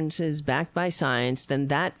innate differences backed by science, then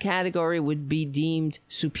that category would be deemed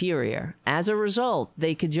superior. As a result,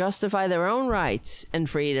 they could justify their own rights and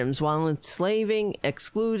freedoms while enslaving,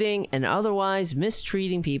 excluding, and otherwise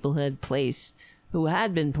mistreating people who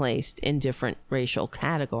had been placed in different racial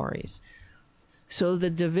categories. So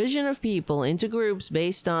the division of people into groups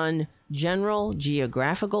based on general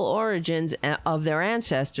geographical origins of their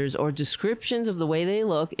ancestors or descriptions of the way they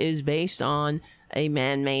look is based on a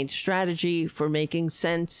man-made strategy for making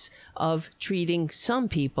sense of treating some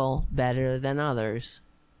people better than others.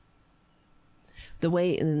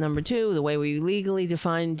 Number two, the way we legally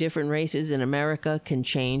define different races in America can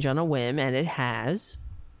change on a whim, and it has.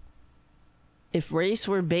 If race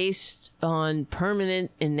were based on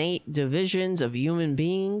permanent, innate divisions of human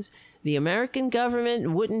beings, the American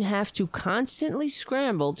government wouldn't have to constantly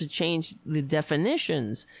scramble to change the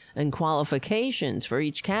definitions and qualifications for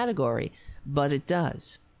each category, but it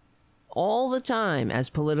does. All the time, as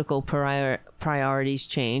political priorities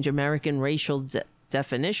change, American racial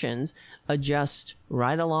definitions adjust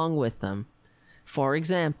right along with them. For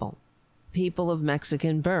example, people of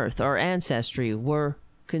Mexican birth or ancestry were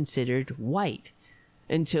considered white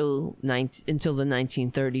until the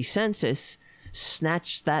 1930 census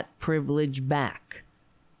snatched that privilege back.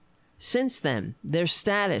 Since then, their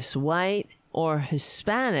status, white or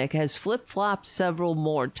Hispanic, has flip-flopped several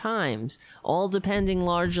more times, all depending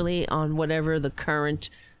largely on whatever the current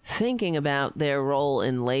thinking about their role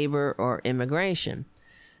in labor or immigration.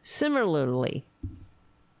 Similarly,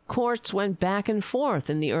 courts went back and forth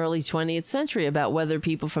in the early 20th century about whether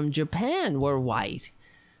people from Japan were white,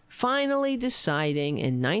 finally deciding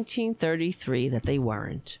in 1933 that they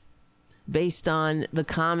weren't, based on the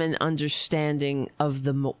common understanding of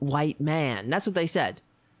the white man. That's what they said.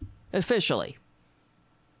 Officially.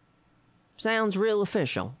 Sounds real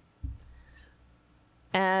official.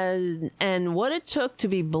 And what it took to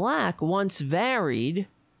be black once varied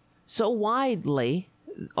so wildly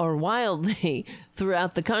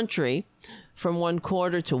throughout the country, from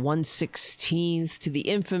 1/4 to 1/16 to the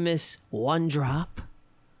infamous 1 drop,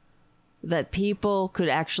 that people could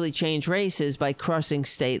actually change races by crossing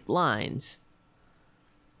state lines.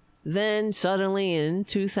 Then, suddenly in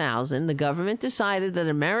 2000, the government decided that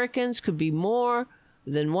Americans could be more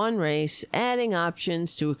than one race, adding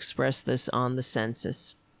options to express this on the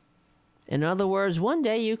census. In other words, one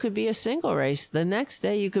day you could be a single race, the next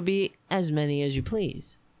day you could be as many as you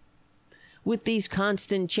please. With these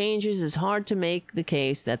constant changes, it's hard to make the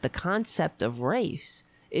case that the concept of race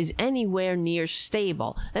is anywhere near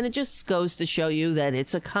stable, and it just goes to show you that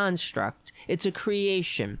it's a construct, it's a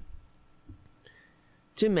creation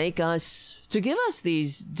to give us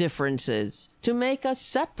these differences, to make us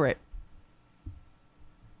separate.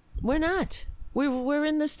 We're not. We're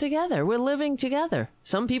in this together. We're living together.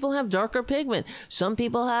 Some people have darker pigment. Some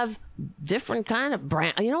people have different kind of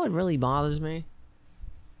brown. You know what really bothers me?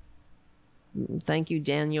 Thank you,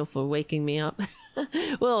 Daniel, for waking me up.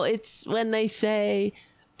 Well, it's when they say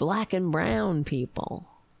black and brown people.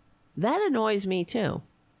 That annoys me too.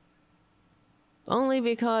 Only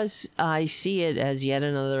because I see it as yet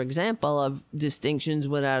another example of distinctions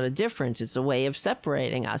without a difference. It's a way of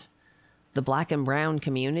separating us, the black and brown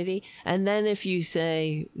community. And then if you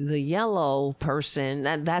say the yellow person,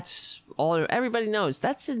 that's all everybody knows.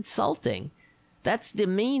 That's insulting. That's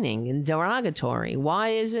demeaning and derogatory. Why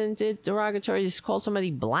isn't it derogatory to call somebody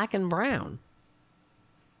black and brown?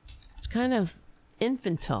 It's kind of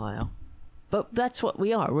infantile. But that's what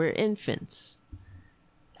we are. We're infants.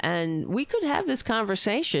 And we could have this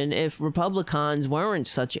conversation if Republicans weren't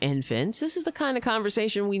such infants. This is the kind of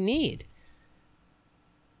conversation we need.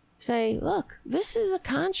 Say, look, this is a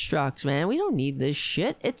construct, man. We don't need this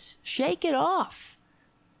shit. Shake it off.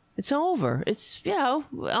 It's over. It's,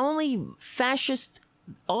 only fascist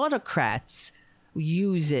autocrats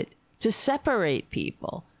use it to separate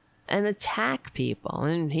people and attack people.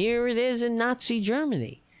 And here it is in Nazi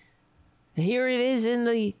Germany. Here it is in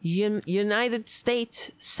the United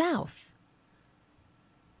States South.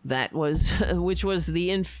 which was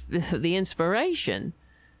the inspiration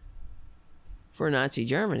for Nazi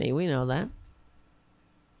Germany. We know that.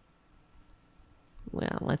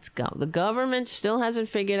 Well, let's go. The government still hasn't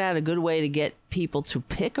figured out a good way to get people to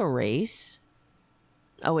pick a race.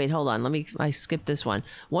 Oh, wait, hold on. I skipped this one.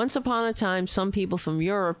 Once upon a time, some people from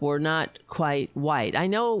Europe were not quite white. I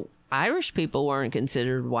know Irish people weren't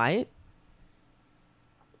considered white.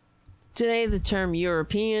 Today, the term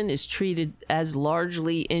European is treated as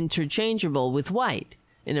largely interchangeable with white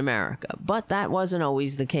in America, but that wasn't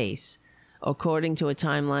always the case. According to a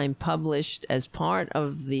timeline published as part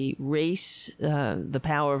of the The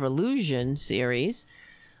Power of Illusion series,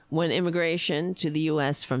 when immigration to the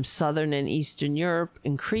U.S. from Southern and Eastern Europe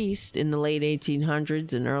increased in the late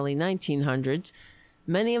 1800s and early 1900s,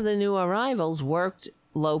 many of the new arrivals worked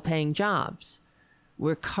low-paying jobs,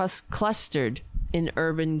 were clustered in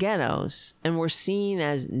urban ghettos, and were seen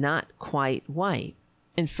as not quite white.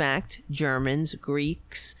 In fact, Germans,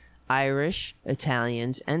 Greeks, Irish,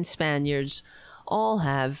 Italians, and Spaniards all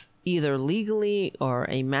have, either legally or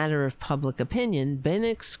a matter of public opinion, been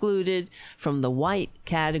excluded from the white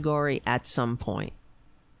category at some point.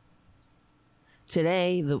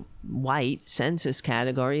 Today, the white census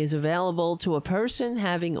category is available to a person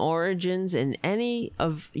having origins in any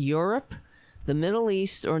of Europe, the Middle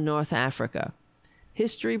East, or North Africa.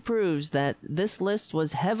 History proves that this list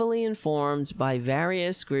was heavily informed by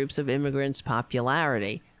various groups of immigrants'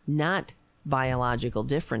 popularity, not biological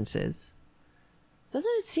differences.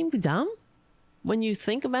 Doesn't it seem dumb when you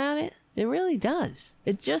think about it? It really does.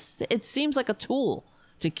 It seems like a tool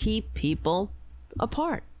to keep people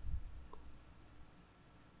apart.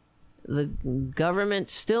 The government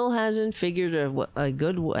still hasn't figured a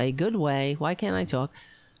good way, why can't I talk,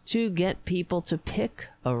 to get people to pick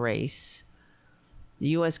a race. The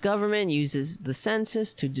U.S. government uses the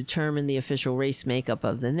census to determine the official race makeup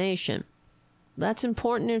of the nation. That's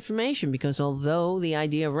important information because although the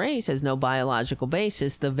idea of race has no biological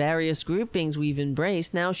basis, the various groupings we've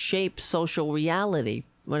embraced now shape social reality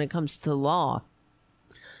when it comes to law,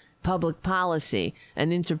 public policy,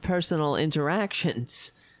 and interpersonal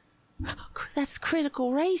interactions. That's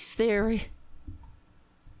critical race theory.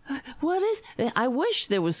 What is... I wish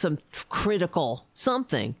there was some critical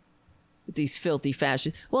something. These filthy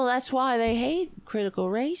fascists. Well, that's why they hate critical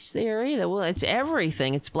race theory. Well, it's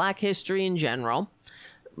everything. It's black history in general.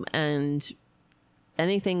 And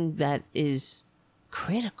anything that is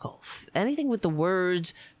critical, anything with the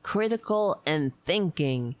words critical and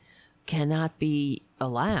thinking cannot be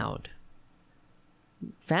allowed.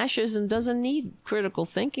 Fascism doesn't need critical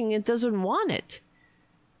thinking. It doesn't want it.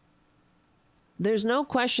 There's no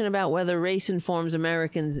question about whether race informs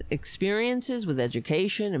Americans' experiences with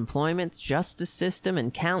education, employment, justice system,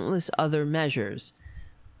 and countless other measures.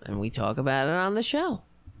 And we talk about it on the show.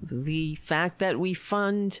 The fact that we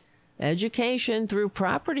fund education through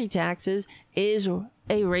property taxes is a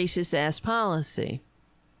racist-ass policy.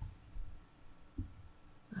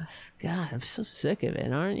 God, I'm so sick of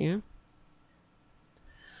it, aren't you?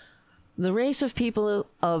 The race of people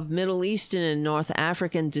of Middle Eastern and North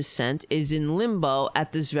African descent is in limbo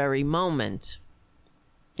at this very moment.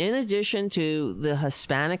 In addition to the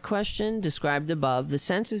Hispanic question described above, the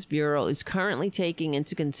Census Bureau is currently taking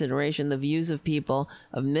into consideration the views of people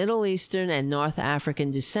of Middle Eastern and North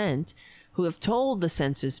African descent who have told the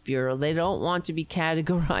Census Bureau they don't want to be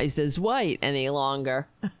categorized as white any longer.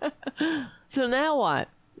 So now what?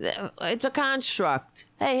 It's a construct.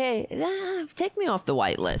 Hey, take me off the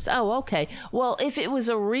white list. Oh, okay. Well, if it was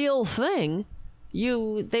a real thing,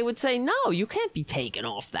 they would say, no, you can't be taken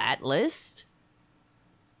off that list.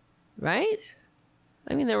 Right?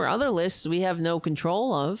 I mean, there were other lists we have no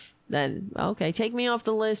control of. Okay, take me off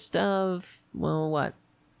the list of, well, what?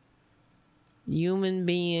 Human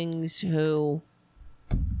beings who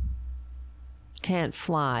can't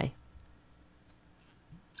fly.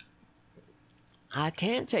 I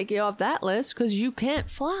can't take you off that list because you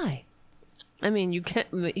can't fly. I mean, you can't...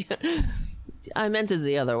 I meant it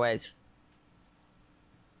the other ways.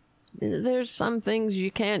 There's some things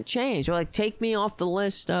you can't change. Like, take me off the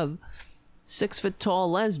list of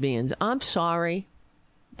 6-foot-tall lesbians. I'm sorry.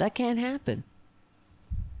 That can't happen.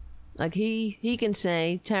 Like, he can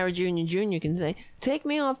say, Tara Jr. can say, take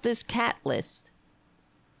me off this cat list.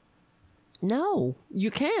 No,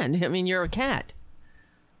 you can. I mean, you're a cat.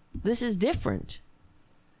 This is different.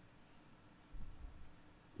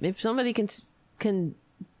 If somebody can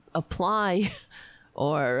apply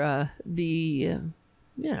or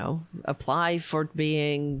apply for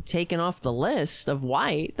being taken off the list of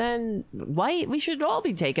white, then white, we should all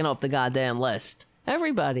be taken off the goddamn list.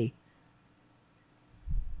 Everybody.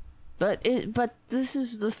 But this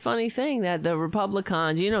is the funny thing, that the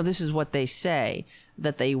Republicans, this is what they say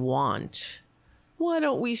that they want. Why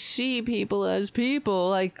don't we see people as people?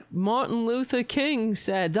 Like Martin Luther King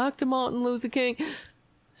said. Dr. Martin Luther King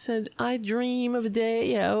said, I dream of a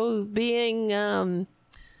day, being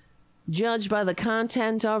judged by the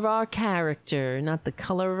content of our character, not the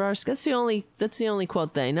color of our skin. That's the only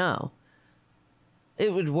quote they know.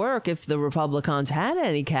 It would work if the Republicans had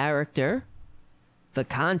any character. The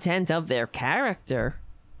content of their character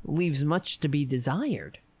leaves much to be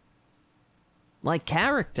desired. Like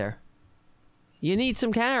character. You need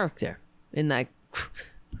some character in that.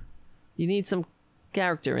 You need some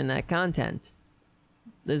character in that content.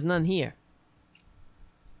 There's none here.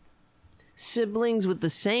 Siblings with the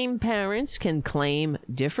same parents can claim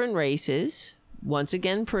different races, once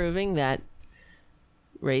again proving that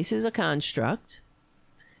race is a construct.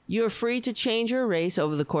 You're free to change your race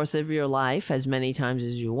over the course of your life as many times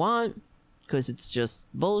as you want, because it's just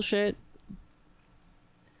bullshit.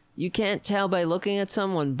 You can't tell by looking at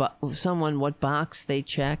someone what box they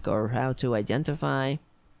check or how to identify.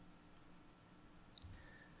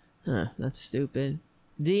 That's stupid.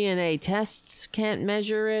 DNA tests can't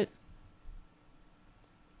measure it.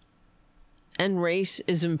 And race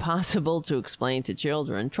is impossible to explain to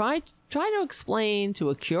children. Try to explain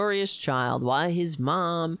to a curious child why his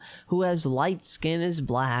mom, who has light skin, is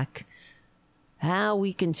black. How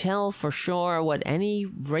we can tell for sure what any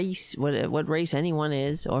race, what race anyone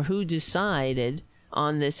is, or who decided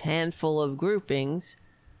on this handful of groupings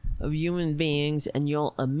of human beings, and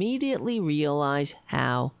you'll immediately realize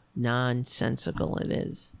how nonsensical it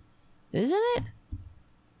is. Isn't it?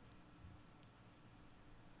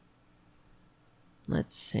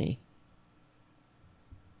 Let's see.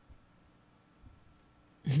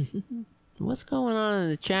 What's going on in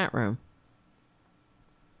the chat room?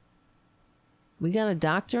 We got a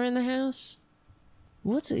doctor in the house?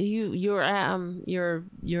 What's you're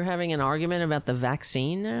having an argument about the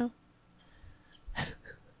vaccine now?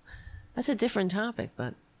 That's a different topic,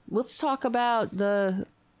 but let's talk about the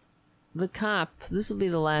cop. This will be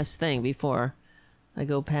the last thing before I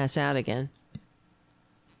go pass out again.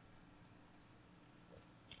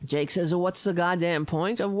 Jake says, well, what's the goddamn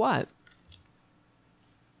point of what?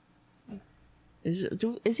 Is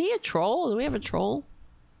he a troll? Do we have a troll?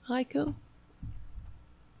 Haiku?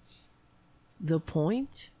 The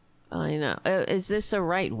point? I know. Is this a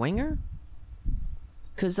right winger?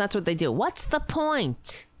 Because that's what they do. What's the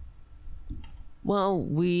point? Well,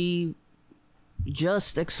 we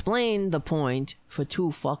just explained the point for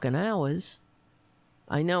 2 fucking hours.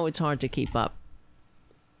 I know it's hard to keep up.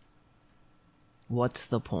 What's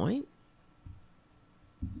the point?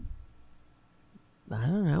 I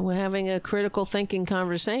don't know. We're having a critical thinking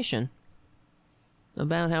conversation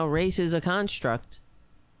about how race is a construct.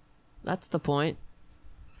 That's the point.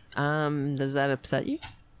 Does that upset you?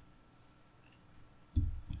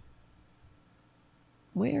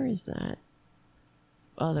 Where is that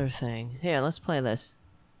other thing? Here, let's play this.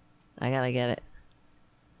 I gotta get it.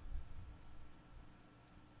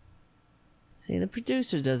 See, the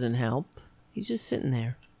producer doesn't help. He's just sitting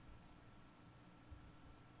there.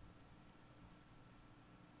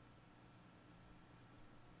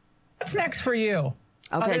 What's next for you?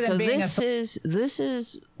 Okay, so this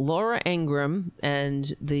is Laura Ingraham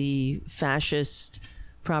and the fascist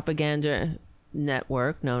propaganda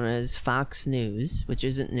network known as Fox News, which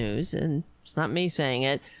isn't news, and it's not me saying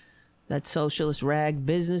it. That socialist rag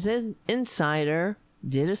Business Insider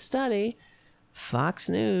did a study. Fox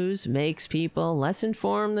News makes people less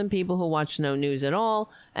informed than people who watch no news at all,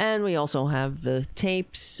 and we also have the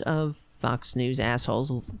tapes of Fox News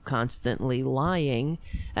assholes constantly lying.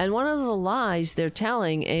 And one of the lies they're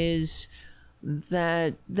telling is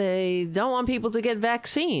that they don't want people to get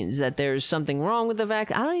vaccines, that there's something wrong with the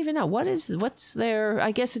vaccine. I don't even know. What's their...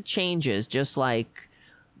 I guess it changes, just like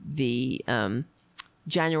the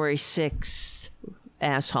January 6th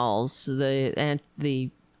assholes,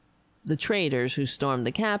 the traitors who stormed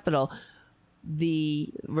the Capitol.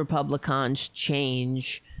 The Republicans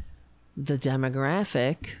change the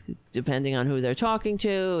demographic depending on who they're talking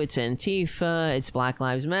to. It's Antifa, it's Black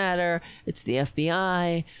Lives Matter, it's the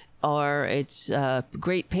FBI, or it's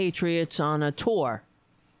great patriots on a tour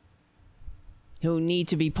who need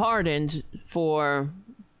to be pardoned for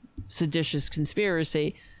seditious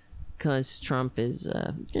conspiracy because Trump is,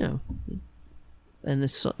 and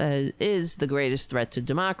this is the greatest threat to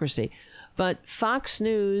democracy. But Fox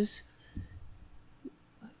News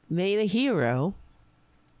made a hero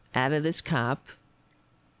out of this cop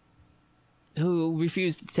who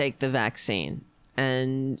refused to take the vaccine.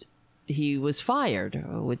 And he was fired,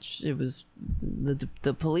 which it was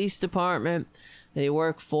the police department that he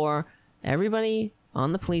worked for. Everybody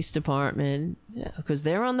on the police department, because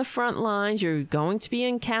they're on the front lines. You're going to be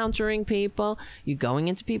encountering people. You're going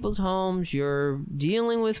into people's homes. You're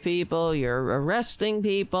dealing with people. You're arresting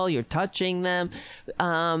people. You're touching them.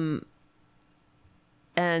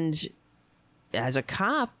 And as a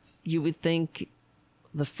cop, you would think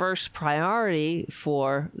the first priority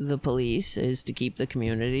for the police is to keep the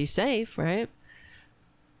community safe, right?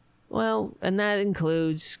 Well, and that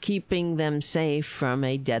includes keeping them safe from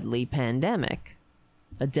a deadly pandemic,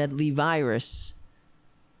 a deadly virus.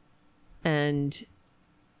 And,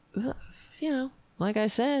 like I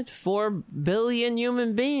said, 4 billion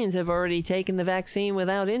human beings have already taken the vaccine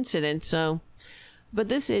without incident. So, but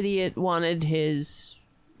this idiot wanted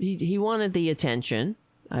he wanted the attention,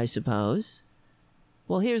 I suppose.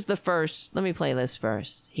 Well, here's the first. Let me play this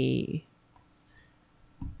first. He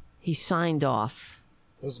signed off.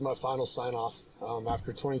 This is my final sign-off.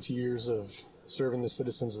 After 22 years of serving the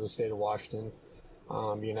citizens of the state of Washington,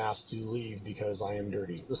 being asked to leave because I am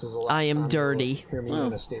dirty. This is the last I am time dirty. You'll hear me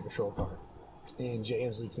in a state patrol car. And Jay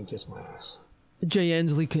Inslee can kiss my ass. Jay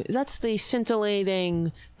Inslee. That's the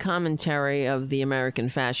scintillating commentary of the American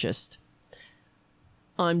fascist.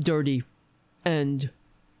 I'm dirty. And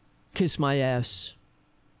kiss my ass.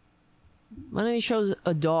 Why don't he show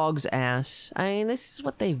a dog's ass? I mean, this is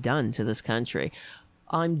what they've done to this country.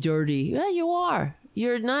 I'm dirty. Yeah, you are.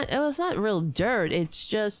 You're not. Well, it's not real dirt. It's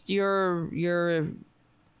just you're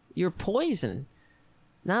poison.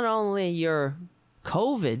 Not only your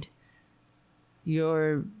COVID,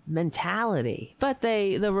 your mentality. But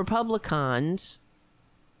the Republicans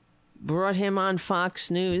brought him on Fox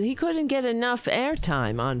News. He couldn't get enough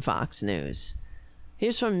airtime on Fox News.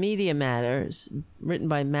 Here's from Media Matters, written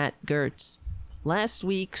by Matt Gertz. Last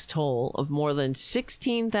week's toll of more than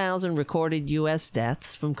 16,000 recorded U.S.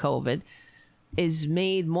 deaths from COVID is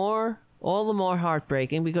made all the more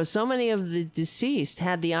heartbreaking because so many of the deceased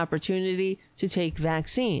had the opportunity to take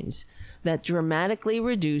vaccines that dramatically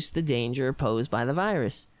reduce the danger posed by the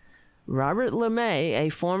virus. Robert LeMay, a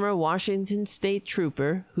former Washington state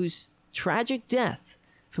trooper whose tragic death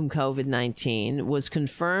from COVID-19 was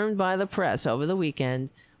confirmed by the press over the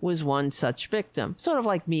weekend, was one such victim. Sort of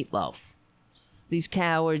like Meatloaf. These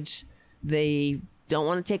cowards, they don't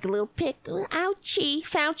want to take a little pic. Ouchie,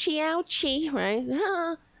 Fauci, ouchie,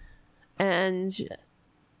 right? And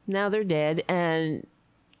now they're dead. And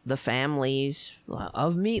the families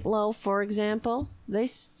of Meatloaf, for example, they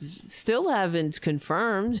still haven't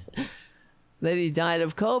confirmed that he died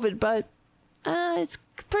of COVID, but it's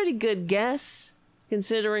a pretty good guess,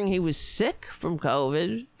 considering he was sick from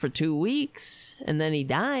COVID for 2 weeks, and then he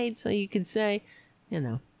died. So you could say,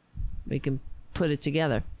 we can put it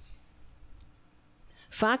together.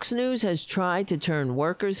 Fox News has tried to turn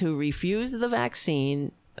workers who refuse the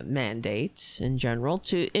vaccine mandates in general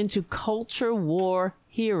into culture war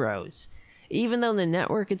heroes, even though the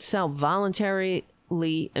network itself voluntarily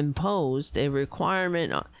imposed a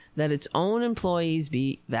requirement that its own employees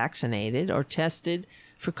be vaccinated or tested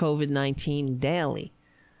for COVID-19 daily.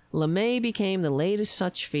 LeMay became the latest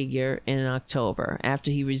such figure in October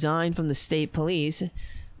after he resigned from the state police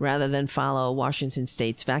rather than follow Washington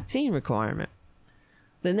State's vaccine requirement.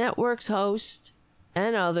 The network's host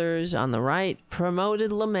and others on the right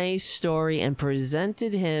promoted LeMay's story and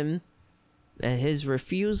presented him his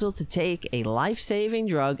refusal to take a life-saving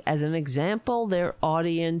drug as an example their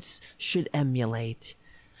audience should emulate.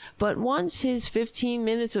 But once his 15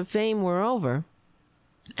 minutes of fame were over,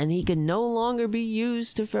 and he could no longer be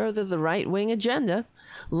used to further the right-wing agenda,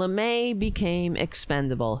 LeMay became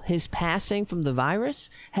expendable. His passing from the virus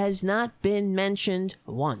has not been mentioned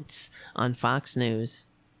once on Fox News.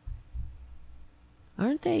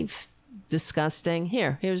 Aren't they disgusting?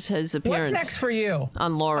 Here's his appearance. What's next for you?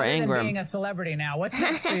 On Laura Other Ingraham. Than being a celebrity now. What's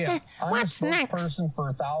next for you? I'm a spokesperson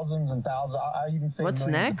for thousands and thousands. I even say What's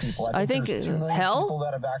millions next? of people. I think there's 2 million hell? people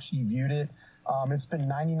that have actually viewed it. It's been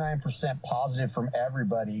 99% positive from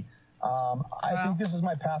everybody. I think this is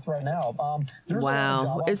my path right now. There's a lot of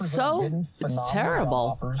job it's offers so that I'm getting, it's phenomenal terrible. job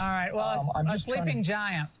offers. All right. Well, I'm a just sleeping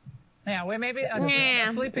giant. Yeah, well, maybe a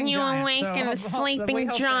sleeping you giant. awaken a sleeping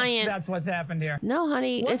giant. That's what's happened here. No,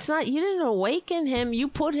 honey, it's not. You didn't awaken him. You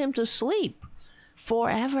put him to sleep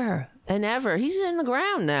forever and ever. He's in the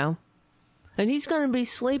ground now, and he's going to be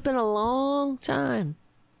sleeping a long time.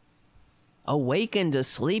 Awakened a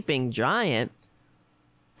sleeping giant.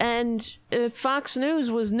 And if Fox News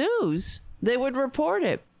was news, they would report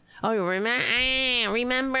it. Oh, you remember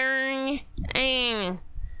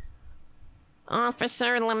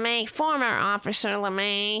Officer LeMay, former Officer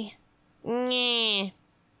LeMay.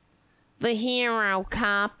 the hero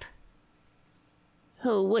cop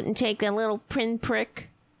who wouldn't take a little pinprick.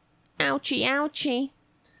 Ouchie, ouchie.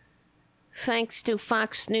 Thanks to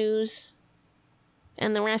Fox News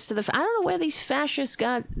and the rest of the... I don't know where these fascists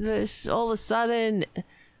got this all of a sudden.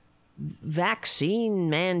 Vaccine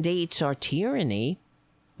mandates are tyranny.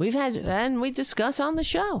 We've had, and we discuss on the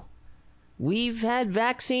show, we've had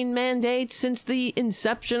vaccine mandates since the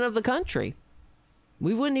inception of the country.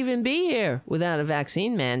 We wouldn't even be here without a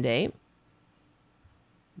vaccine mandate.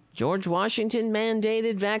 George Washington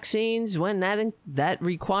mandated vaccines when that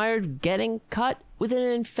required getting cut with an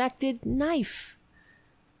infected knife.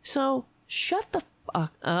 So shut the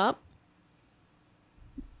fuck up,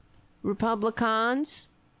 Republicans.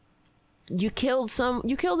 You killed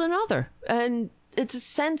another, and it's a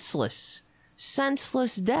senseless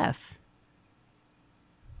death.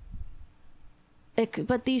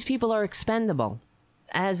 But these people are expendable,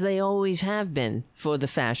 as they always have been for the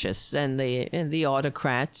fascists and the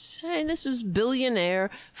autocrats. And this is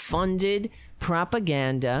billionaire-funded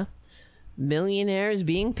propaganda. Millionaires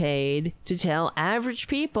being paid to tell average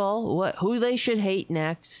people who they should hate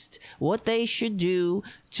next, what they should do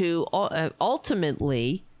to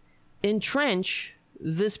ultimately entrench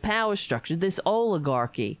this power structure, this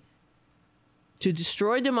oligarchy, to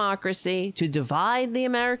destroy democracy, to divide the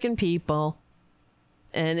American people,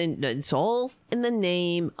 and it's all in the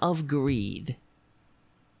name of greed.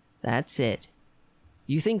 That's it.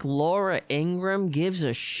 You think Laura Ingraham gives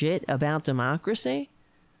a shit about democracy?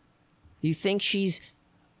 You think she's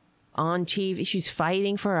on TV, she's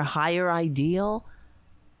fighting for a higher ideal?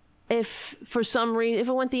 If for some reason, if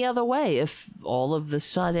it went the other way, if all of the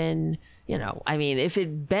sudden, if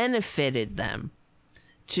it benefited them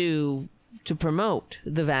to promote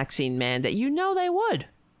the vaccine mandate, they would.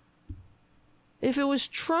 If it was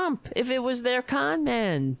Trump, if it was their con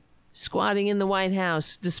man squatting in the White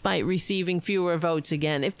House despite receiving fewer votes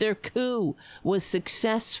again, if their coup was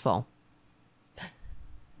successful,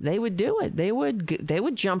 they would do it. They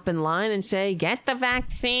would jump in line and say, "Get the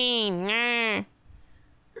vaccine.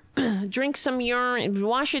 Drink some urine.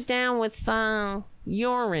 Wash it down with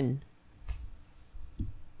urine."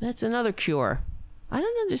 That's another cure. I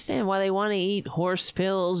don't understand why they want to eat horse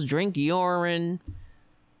pills, drink urine,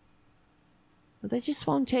 but they just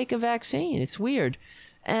won't take a vaccine. It's weird.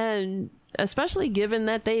 And especially given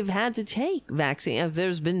that they've had to take vaccine.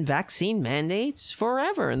 There's been vaccine mandates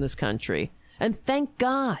forever in this country. And thank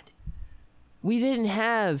God we didn't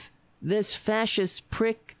have this fascist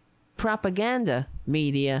prick propaganda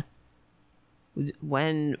media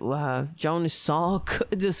when Jonas Salk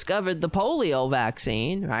discovered the polio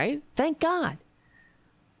vaccine, right? Thank God.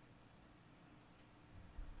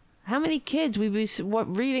 How many kids we've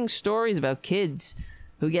been reading stories about kids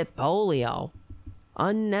who get polio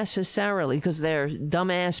unnecessarily because they're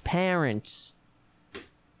dumbass parents.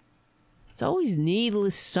 It's always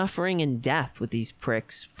needless suffering and death with these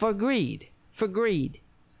pricks for greed. For greed.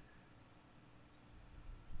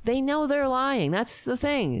 They know they're lying. That's the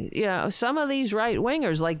thing. Some of these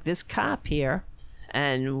right-wingers, like this cop here,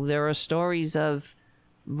 and there are stories of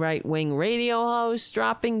right-wing radio hosts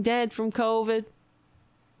dropping dead from COVID.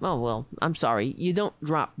 Oh, well, I'm sorry. You don't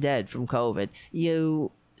drop dead from COVID. You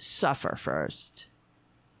suffer first.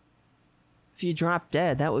 If you drop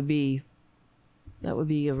dead, that would be a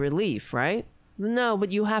relief, right? No,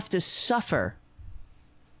 but you have to suffer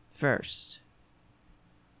first.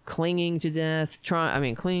 Clinging to death,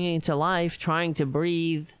 clinging to life, trying to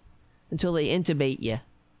breathe until they intubate you.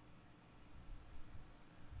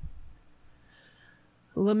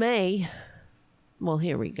 LeMay, well,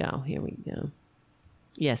 here we go.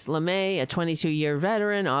 Yes, LeMay, a 22-year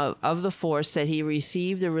veteran of the force, said he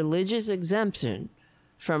received a religious exemption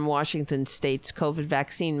from Washington State's COVID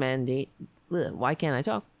vaccine mandate. Why can't I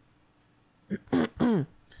talk?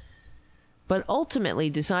 But ultimately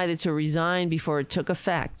decided to resign before it took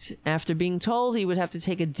effect after being told he would have to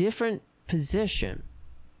take a different position,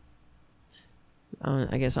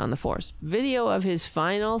 I guess, on the force. Video of his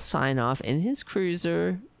final sign-off in his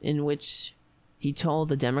cruiser, in which he told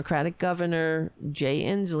the Democratic governor, Jay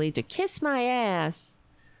Inslee, to kiss my ass.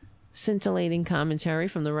 Scintillating commentary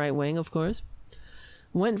from the right wing, of course.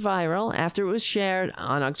 Went viral after it was shared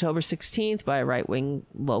on October 16th by right-wing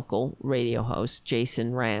local radio host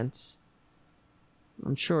Jason Rantz.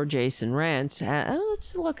 I'm sure Jason Rantz...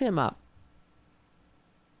 let's look him up.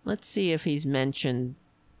 Let's see if he's mentioned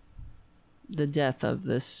the death of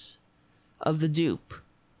the dupe.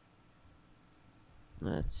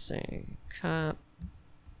 Let's see. Cop.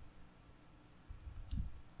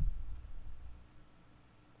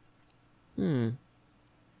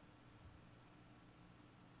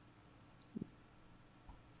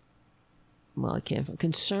 Well, I can't.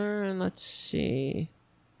 Concern, let's see.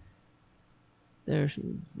 There's,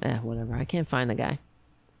 whatever. I can't find the guy.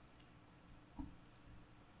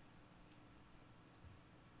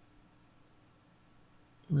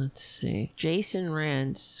 Let's see. Jason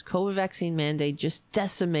Rand's COVID vaccine mandate just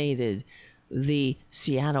decimated the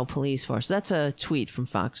Seattle police force. That's a tweet from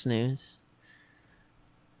Fox News.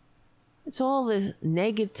 It's all the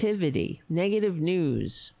negativity, negative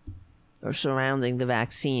news are surrounding the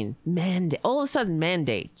vaccine. All of a sudden,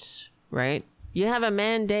 mandates, right? You have a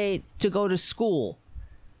mandate to go to school.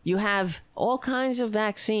 You have all kinds of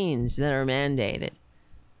vaccines that are mandated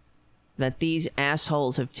that these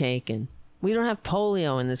assholes have taken. We don't have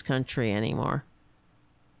polio in this country anymore.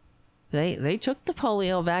 They took the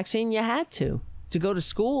polio vaccine. You had to go to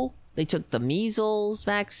school. They took the measles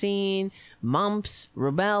vaccine, mumps,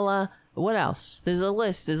 rubella. What else? There's a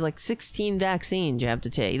list. There's like 16 vaccines you have to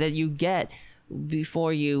take that you get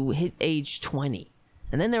before you hit age 20.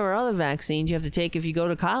 And then there are other vaccines you have to take if you go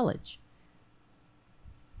to college.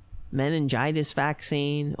 Meningitis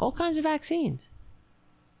vaccine, all kinds of vaccines.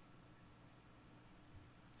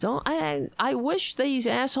 I wish these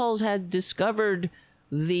assholes had discovered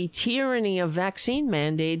the tyranny of vaccine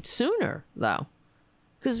mandates sooner, though.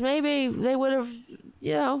 Because maybe they would have,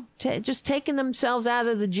 just taken themselves out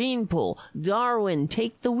of the gene pool. Darwin,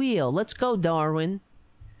 take the wheel. Let's go, Darwin.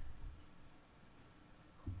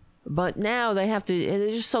 But now they have to, they're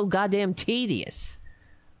just so goddamn tedious.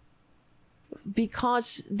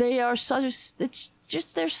 Because they are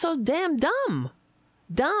they're so damn dumb.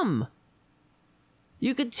 Dumb.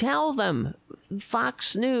 You could tell them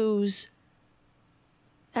Fox News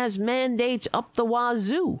has mandates up the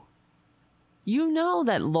wazoo. You know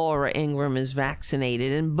that Laura Ingraham is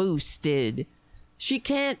vaccinated and boosted. She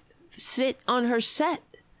can't sit on her set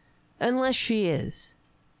unless she is.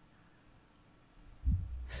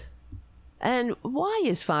 And why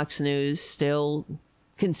is Fox News still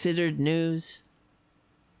considered news?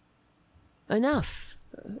 Enough.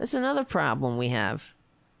 That's another problem we have.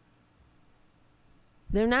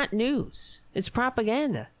 They're not news. It's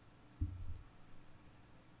propaganda.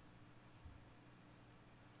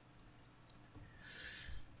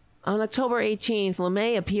 On October 18th,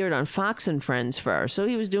 LeMay appeared on Fox and Friends first, so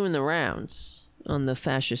he was doing the rounds on the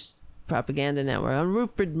fascist propaganda network, on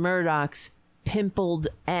Rupert Murdoch's pimpled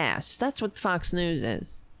ass. That's what Fox News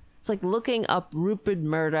is. It's like looking up Rupert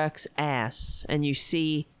Murdoch's ass, and you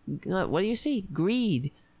see, what do you see?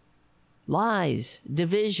 Greed, lies,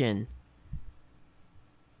 division.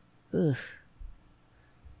 Ugh.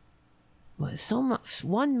 Well, so much.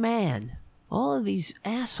 One man. All of these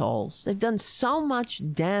assholes. They've done so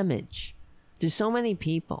much damage to so many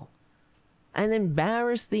people. And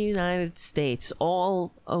embarrassed the United States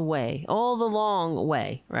all the long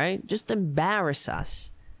way, right? Just embarrass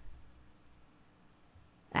us.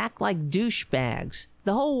 Act like douchebags.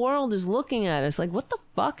 The whole world is looking at us like, what the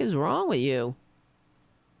fuck is wrong with you?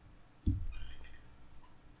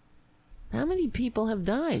 How many people have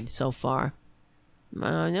died so far?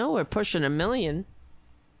 I know we're pushing 1 million.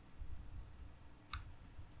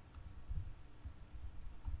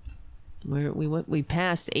 We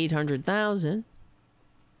passed 800,000.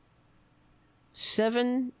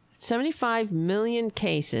 75 million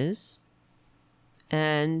cases.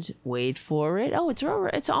 And wait for it. Oh,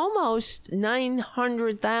 it's almost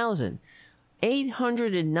 900,000.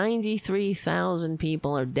 893,000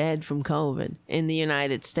 people are dead from COVID in the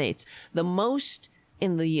United States. The most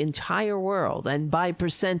in the entire world, and by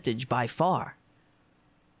percentage, by far.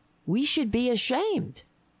 We should be ashamed.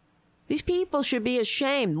 These people should be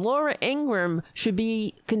ashamed. Laura Ingraham should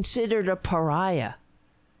be considered a pariah.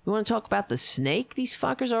 You want to talk about the snake? These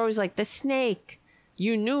fuckers are always like, the snake.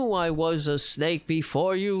 You knew I was a snake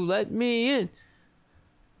before you let me in.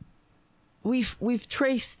 We've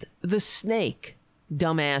traced the snake,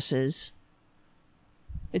 dumbasses.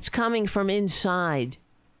 It's coming from inside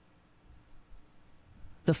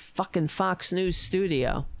the fucking Fox News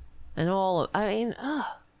studio. And oh,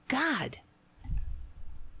 God.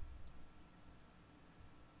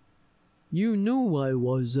 You knew I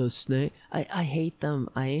was a snake. I hate them.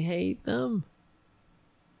 I hate them.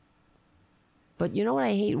 But you know what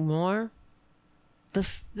I hate more?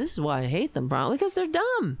 This is why I hate them, probably. Because they're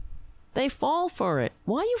dumb. They fall for it.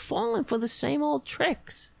 Why are you falling for the same old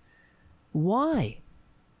tricks? Why?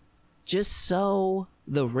 Just so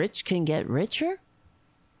the rich can get richer?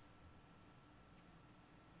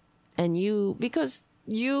 And because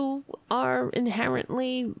you are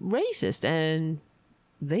inherently racist, and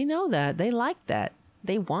they know that. They like that.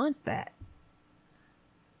 They want that.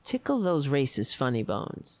 Tickle those racist funny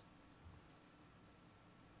bones.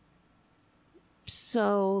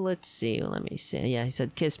 So let's see. Let me see. Yeah, he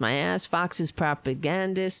said, "Kiss my ass." Fox's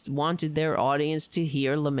propagandists wanted their audience to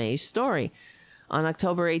hear LeMay's story. On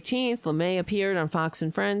October 18th, LeMay appeared on Fox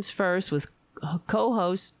and Friends first with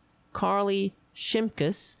co-host Carly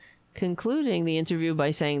Shimkus, concluding the interview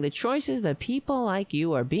by saying the choices that people like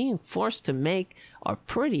you are being forced to make are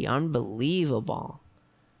pretty unbelievable,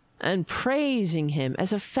 and praising him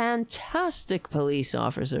as a fantastic police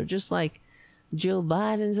officer, just like Jill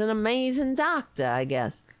Biden's an amazing doctor, I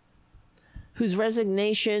guess, whose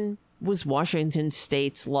resignation was Washington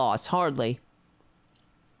State's loss. Hardly.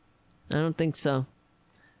 I don't think so.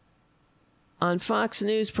 On Fox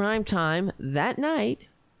News primetime that night,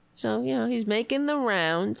 so, you know, he's making the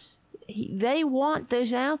rounds. They want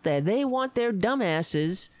this out there. They want their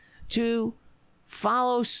dumbasses to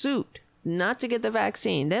follow suit, not to get the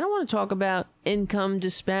vaccine. They don't want to talk about income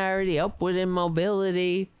disparity, upward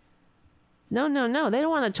immobility. No. They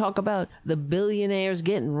don't want to talk about the billionaires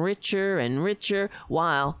getting richer and richer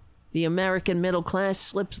while the American middle class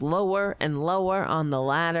slips lower and lower on the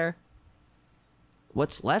ladder.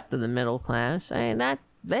 What's left of the middle class? I mean,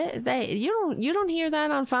 you don't hear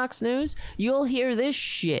that on Fox News. You'll hear this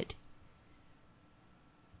shit.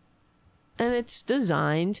 And it's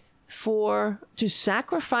designed to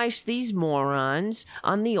sacrifice these morons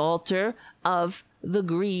on the altar of the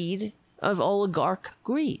greed of oligarch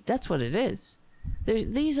greed. That's what it is.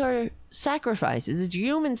 These are sacrifices. It's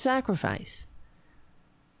human sacrifice.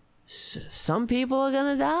 Some people are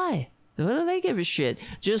gonna die. What do they give a shit?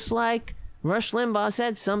 Just like Rush Limbaugh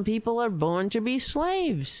said, some people are born to be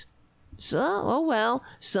slaves. So, oh well,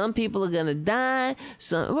 some people are gonna die.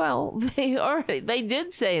 They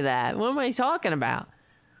did say that. What am I talking about?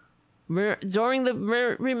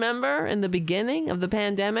 Remember in the beginning of the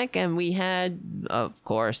pandemic, and we had, of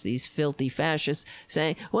course, these filthy fascists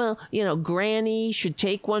saying, well, you know, Granny should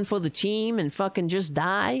take one for the team and fucking just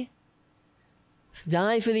die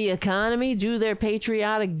for the economy, do their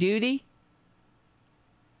patriotic duty,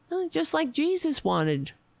 just like Jesus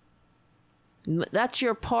wanted. That's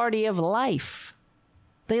your party of life.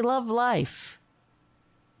 They love life.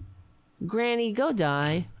 Granny, go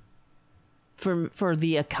die. For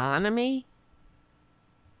the economy?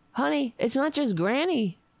 Honey, it's not just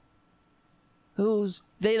Granny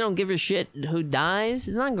they don't give a shit who dies.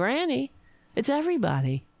 It's not Granny. It's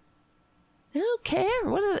everybody. They don't care.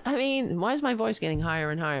 Why is my voice getting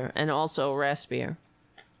higher and higher? And also raspier.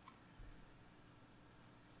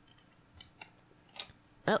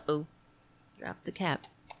 Uh-oh. Dropped the cap.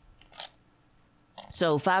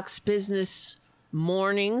 So, Fox Business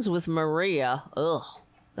Mornings with Maria. Ugh.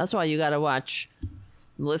 That's why you gotta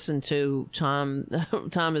listen to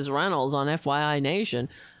Thomas Reynolds on FYI Nation.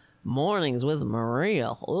 Mornings with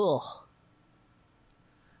Maria. Ugh.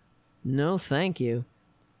 No, thank you.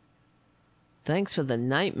 Thanks for the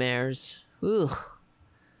nightmares. Ugh.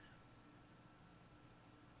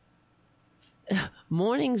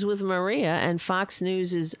 Mornings with Maria and Fox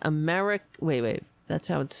News's Wait. That's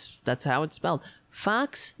how it's spelled.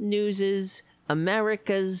 Fox News's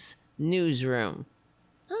America's Newsroom.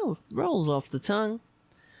 Oh, rolls off the tongue.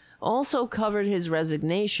 Also covered his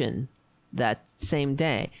resignation that same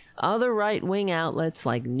day. Other right-wing outlets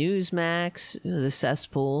like Newsmax, the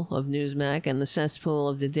cesspool of Newsmax, and the cesspool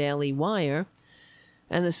of the Daily Wire,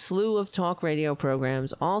 and a slew of talk radio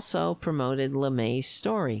programs also promoted LeMay's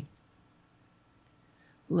story.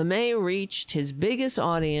 LeMay reached his biggest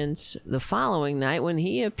audience the following night when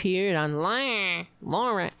he appeared on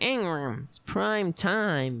Laura Ingraham's prime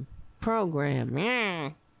time program.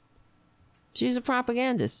 Yeah. She's a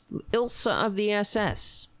propagandist. Ilsa of the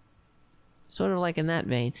SS. Sort of like in that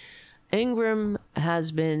vein. Ingram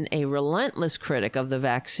has been a relentless critic of the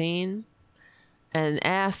vaccine and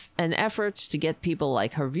efforts to get people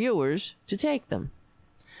like her viewers to take them.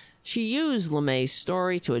 She used LeMay's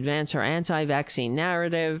story to advance her anti-vaccine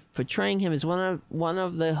narrative, portraying him as one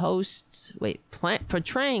of a host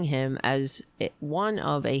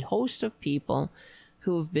of people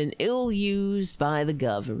who have been ill-used by the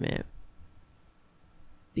government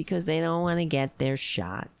because they don't want to get their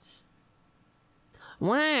shots.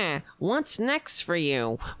 Wah, what's next for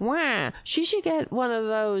you? Wah, she should get one of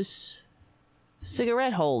those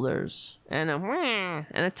cigarette holders and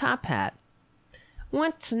a top hat.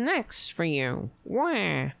 What's next for you?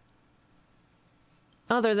 Wah.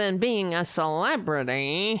 Other than being a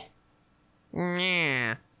celebrity.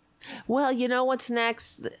 Yeah. Well, you know what's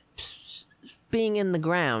next? Being in the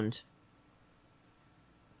ground.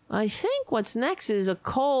 I think what's next is a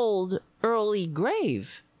cold, early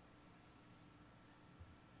grave.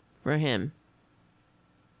 For him.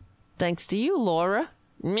 Thanks to you, Laura.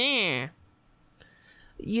 Yeah.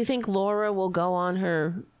 You think Laura will go on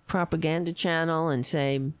her propaganda channel and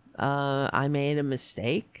say, I made a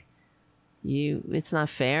mistake? It's not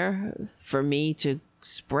fair for me to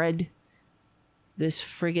spread this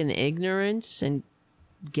friggin' ignorance and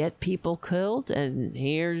get people killed? And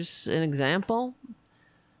here's an example.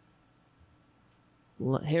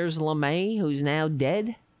 Here's LeMay, who's now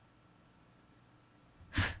dead.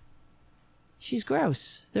 She's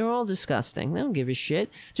gross. They're all disgusting. They don't give a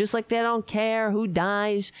shit. Just like they don't care who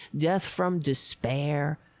dies. Death from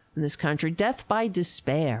despair in this country. Death by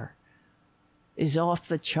despair is off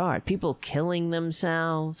the chart. People killing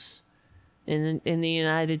themselves in the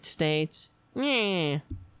United States.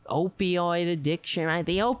 Opioid addiction, right?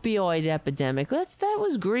 The opioid epidemic. That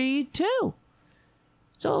was greed too.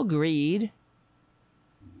 It's all greed.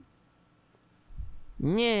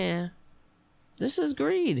 Yeah. This is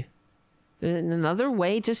greed. Another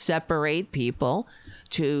way to separate people,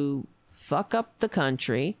 to fuck up the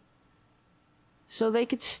country so they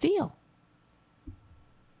could steal.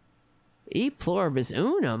 E pluribus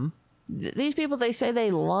unum. These people, they say they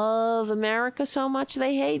love America so much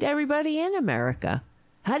they hate everybody in America.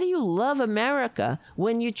 How do you love America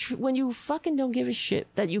when you fucking don't give a shit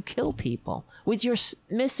that you kill people with your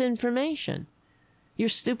misinformation, your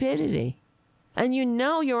stupidity, and you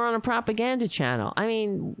know you're on a propaganda channel? I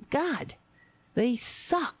mean, God. They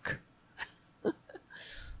suck.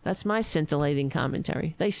 That's my scintillating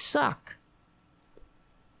commentary. They suck.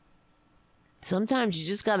 Sometimes you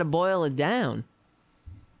just got to boil it down.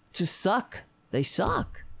 To suck. They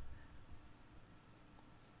suck.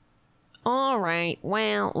 All right.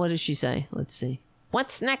 Well, what does she say? Let's see.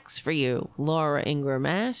 What's next for you? Laura Ingraham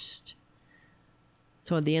asked.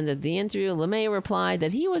 Toward the end of the interview, LeMay replied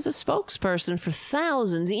that he was a spokesperson for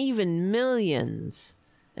thousands, even millions,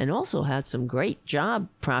 and also had some great job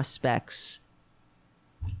prospects.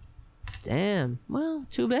 Damn. Well,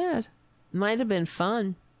 too bad. Might have been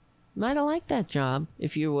fun. Might have liked that job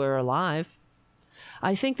if you were alive.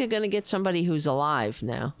 I think they're going to get somebody who's alive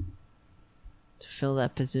now to fill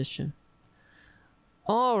that position.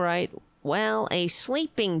 All right. Well, a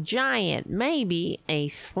sleeping giant. Maybe a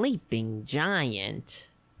sleeping giant,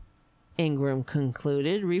 Ingram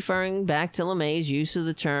concluded, referring back to LeMay's use of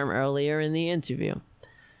the term earlier in the interview.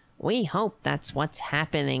 We hope that's what's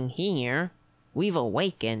happening here. We've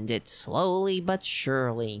awakened it slowly but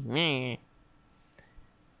surely. Meh.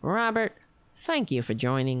 Robert, thank you for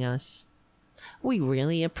joining us. We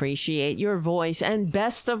really appreciate your voice, and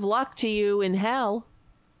best of luck to you in hell.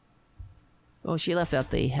 Oh, she left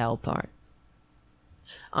out the hell part.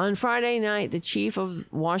 On Friday night, the chief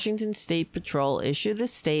of Washington State Patrol issued a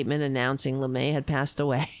statement announcing LeMay had passed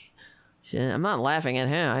away. I'm not laughing at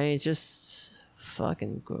him. I mean, it's just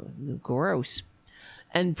fucking gross.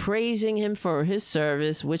 And praising him for his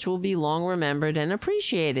service, which will be long remembered and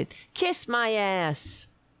appreciated. Kiss my ass.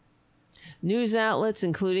 News outlets,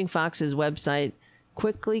 including Fox's website,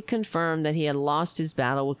 quickly confirmed that he had lost his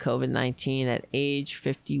battle with COVID-19 at age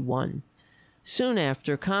 51. Soon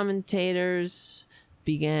after, commentators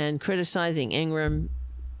began criticizing Ingram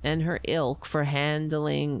and her ilk for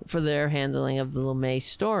their handling of the LeMay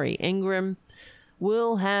story. Ingram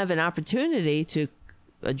will have an opportunity to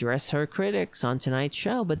address her critics on tonight's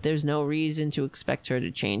show, but there's no reason to expect her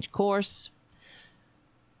to change course.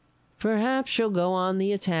 Perhaps she'll go on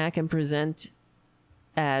the attack and present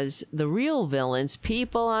as the real villains,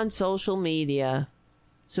 people on social media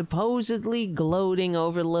supposedly gloating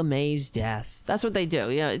over LeMay's death. That's what they do.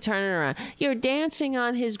 Turn it around. You're dancing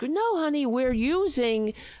on his... No, honey, we're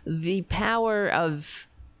using the power of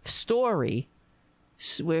story,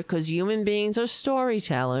 because human beings are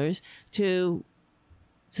storytellers, to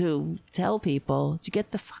tell people to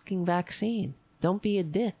get the fucking vaccine. Don't be a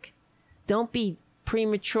dick. Don't be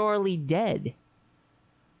prematurely dead.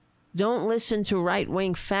 Don't listen to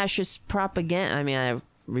right-wing fascist propaganda. I mean, I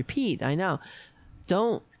repeat, I know.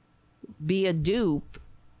 Don't be a dupe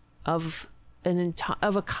of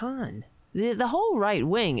a con. The whole right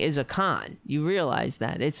wing is a con. You realize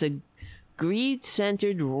that. It's a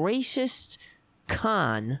greed-centered, racist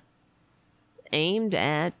con aimed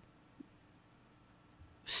at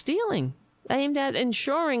stealing, aimed at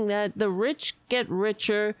ensuring that the rich get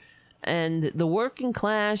richer and the working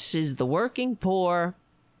class is the working poor.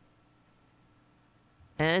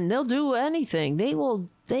 And they'll do anything. They will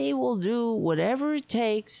do whatever it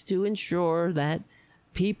takes to ensure that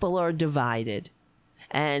people are divided.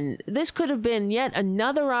 And this could have been yet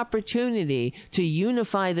another opportunity to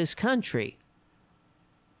unify this country.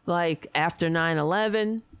 Like after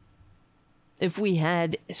 9/11, if we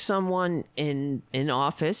had someone in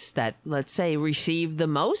office that, let's say, received the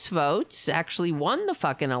most votes, actually won the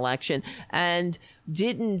fucking election, and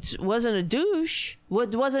wasn't a douche,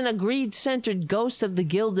 wasn't a greed-centered ghost of the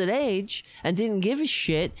Gilded Age, and didn't give a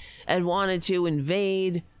shit, and wanted to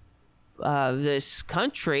invade this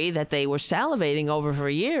country that they were salivating over for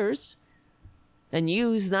years, and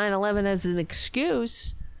used 9/11 as an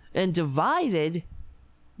excuse, and divided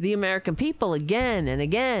the American people again and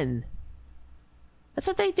again. That's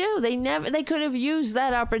what they do. They could have used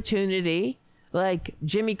that opportunity, like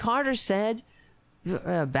Jimmy Carter said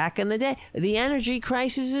back in the day. The energy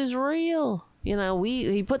crisis is real. You know,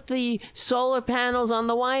 he put the solar panels on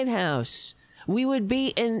the White House. We would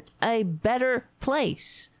be in a better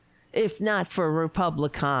place if not for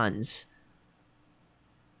Republicans.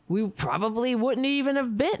 We probably wouldn't even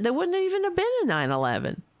have been. There wouldn't even have been a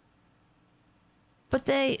 9/11. But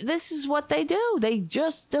this is what they do. They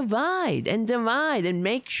just divide and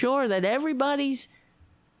make sure that everybody's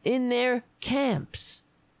in their camps.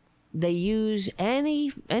 They use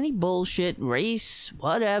any bullshit, race,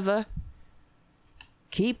 whatever.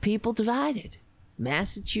 Keep people divided.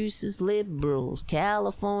 Massachusetts liberals,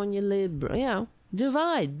 California liberals,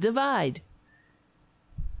 divide.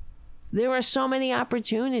 There are so many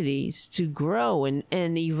opportunities to grow and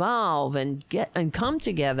evolve and come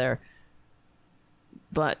together.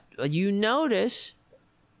 But you notice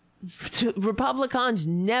Republicans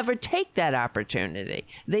never take that opportunity.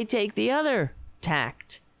 They take the other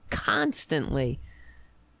tact constantly.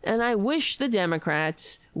 And I wish the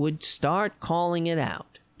Democrats would start calling it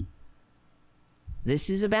out. This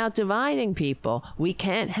is about dividing people. We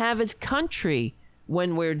can't have a country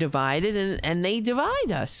when we're divided, and they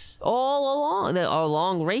divide us all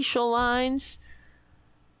along racial lines.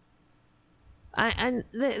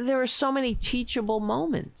 There are so many teachable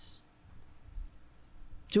moments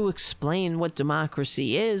to explain what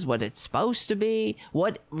democracy is, what it's supposed to be,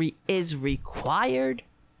 what is required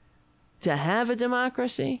to have a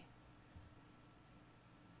democracy,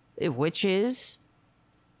 which is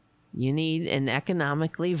you need an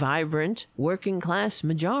economically vibrant working class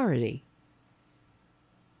majority.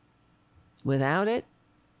 Without it,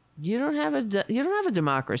 you don't have a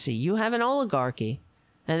democracy. You have an oligarchy.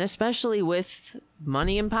 And especially with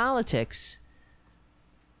money in politics,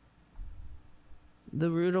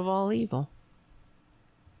 the root of all evil.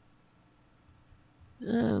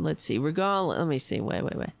 Let's see. Let me see. Wait.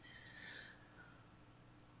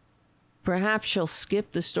 Perhaps she'll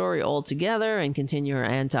skip the story altogether and continue her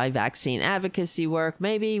anti-vaccine advocacy work,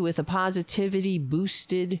 maybe with a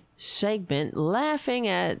positivity-boosted segment laughing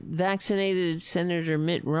at vaccinated Senator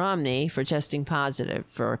Mitt Romney for testing positive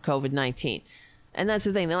for COVID-19. And that's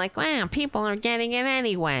the thing. They're like, wow, people are getting it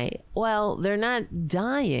anyway. Well, they're not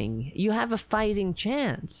dying. You have a fighting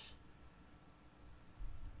chance.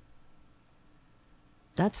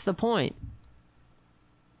 That's the point.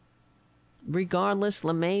 Regardless,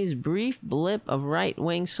 LeMay's brief blip of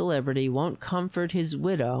right-wing celebrity won't comfort his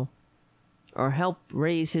widow or help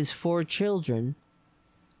raise his 4 children.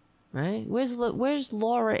 Right? Where's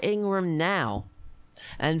Laura Ingraham now?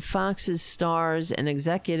 And Fox's stars and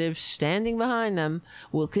executives standing behind them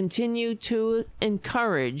will continue to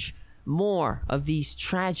encourage more of these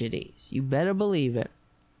tragedies. You better believe it.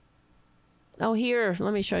 Oh, here,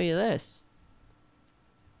 let me show you this.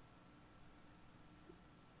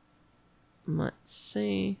 Let's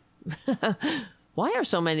see. Why are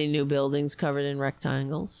so many new buildings covered in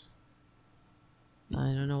rectangles?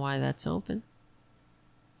 I don't know why that's open.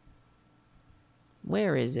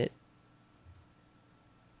 Where is it?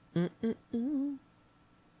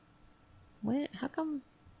 Where? How come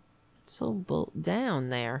it's so down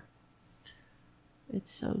there?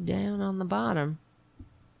 It's so down on the bottom.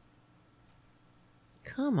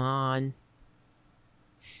 Come on.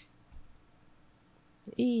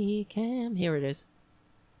 Ecamm. Here it is.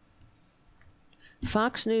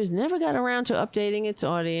 Fox News never got around to updating its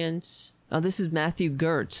audience. Oh, this is Matthew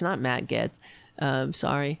Gertz, not Matt Getz.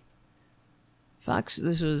 Sorry.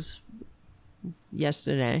 This was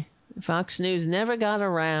yesterday. Fox News never got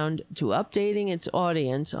around to updating its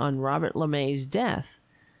audience on Robert LeMay's death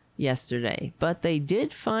yesterday, but they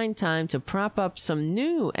did find time to prop up some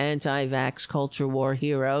new anti-vax culture war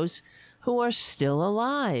heroes who are still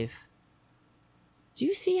alive. Do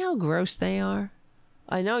you see how gross they are?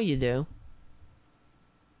 I know you do.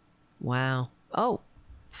 Wow. Oh,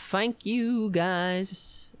 thank you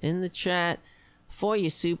guys in the chat for your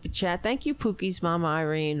super chat. Thank you, Pookie's mom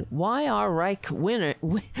Irene. Why are right-wingers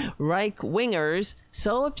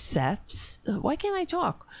so obsessed? Why can't I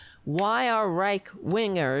talk? Why are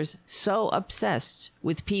right-wingers so obsessed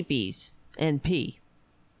with peepees and pee?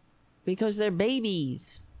 because they're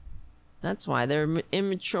babies. That's why they're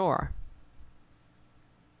immature.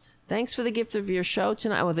 Thanks for the gift of your show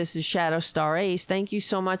tonight. Well, this is Shadow Star Ace. Thank you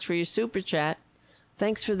so much for your super chat.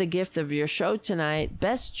 Thanks for the gift of your show tonight.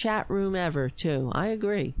 Best chat room ever, too. I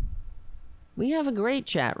agree. We have a great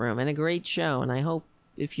chat room and a great show, and I hope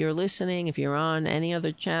if you're listening, if you're on any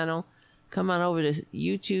other channel, come on over to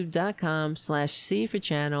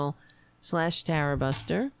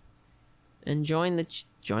youtube.com/c4channel/Tarabuster and join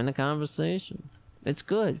the conversation. It's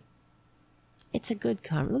good. It's a good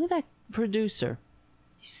conversation. Look at that producer.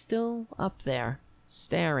 He's still up there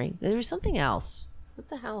staring. There's something else. What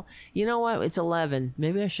the hell? You know what? It's 11.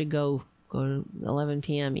 Maybe I should go to 11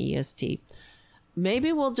 p.m. EST.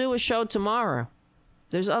 Maybe we'll do a show tomorrow.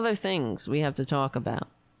 There's other things we have to talk about.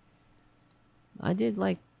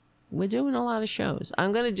 We're doing a lot of shows.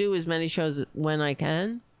 I'm going to do as many shows when I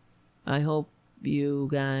can. I hope you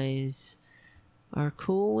guys are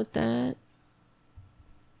cool with that.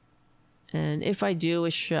 And if I do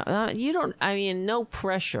a show, no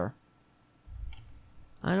pressure.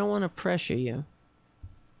 I don't want to pressure you.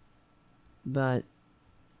 But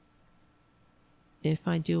if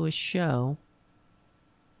I do a show,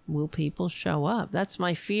 will people show up? That's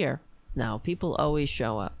my fear. No, people always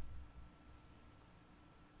show up.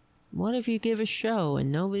 What if you give a show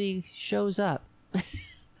and nobody shows up?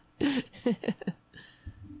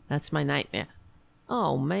 That's my nightmare.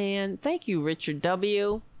 Oh, man. Thank you, Richard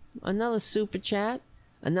W. Another super chat.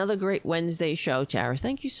 Another great Wednesday show, Tara.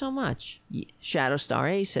 Thank you so much. Shadow Star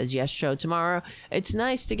A says, yes, show tomorrow. It's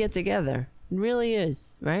nice to get together. It really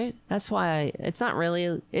is, right? That's why it's not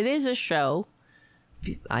really... It is a show.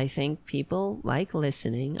 I think people like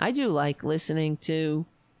listening. I do like listening to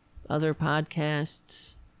other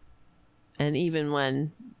podcasts. And even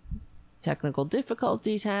when technical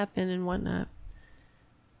difficulties happen and whatnot,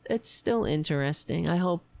 it's still interesting. I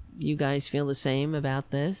hope you guys feel the same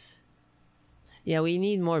about this. Yeah, we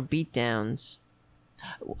need more beatdowns.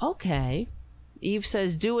 Okay. Eve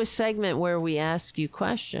says, do a segment where we ask you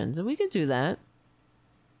questions. And we could do that.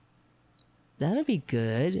 That'd be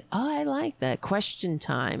good. Oh, I like that. Question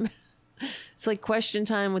time. It's like question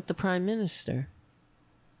time with the Prime Minister.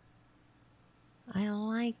 I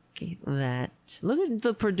like that. Look at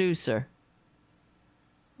the producer.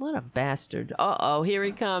 What a bastard. Uh-oh, here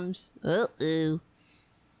he comes. Uh-oh.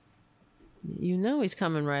 You know he's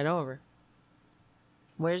coming right over.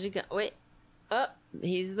 Where's he go? Wait. Oh,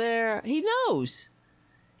 he's there. He knows.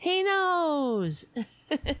 He knows.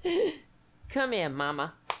 Come here,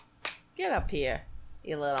 mama. Get up here,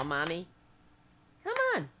 you little mommy. Come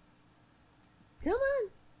on. Come on.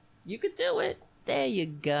 You could do it. There you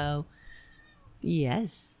go.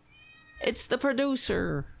 Yes. It's the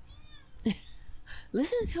producer.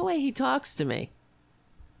 Listen to the way he talks to me.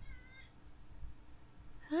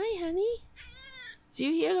 Hi, honey. Do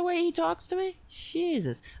you hear the way he talks to me?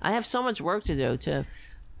 Jesus. I have so much work to do, too.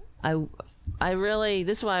 I really...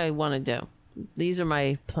 This is what I want to do. These are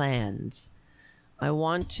my plans. I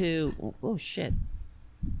want to... Oh, shit.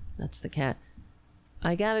 That's the cat.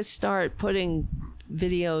 I gotta start putting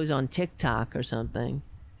videos on TikTok or something.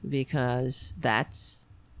 Because that's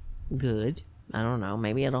good. I don't know.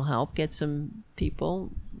 Maybe it'll help get some people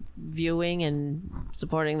viewing and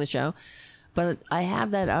supporting the show. But I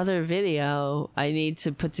have that other video I need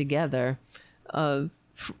to put together of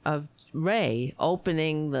Ray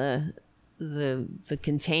opening the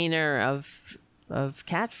container of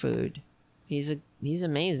cat food. He's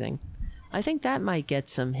amazing. I think that might get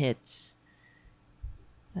some hits.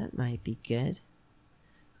 That might be good.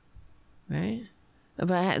 Right?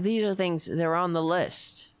 But these are things, they're on the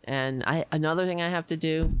list. And another thing I have to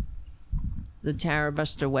do, the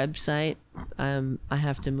Tarabuster website, I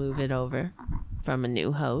have to move it over from a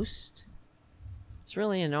new host. It's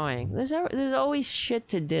really annoying. There's always shit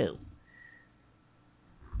to do.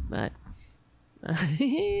 But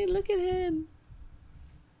look at him.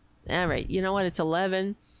 All right, you know what? It's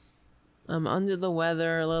 11. I'm under the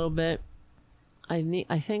weather a little bit. I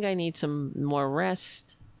think I need some more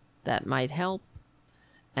rest. That might help.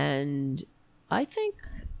 And I think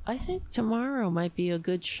tomorrow might be a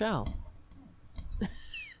good show.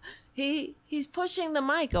 He's pushing the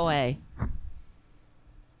mic away.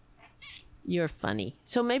 You're funny.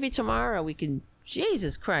 So maybe tomorrow we can...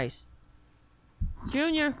 Jesus Christ.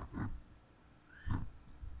 Junior.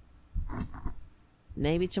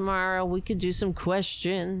 Maybe tomorrow we could do some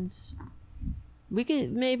questions. We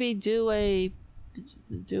could maybe do it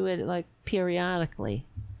like periodically.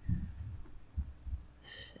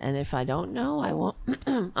 And if I don't know, I won't.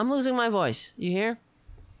 I'm losing my voice. You hear?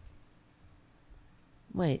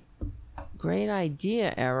 Wait. Great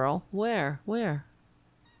idea, Errol. Where?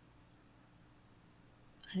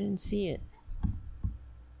 I didn't see it.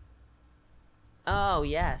 Oh,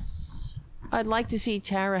 yes. I'd like to see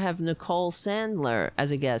Tara have Nicole Sandler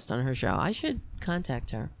as a guest on her show. I should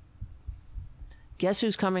contact her. Guess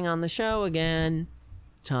who's coming on the show again?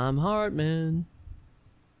 Tom Hartman.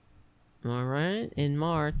 All right, in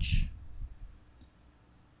March,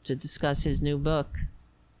 to discuss his new book,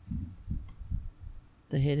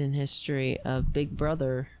 The Hidden History of Big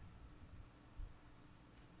Brother.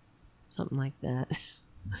 Something like that.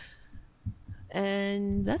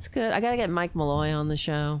 And that's good. I gotta get Mike Malloy on the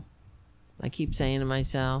show. I keep saying to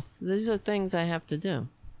myself, these are things I have to do.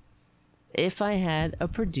 If I had a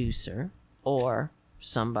producer or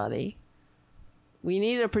somebody, we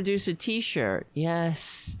need a producer t-shirt.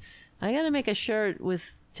 Yes. I gotta make a shirt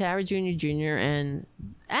with Tara Jr. and...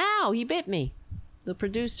 Ow! He bit me. The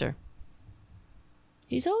producer.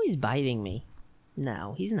 He's always biting me.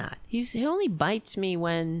 No, he's not. He only bites me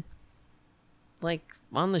when... like,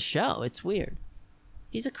 on the show. It's weird.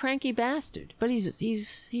 He's a cranky bastard. But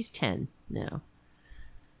he's 10 now.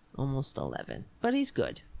 Almost 11. But he's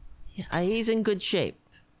good. He's in good shape.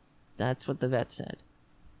 That's what the vet said.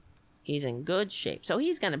 He's in good shape. So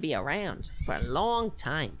he's gonna be around for a long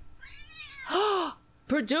time.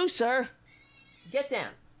 Producer! Get down.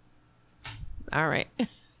 All right.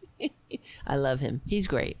 I love him. He's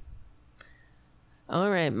great. All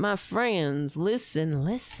right, my friends, listen.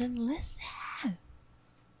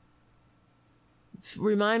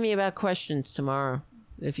 Remind me about questions tomorrow,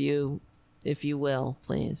 if you will,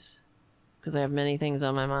 please. Because I have many things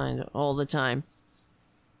on my mind all the time.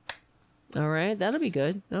 All right, that'll be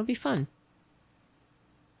good. That'll be fun.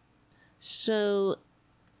 So,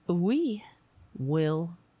 we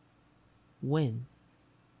will win.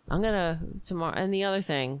 I'm gonna tomorrow, and the other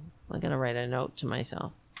thing, I'm gonna write a note to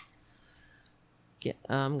myself.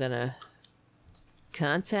 I'm gonna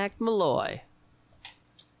contact Malloy,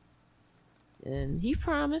 and he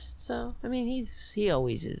promised. So I mean, he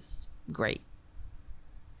always is great.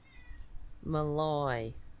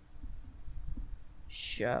 Malloy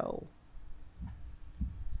show.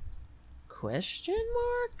 Question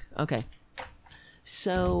mark? Okay.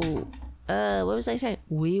 So, what was I saying?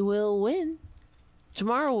 We will win.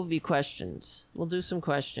 Tomorrow will be questions. We'll do some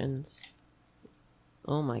questions.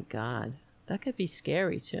 Oh my God. That could be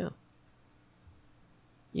scary too.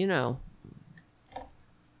 You know,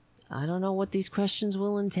 I don't know what these questions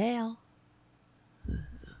will entail.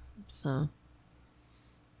 So,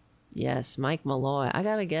 yes, Mike Malloy. I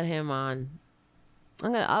gotta get him on.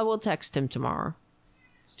 I will text him tomorrow.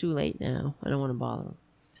 It's too late now. I don't want to bother him.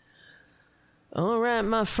 All right,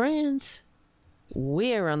 my friends.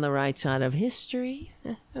 We're on the right side of history,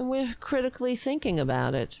 and we're critically thinking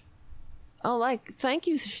about it. Oh, thank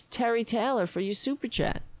you, Terry Taylor, for your super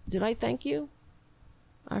chat. Did I thank you?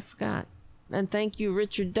 I forgot. And thank you,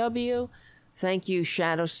 Richard W. Thank you,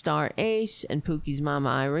 Shadow Star Ace, and Pookie's Mama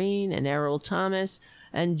Irene, and Errol Thomas,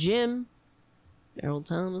 and Jim. Errol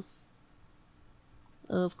Thomas,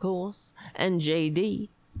 of course, and JD,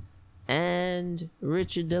 and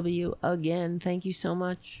Richard W. again. Thank you so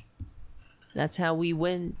much. That's how we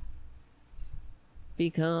win.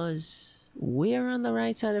 Because we're on the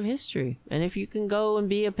right side of history. And if you can go and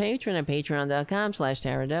be a patron at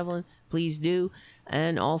patreon.com/Tara Devlin, please do.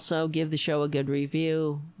 And also give the show a good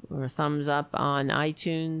review or a thumbs up on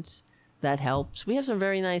iTunes. That helps. We have some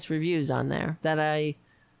very nice reviews on there that I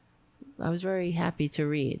was very happy to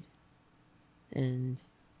read. And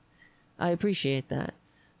I appreciate that.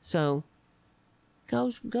 So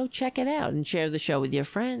go check it out and share the show with your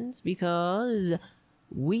friends, because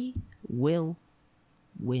we will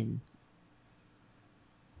win.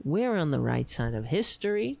 We're on the right side of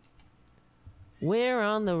history. We're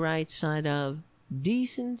on the right side of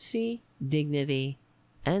decency, dignity,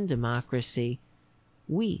 and democracy.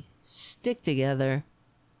 We stick together.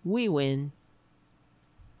 We win.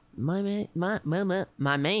 My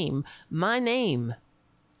name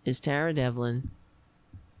is Tara Devlin.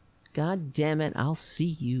 God damn it, I'll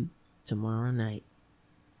see you tomorrow night.